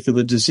for a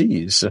particular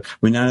disease.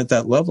 We're not at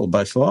that level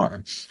by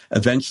far.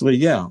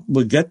 Eventually,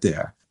 we'll get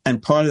there.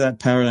 And part of that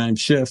paradigm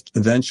shift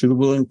eventually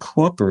will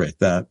incorporate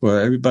that,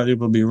 where everybody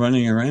will be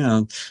running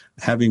around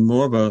having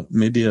more of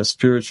maybe a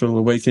spiritual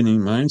awakening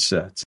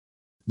mindset,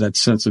 that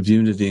sense of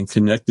unity and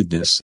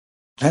connectedness.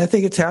 I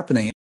think it's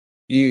happening.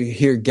 You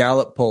hear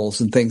Gallup polls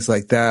and things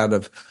like that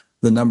of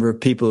the number of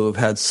people who have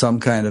had some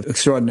kind of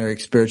extraordinary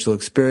spiritual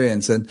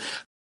experience. And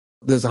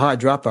There's a high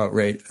dropout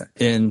rate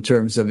in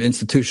terms of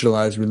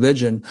institutionalized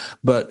religion,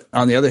 but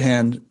on the other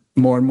hand,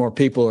 more and more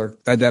people are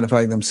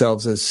identifying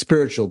themselves as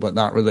spiritual but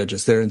not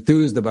religious. They're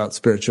enthused about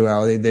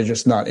spirituality. They're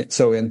just not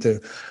so into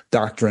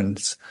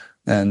doctrines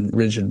and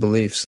rigid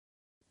beliefs.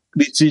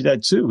 We see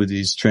that too with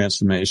these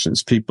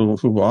transformations. People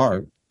who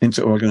are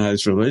into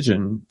organized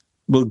religion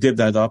will give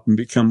that up and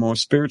become more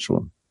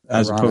spiritual,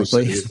 as opposed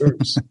to the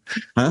groups.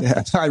 Huh?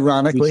 Yeah,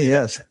 ironically,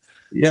 yes.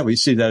 Yeah, we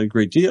see that a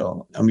great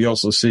deal. And we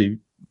also see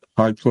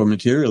hardcore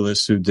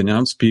materialists who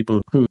denounce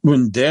people who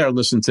wouldn't dare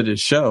listen to this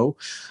show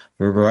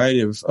for a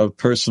variety of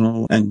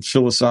personal and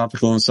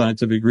philosophical and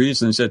scientific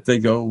reasons, that they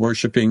go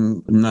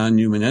worshiping a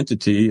non-human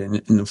entity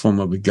in the form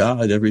of a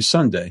god every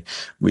Sunday,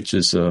 which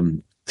is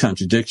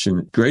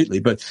contradiction greatly.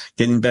 But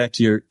getting back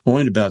to your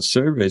point about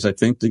surveys, I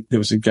think there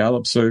was a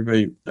Gallup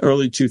survey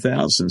early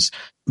 2000s,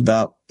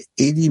 about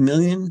 80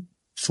 million,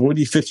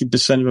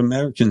 50% of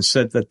Americans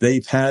said that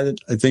they've had,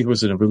 I think it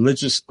was a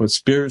religious or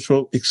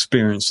spiritual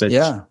experience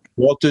that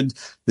altered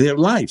their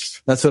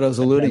life. That's what I was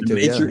alluding to.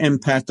 Major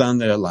impact on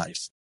their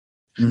life.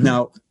 Mm-hmm.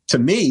 Now, to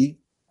me,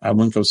 I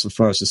wouldn't go so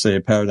far as to say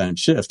a paradigm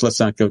shift. Let's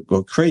not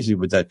go crazy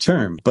with that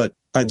term, but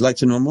I'd like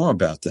to know more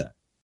about that.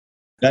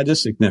 That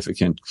is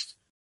significant.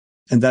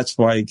 And that's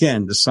why,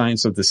 again, the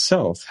science of the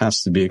self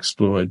has to be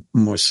explored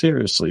more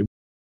seriously.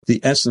 The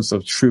essence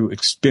of true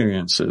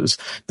experiences,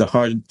 the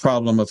hard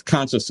problem of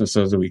consciousness,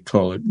 as we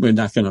call it. We're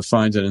not going to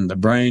find it in the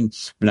brain.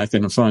 We're not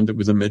going to find it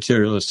with a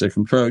materialistic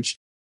approach.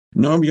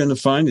 Nor are we going to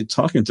find it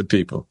talking to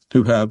people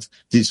who have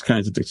these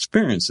kinds of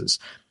experiences,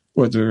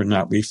 whether or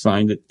not we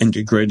find it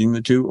integrating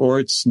the two or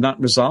it's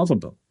not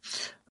resolvable.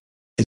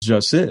 It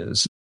just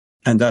is.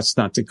 And that's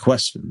not the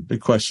question. The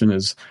question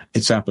is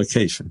its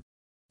application.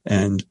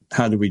 And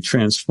how do we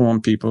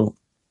transform people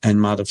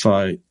and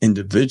modify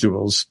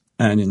individuals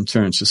and in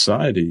turn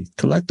society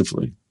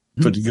collectively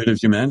for the good of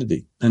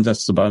humanity? And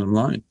that's the bottom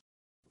line.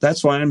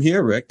 That's why I'm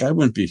here, Rick. I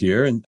wouldn't be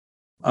here, and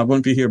I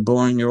wouldn't be here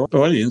boring your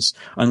audience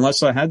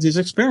unless I had these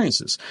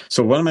experiences.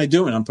 So what am I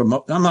doing?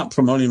 I'm not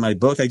promoting my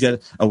book. I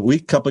get a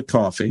weak cup of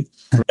coffee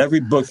for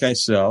every book I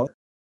sell.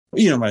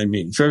 You know what I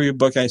mean? For every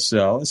book I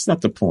sell, it's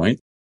not the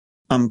point.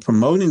 I'm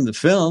promoting the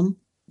film,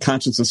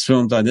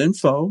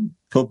 consciousnessfilm.info,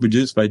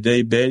 co-produced by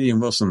Dave Beatty and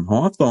Wilson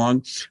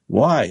Hawthorne.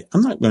 Why?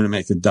 I'm not going to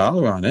make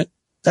 $1 on it.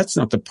 That's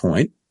not the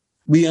point.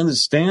 We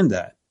understand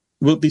that.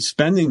 We'll be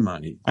spending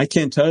money. I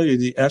can't tell you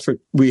the effort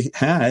we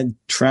had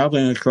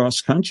traveling across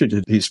country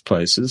to these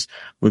places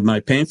with my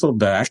painful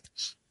back,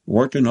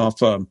 working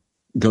off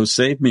Go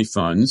Save Me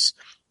funds.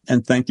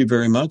 And thank you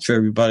very much for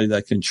everybody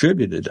that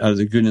contributed out of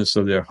the goodness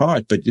of their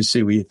heart. But you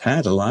see, we've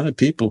had a lot of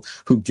people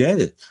who get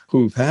it,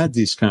 who've had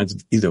these kinds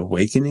of either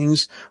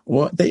awakenings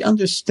or they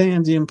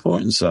understand the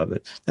importance of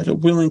it, that are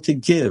willing to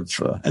give.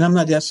 And I'm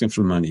not asking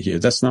for money here.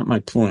 That's not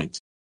my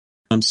point.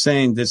 I'm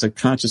saying there's a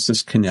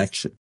consciousness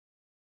connection.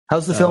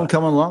 How's the film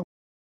coming along?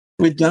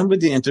 We're done with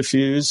the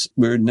interviews.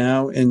 We're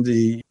now in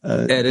the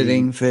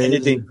editing phase,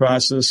 editing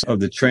process of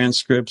the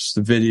transcripts,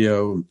 the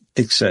video,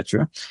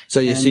 etc. So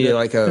you see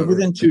like a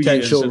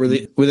potential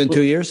release within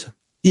 2 years?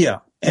 Yeah.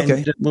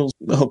 And we'll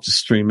hope to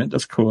stream it,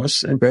 of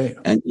course. And, Great.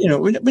 And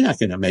we're not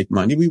going to make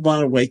money. We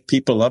want to wake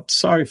people up.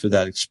 Sorry for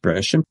that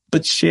expression,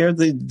 but share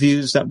the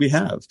views that we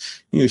have.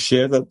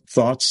 Share the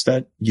thoughts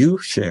that you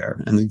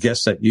share and the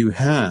guests that you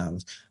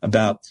have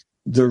about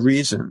the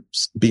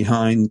reasons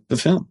behind the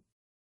film.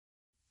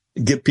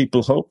 Give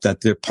people hope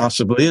that there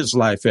possibly is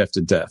life after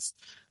death,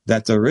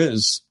 that there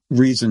is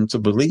reason to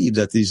believe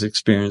that these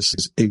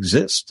experiences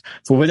exist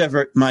for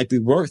whatever it might be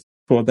worth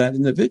for that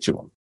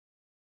individual.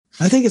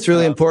 I think it's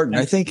really important.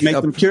 I think make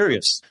them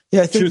curious.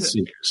 Yeah, I think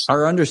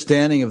our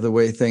understanding of the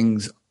way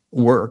things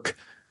work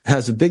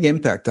has a big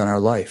impact on our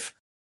life.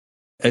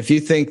 If you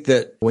think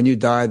that when you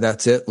die,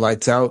 that's it,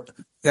 lights out,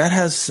 that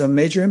has a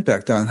major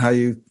impact on how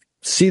you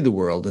see the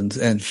world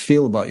and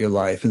feel about your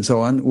life and so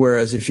on.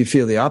 Whereas if you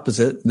feel the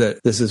opposite,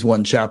 that this is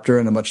one chapter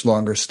in a much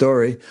longer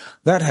story,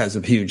 that has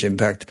a huge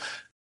impact.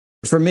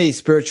 For me,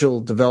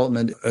 spiritual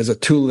development is a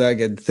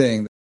two-legged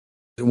thing.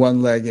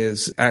 One leg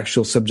is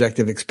actual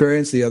subjective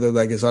experience. The other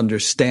leg is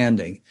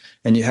understanding.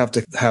 And you have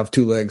to have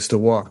two legs to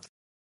walk.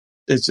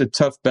 It's a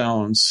tough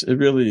balance. It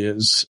really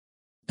is.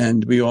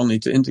 And we all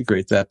need to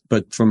integrate that.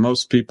 But for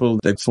most people,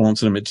 they fall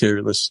into the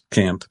materialist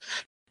camp.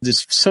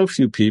 There's so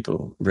few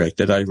people, Rick,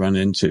 that I run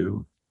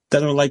into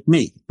that are like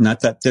me.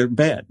 Not that they're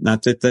bad,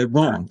 not that they're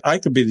wrong. I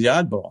could be the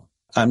oddball.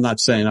 I'm not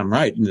saying I'm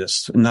right in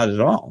this, not at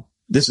all.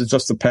 This is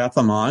just the path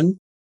I'm on.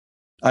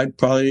 I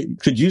probably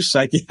could use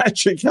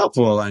psychiatric help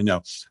for all I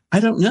know. I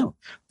don't know.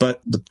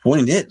 But the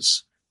point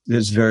is,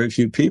 there's very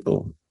few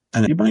people,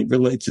 and you might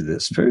relate to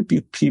this, very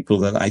few people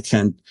that I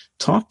can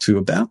talk to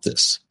about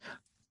this,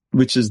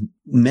 which has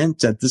meant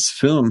that this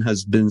film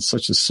has been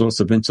such a source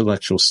of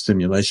intellectual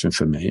stimulation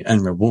for me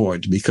and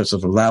reward because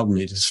it allowed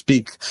me to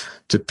speak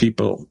to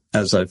people,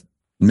 as I've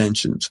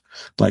mentioned,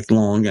 like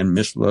Long and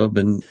Mishlove,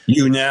 and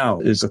you now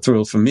is a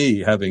thrill for me,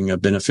 having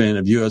been a fan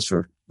of yours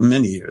for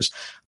many years.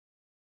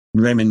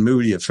 Raymond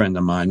Moody, a friend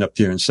of mine up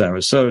here in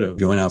Sarasota,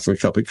 going out for a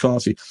cup of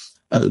coffee.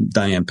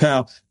 Diane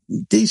Powell.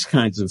 these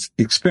kinds of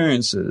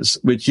experiences,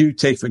 which you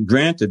take for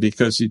granted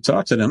because you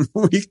talk to them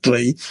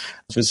weekly,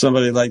 for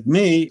somebody like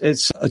me,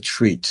 it's a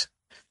treat.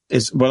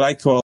 It's what I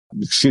call,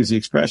 excuse the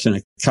expression,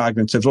 a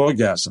cognitive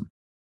orgasm.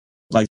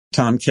 Like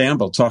Tom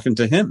Campbell talking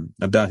to him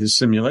about his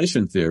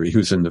simulation theory,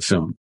 who's in the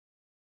film.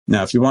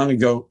 Now, if you want to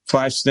go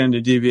 5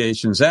 standard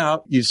deviations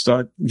out, you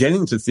start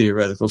getting to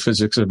theoretical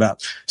physics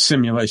about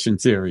simulation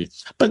theory.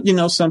 But you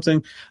know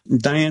something?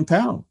 Diane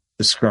Powell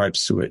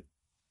ascribes to it.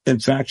 In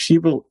fact, she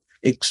will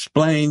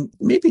explain,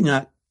 maybe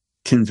not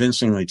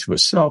convincingly to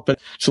herself,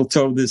 but she'll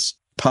throw this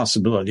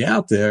possibility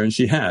out there, and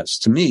she has,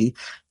 to me,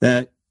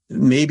 that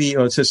maybe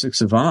autistic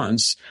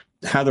savants,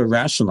 how to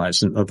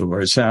rationalize, in other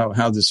words,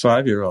 how this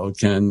 5-year-old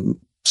can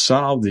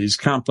solve these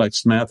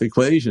complex math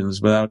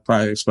equations without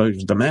prior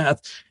exposure to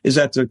math, is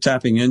that they're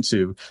tapping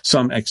into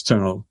some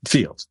external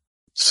field,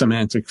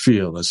 semantic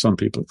field, as some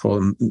people call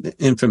them,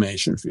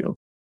 information field.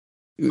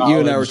 You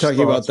and I were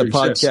talking about the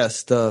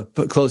podcast,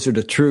 Put Closer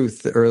to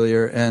Truth,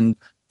 earlier, and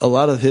a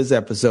lot of his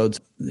episodes,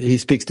 he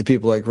speaks to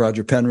people like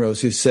Roger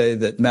Penrose, who say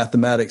that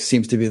mathematics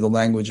seems to be the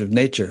language of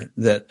nature,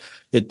 that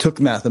it took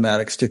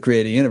mathematics to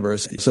create a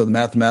universe. So the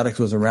mathematics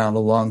was around a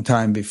long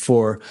time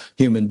before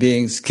human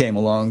beings came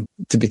along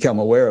to become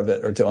aware of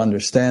it or to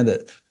understand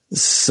it.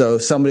 So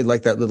somebody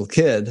like that little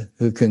kid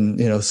who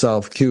can,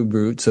 solve cube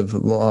roots of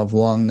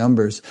long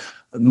numbers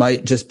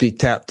might just be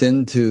tapped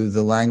into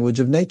the language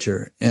of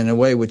nature in a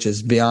way which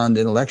is beyond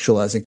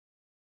intellectualizing.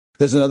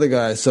 There's another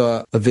guy I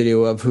saw a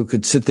video of who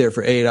could sit there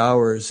for 8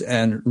 hours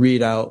and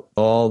read out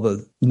all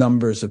the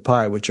numbers of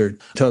pi, which are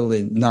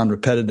totally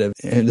non-repetitive.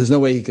 And there's no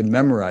way he could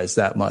memorize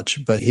that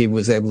much, but he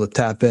was able to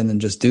tap in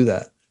and just do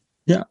that.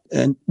 Yeah,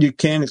 and you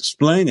can't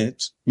explain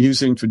it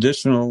using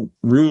traditional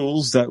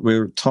rules that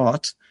we're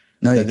taught.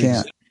 No, you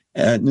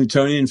can't.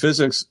 Newtonian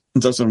physics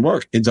doesn't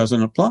work. It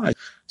doesn't apply.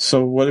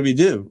 So what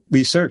do?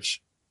 We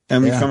search.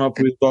 And we come up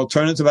with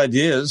alternative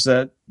ideas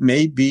that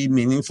may be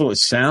meaningful. It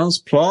sounds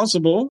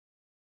plausible.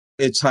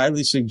 It's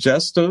highly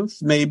suggestive,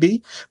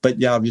 maybe,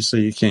 but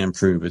obviously you can't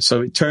prove it.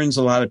 So it turns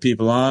a lot of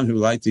people on who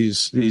like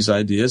these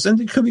ideas, and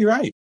it could be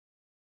right.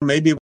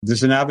 Maybe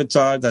there's an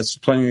avatar that's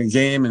playing a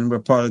game and we're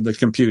part of the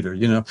computer,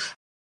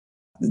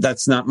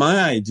 That's not my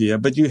idea,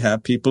 but you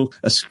have people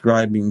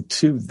ascribing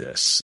to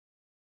this.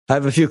 I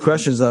have a few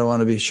questions that I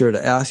want to be sure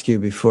to ask you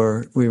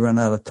before we run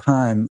out of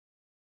time.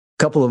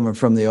 A couple of them are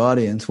from the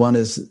audience. One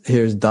is,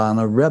 here's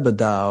Donna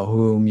Rebedow,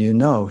 whom you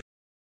know.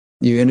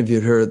 You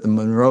interviewed her at the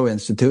Monroe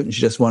Institute, and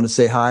she just wanted to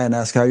say hi and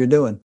ask how you're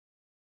doing.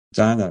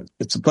 Donna,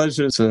 it's a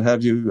pleasure to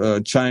have you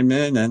chime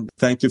in, and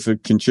thank you for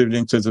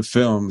contributing to the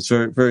film. It's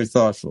very, very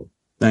thoughtful.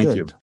 Thank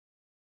you.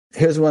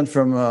 Here's one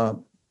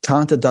from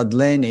Tanta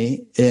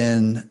Dadlani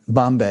in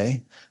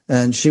Bombay,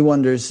 and she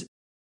wonders,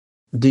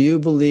 do you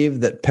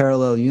believe that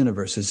parallel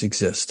universes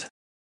exist?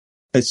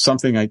 It's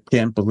something I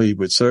can't believe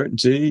with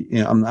certainty.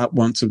 I'm not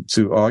one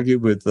to argue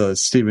with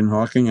Stephen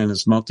Hawking and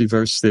his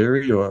multiverse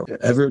theory or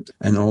Everett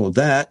and all of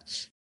that.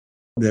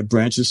 There are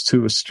branches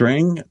to a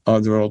string. Are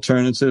there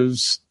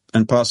alternatives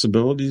and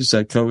possibilities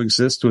that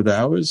coexist with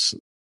ours?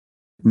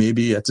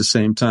 Maybe at the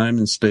same time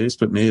in space,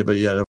 but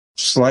maybe at a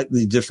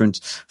slightly different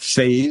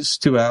phase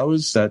to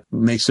ours that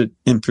makes it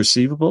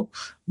imperceivable,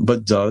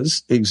 but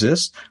does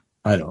exist.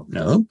 I don't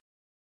know.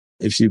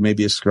 If you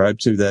maybe ascribe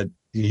to that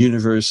the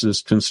universe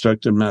is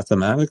constructed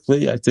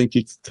mathematically, I think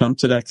you come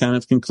to that kind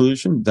of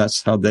conclusion.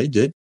 That's how they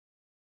did.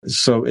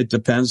 So it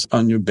depends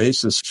on your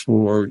basis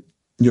for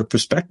your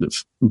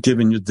perspective,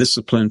 given your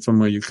discipline from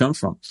where you come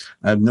from.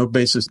 I have no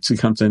basis to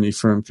come to any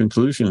firm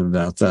conclusion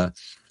about that.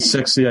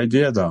 Sexy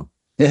idea, though.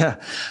 Yeah.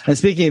 And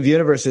speaking of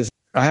universes,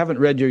 I haven't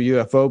read your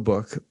UFO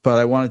book, but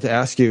I wanted to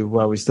ask you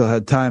while we still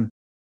had time,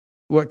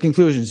 what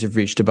conclusions you've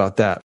reached about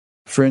that.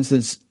 For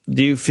instance,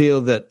 do you feel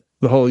that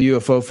the whole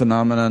UFO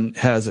phenomenon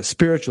has a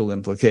spiritual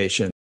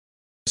implication?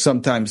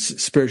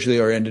 Sometimes spiritually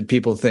oriented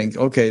people think,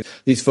 okay,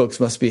 these folks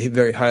must be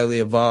very highly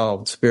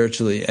evolved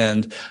spiritually,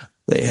 and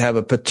they have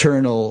a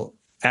paternal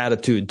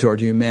attitude toward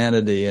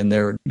humanity, and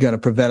they're going to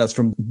prevent us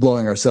from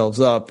blowing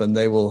ourselves up, and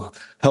they will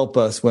help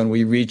us when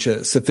we reach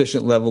a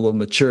sufficient level of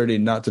maturity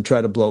not to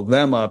try to blow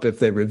them up if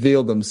they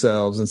reveal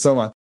themselves, and so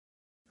on.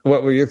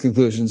 What were your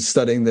conclusions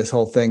studying this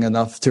whole thing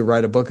enough to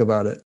write a book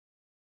about it?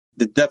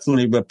 They're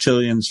definitely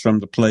reptilians from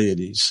the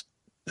Pleiades.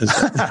 Oh,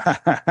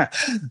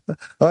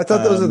 I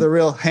thought those are the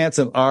real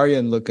handsome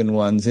Aryan-looking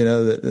ones,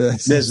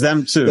 There's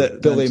them too.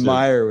 That Billy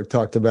Meyer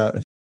talked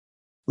about.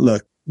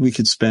 Look, we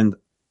could spend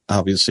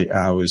obviously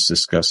hours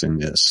discussing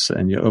this,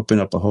 and you open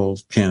up a whole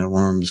can of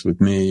worms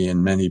with me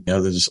and many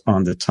others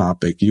on the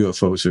topic.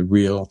 UFOs are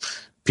real.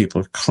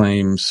 People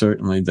claim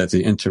certainly that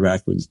they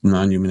interact with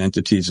non-human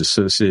entities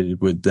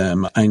associated with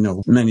them. I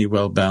know many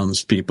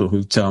well-balanced people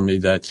who tell me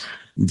that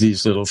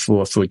these little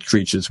 4-foot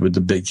creatures with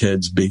the big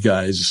heads, big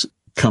eyes,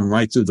 come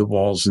right through the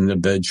walls in the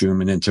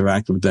bedroom and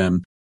interact with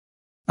them.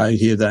 I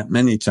hear that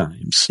many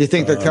times. Do you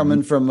think they're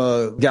coming from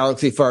a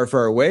galaxy far,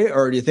 far away,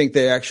 or do you think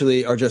they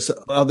actually are just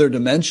other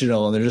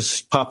dimensional and they're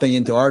just popping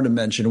into our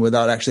dimension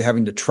without actually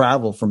having to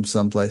travel from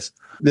someplace?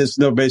 There's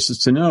no basis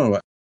to know.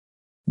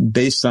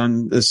 Based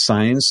on the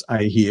science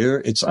I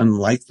hear, it's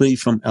unlikely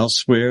from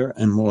elsewhere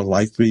and more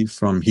likely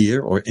from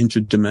here, or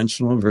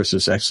interdimensional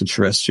versus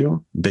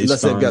extraterrestrial.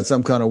 Unless they've got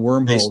some kind of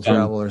wormhole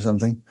travel or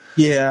something.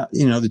 Yeah,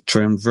 the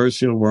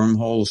transversal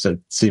wormholes that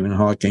Stephen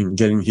Hawking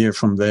getting here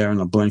from there in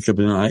a blink of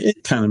an eye,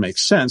 it kind of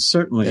makes sense,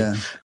 certainly. Yeah.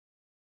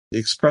 The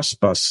express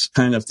bus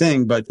kind of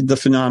thing, but the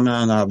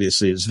phenomenon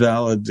obviously is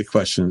valid. The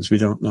question is, we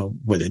don't know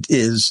what it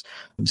is.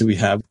 Do we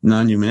have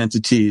non-human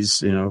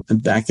entities,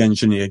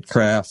 back-engineered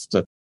craft?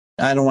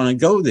 I don't want to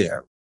go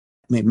there.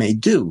 It may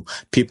do.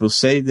 People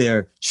say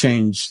they're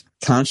changed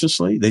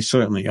consciously. They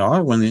certainly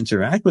are when they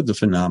interact with the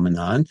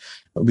phenomenon.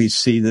 We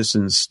see this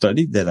in a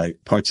study that I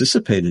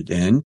participated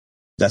in.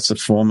 That's a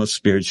form of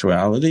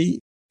spirituality.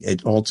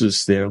 It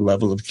alters their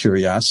level of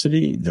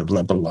curiosity, their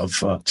level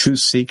of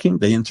truth-seeking.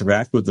 They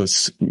interact with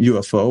this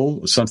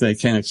UFO, something they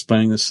can't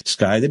explain in the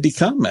sky. They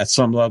become, at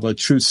some level, a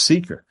truth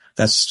seeker.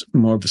 That's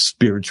more of a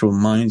spiritual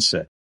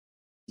mindset.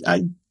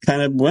 I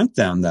kind of went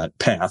down that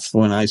path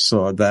when I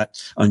saw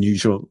that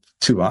unusual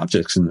two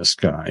objects in the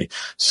sky.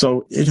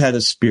 So it had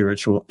a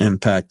spiritual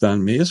impact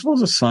on me, as well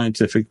as a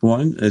scientific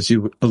one, as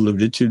you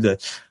alluded to,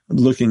 that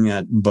looking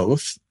at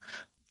both.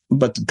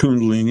 But the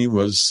Kundalini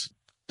was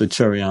the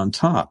cherry on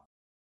top.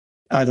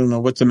 I don't know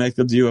what to make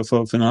of the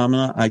UFO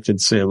phenomena. I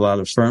could say a lot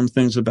of firm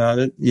things about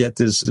it, yet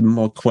there's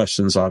more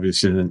questions,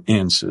 obviously, than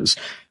answers.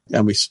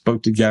 And we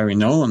spoke to Gary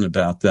Nolan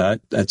about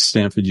that at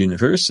Stanford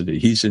University.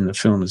 He's in the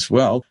film as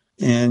well.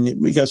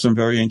 And we got some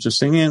very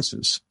interesting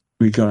answers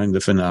regarding the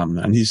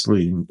phenomena. And he's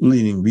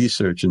leading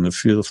research in the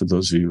field, for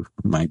those of you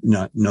who might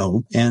not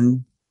know.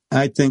 And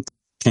I think,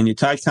 can you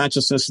tie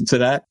consciousness to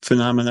that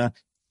phenomena?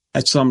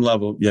 At some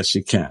level, yes,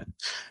 you can.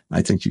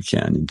 I think you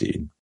can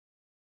indeed.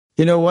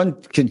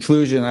 One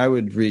conclusion I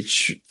would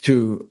reach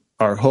to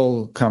our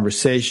whole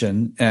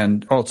conversation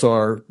and also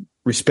our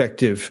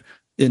respective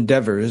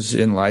endeavors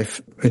in life,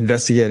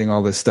 investigating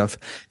all this stuff,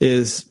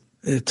 is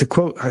to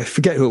quote, I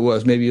forget who it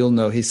was, maybe you'll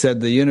know, he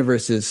said, the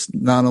universe is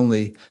not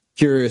only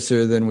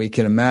curiouser than we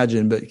can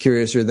imagine, but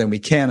curiouser than we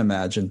can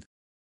imagine.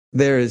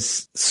 There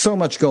is so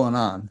much going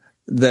on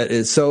that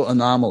is so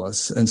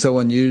anomalous and so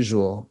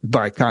unusual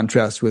by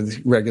contrast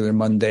with regular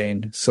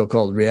mundane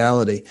so-called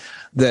reality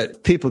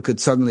that people could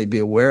suddenly be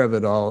aware of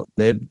it all.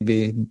 They'd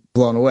be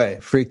blown away,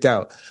 freaked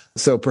out.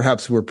 So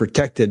perhaps we're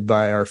protected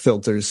by our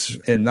filters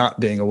in not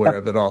being aware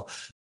of it all.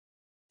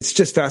 It's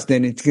just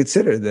fascinating to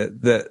consider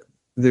that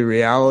the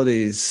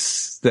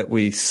realities that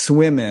we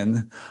swim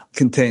in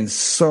contain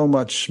so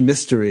much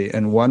mystery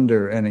and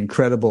wonder and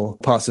incredible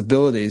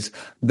possibilities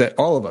that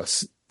all of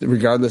us,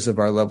 regardless of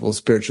our level of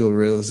spiritual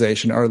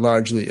realization, are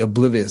largely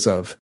oblivious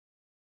of.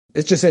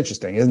 It's just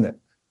interesting, isn't it?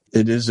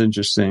 It is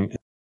interesting.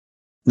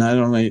 Not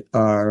only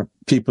are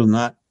people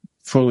not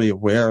fully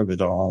aware of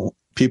it all,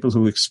 people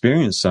who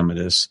experience some of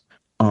this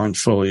aren't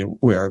fully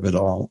aware of it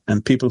all.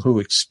 And people who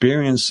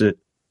experience it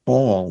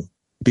all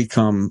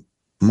become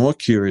more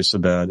curious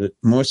about it,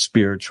 more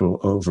spiritual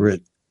over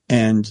it,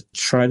 and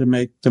try to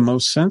make the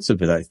most sense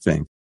of it, I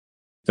think.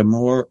 The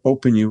more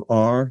open you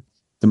are,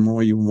 the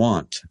more you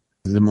want.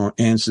 The more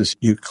answers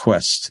you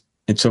quest.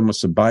 It's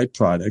almost a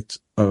byproduct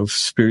of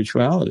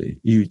spirituality.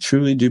 You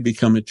truly do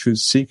become a truth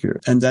seeker.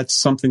 And that's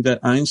something that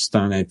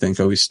Einstein, I think,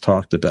 always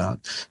talked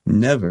about.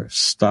 Never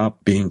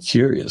stop being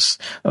curious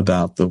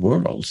about the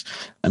world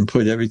and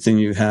put everything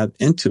you have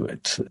into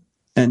it.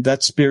 And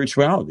that's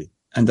spirituality.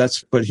 And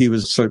that's what he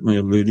was certainly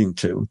alluding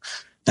to.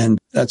 And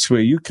that's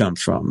where you come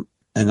from.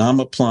 And I'm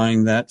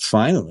applying that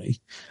finally,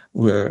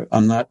 where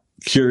I'm not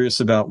curious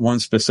about one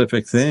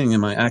specific thing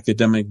in my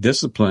academic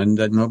discipline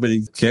that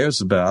nobody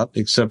cares about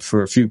except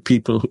for a few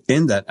people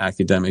in that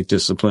academic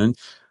discipline,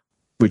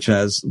 which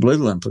has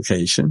little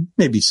implication,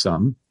 maybe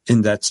some,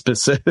 in that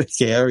specific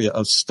area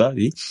of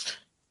study,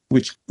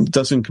 which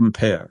doesn't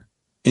compare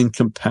in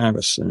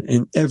comparison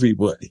in every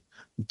way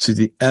to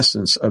the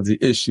essence of the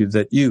issue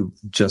that you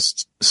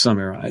just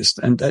summarized.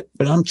 And that,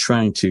 but I'm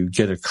trying to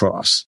get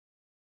across.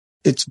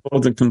 It's more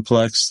than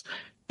complex.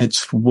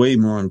 It's way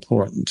more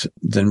important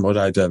than what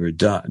I've ever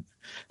done.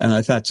 And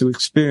I've had to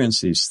experience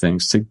these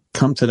things to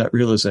come to that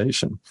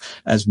realization,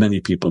 as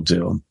many people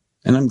do.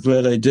 And I'm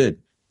glad I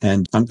did.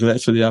 And I'm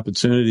glad for the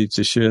opportunity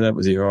to share that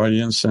with your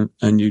audience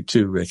and you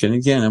too, Rick. And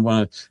again, I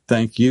want to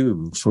thank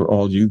you for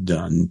all you've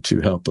done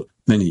to help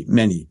many,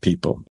 many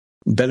people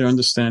better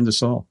understand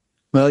us all.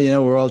 Well,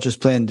 we're all just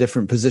playing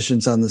different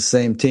positions on the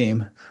same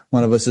team.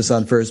 One of us is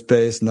on first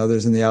base and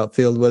others in the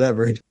outfield,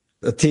 whatever.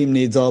 A team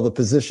needs all the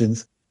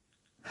positions.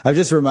 I'm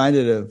just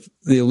reminded of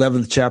the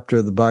 11th chapter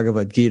of the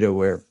Bhagavad Gita,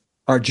 where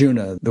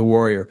Arjuna, the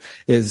warrior,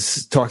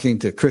 is talking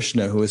to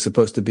Krishna, who is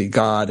supposed to be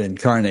God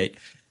incarnate.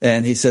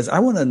 And he says, I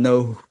want to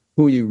know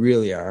who you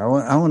really are.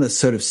 I want to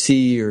sort of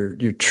see your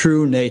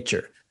true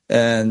nature.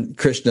 And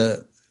Krishna,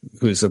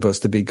 who is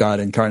supposed to be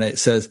God incarnate,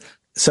 says,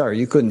 sorry,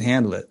 you couldn't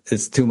handle it.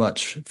 It's too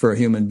much for a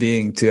human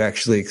being to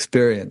actually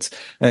experience.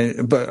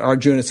 But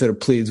Arjuna sort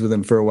of pleads with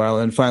him for a while.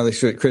 And finally,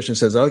 Krishna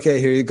says, okay,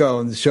 here you go,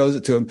 and shows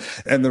it to him.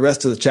 And the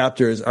rest of the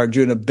chapter is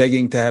Arjuna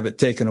begging to have it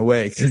taken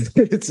away.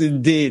 It's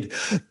indeed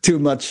too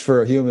much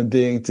for a human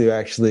being to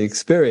actually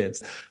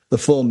experience. the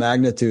full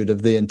magnitude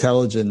of the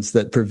intelligence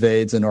that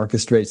pervades and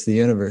orchestrates the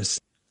universe.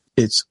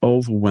 It's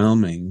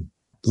overwhelming,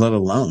 let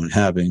alone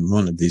having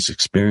one of these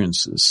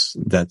experiences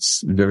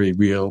that's very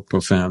real,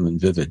 profound, and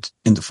vivid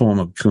in the form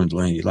of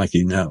Kundalini, like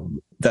you know.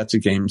 That's a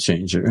game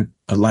changer,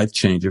 a life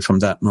changer from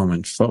that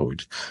moment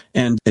forward.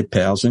 And it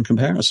pales in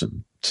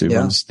comparison to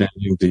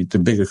understanding the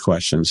bigger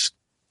questions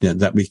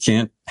that we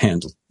can't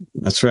handle.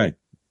 That's right.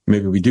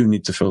 Maybe we do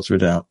need to filter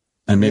it out.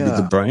 And maybe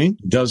the brain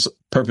does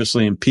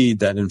purposely impede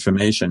that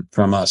information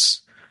from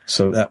us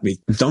so that we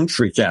don't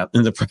freak out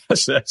in the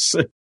process.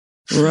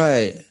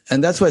 Right.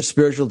 And that's why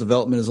spiritual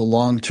development is a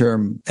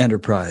long-term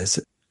enterprise.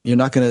 You're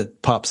not going to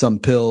pop some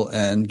pill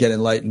and get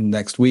enlightened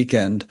next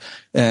weekend.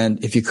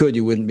 And if you could,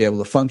 you wouldn't be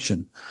able to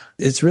function.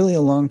 It's really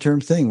a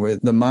long-term thing where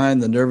the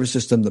mind, the nervous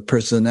system, the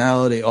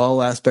personality,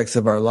 all aspects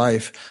of our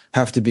life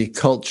have to be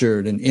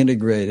cultured and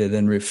integrated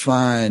and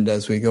refined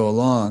as we go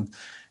along.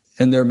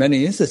 And there are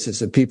many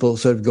instances of people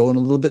sort of going a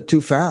little bit too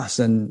fast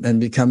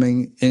and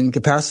becoming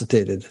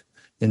incapacitated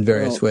in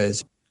various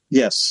ways.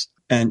 Yes.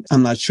 And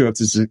I'm not sure if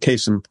this is a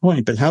case in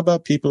point, but how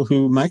about people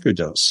who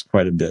microdose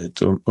quite a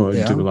bit or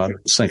do a lot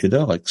of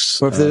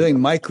psychedelics? Or if they're doing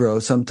micro,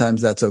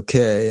 sometimes that's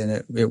okay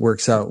and it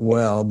works out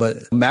well.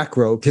 But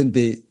macro can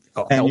be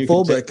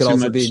helpful, but it can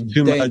also be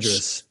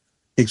dangerous.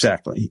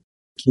 Exactly.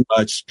 Too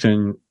much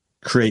can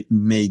create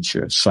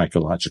major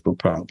psychological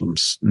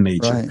problems.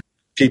 Major. Right.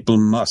 People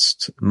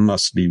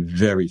must be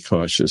very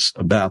cautious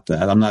about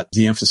that. I'm not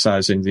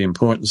de-emphasizing the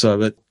importance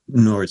of it,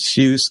 nor its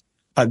use.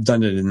 I've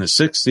done it in the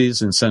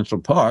 60s in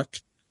Central Park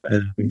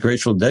at a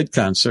Grateful Dead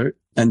concert,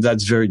 and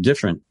that's very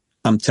different.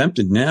 I'm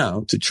tempted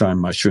now to try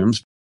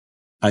mushrooms.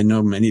 I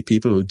know many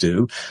people who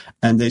do,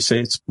 and they say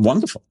it's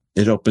wonderful.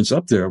 It opens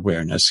up their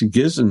awareness. It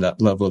gives them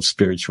that level of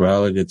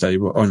spirituality that they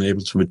were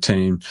unable to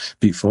attain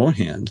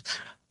beforehand.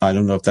 I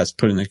don't know if that's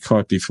putting the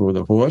cart before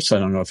the horse. I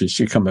don't know if it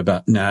should come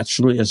about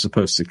naturally as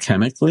opposed to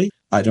chemically.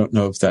 I don't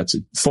know if that's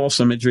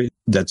false imagery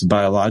that's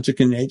biologic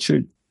in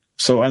nature.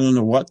 So I don't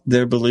know what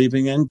they're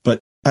believing in, but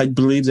I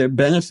believe they're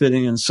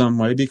benefiting in some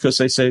way because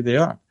they say they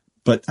are.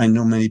 But I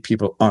know many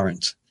people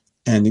aren't.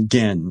 And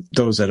again,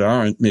 those that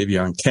aren't maybe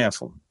aren't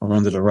careful or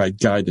under the right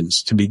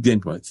guidance to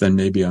begin with. And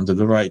maybe under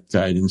the right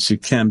guidance, you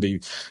can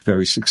be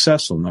very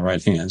successful in the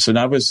right hands. And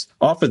I was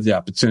offered the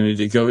opportunity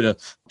to go to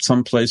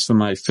some place for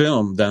my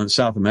film down in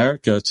South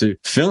America to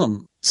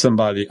film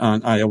somebody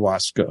on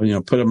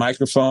ayahuasca, put a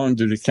microphone,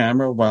 do the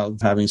camera while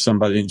having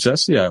somebody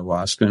ingest the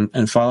ayahuasca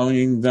and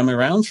following them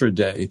around for a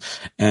day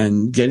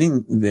and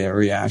getting their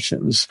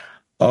reactions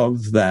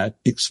of that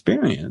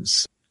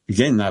experience.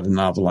 Again, not a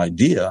novel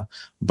idea,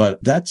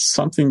 but that's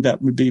something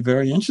that would be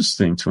very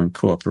interesting to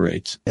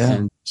incorporate,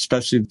 and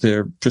especially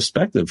their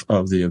perspective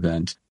of the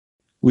event.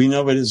 We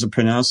know it is a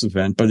pronounced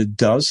event, but it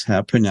does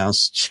have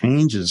pronounced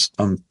changes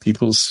on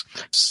people's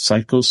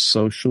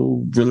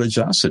psychosocial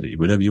religiosity,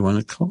 whatever you want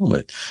to call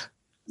it.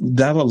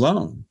 That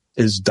alone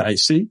is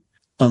dicey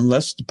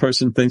unless the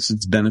person thinks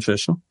it's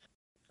beneficial.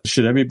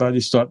 Should everybody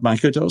start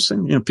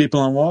microdosing?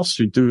 People on Wall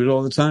Street do it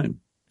all the time.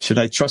 Should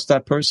I trust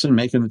that person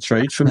making the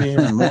trade for me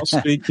on Wall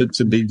Street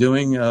to be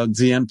doing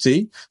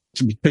DMT,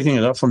 to be picking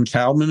it up from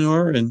cow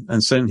manure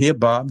and saying, here,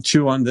 Bob,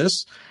 chew on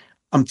this?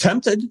 I'm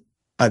tempted.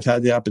 I've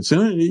had the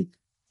opportunity.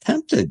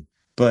 Tempted.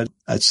 But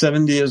at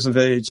 70 years of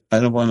age,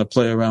 I don't want to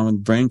play around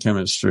with brain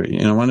chemistry.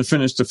 I want to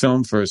finish the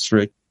film first,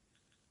 Rick.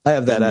 I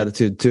have that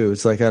attitude, too.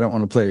 It's like I don't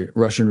want to play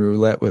Russian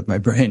roulette with my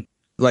brain.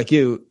 Like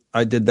you,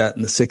 I did that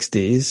in the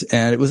 60s,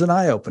 and it was an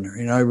eye-opener.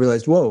 I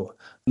realized, whoa.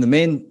 And the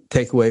main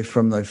takeaway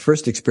from my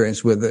first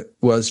experience with it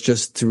was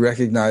just to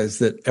recognize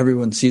that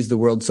everyone sees the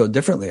world so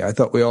differently. I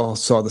thought we all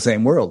saw the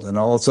same world, and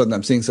all of a sudden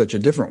I'm seeing such a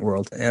different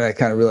world. And I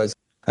kind of realized,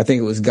 I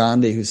think it was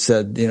Gandhi who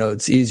said,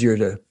 it's easier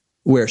to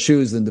wear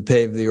shoes than to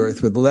pave the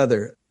earth with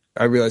leather.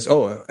 I realized,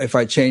 if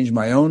I change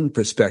my own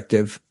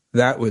perspective,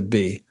 that would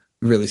be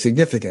really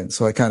significant.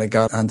 So I kind of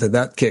got onto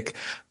that kick.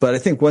 But I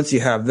think once you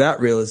have that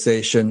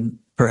realization,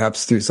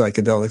 perhaps through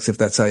psychedelics, if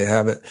that's how you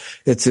have it,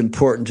 it's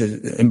important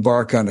to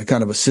embark on a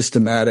kind of a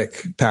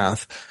systematic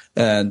path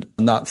and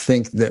not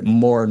think that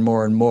more and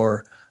more and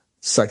more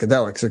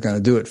psychedelics are going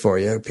to do it for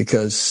you,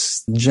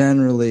 because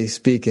generally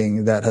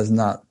speaking, that has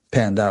not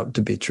panned out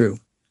to be true.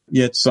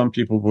 Yet some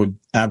people would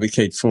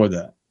advocate for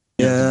that.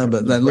 Yeah,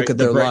 but then look at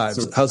their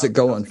lives. How's it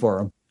going for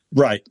them?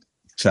 Right.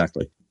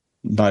 Exactly.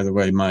 By the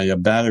way, my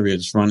battery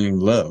is running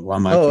low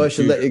on my computer. I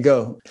should let you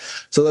go.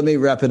 So let me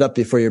wrap it up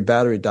before your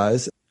battery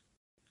dies.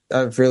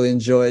 I've really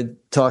enjoyed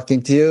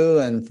talking to you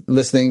and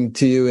listening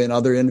to you in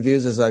other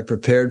interviews as I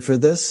prepared for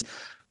this.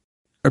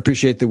 I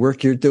appreciate the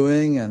work you're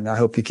doing, and I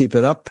hope you keep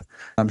it up.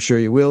 I'm sure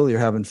you will. You're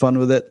having fun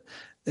with it.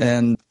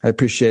 And I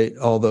appreciate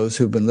all those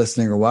who've been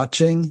listening or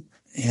watching,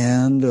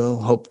 and I'll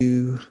hope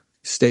you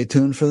stay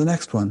tuned for the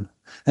next one.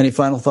 Any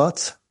final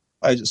thoughts?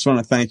 I just want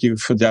to thank you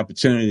for the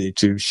opportunity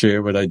to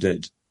share what I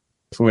did,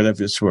 for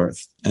whatever it's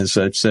worth. As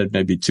I've said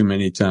maybe too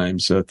many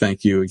times,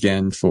 thank you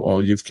again for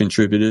all you've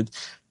contributed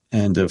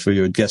and for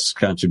your guest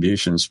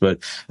contributions. But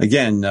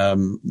again,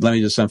 let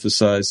me just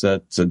emphasize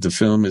that the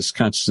film is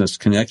Consciousness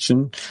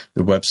Connection.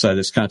 The website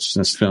is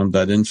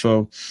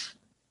consciousnessfilm.info.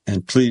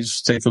 And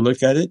please take a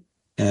look at it.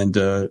 And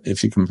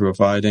if you can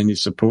provide any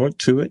support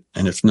to it.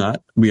 And if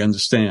not, we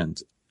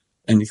understand.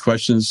 Any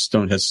questions,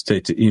 don't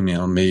hesitate to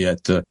email me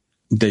at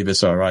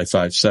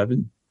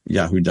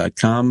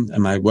davisri57yahoo.com.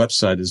 And my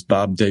website is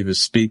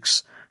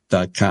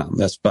bobdavisspeaks.com.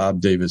 That's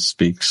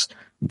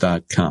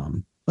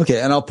bobdavisspeaks.com.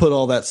 Okay, and I'll put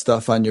all that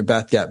stuff on your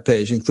Bathgap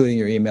page, including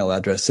your email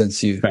address,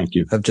 since you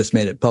have just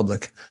made it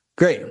public.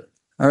 Great.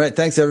 All right,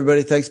 thanks,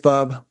 everybody. Thanks,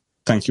 Bob.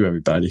 Thank you,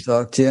 everybody.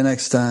 Talk to you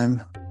next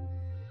time.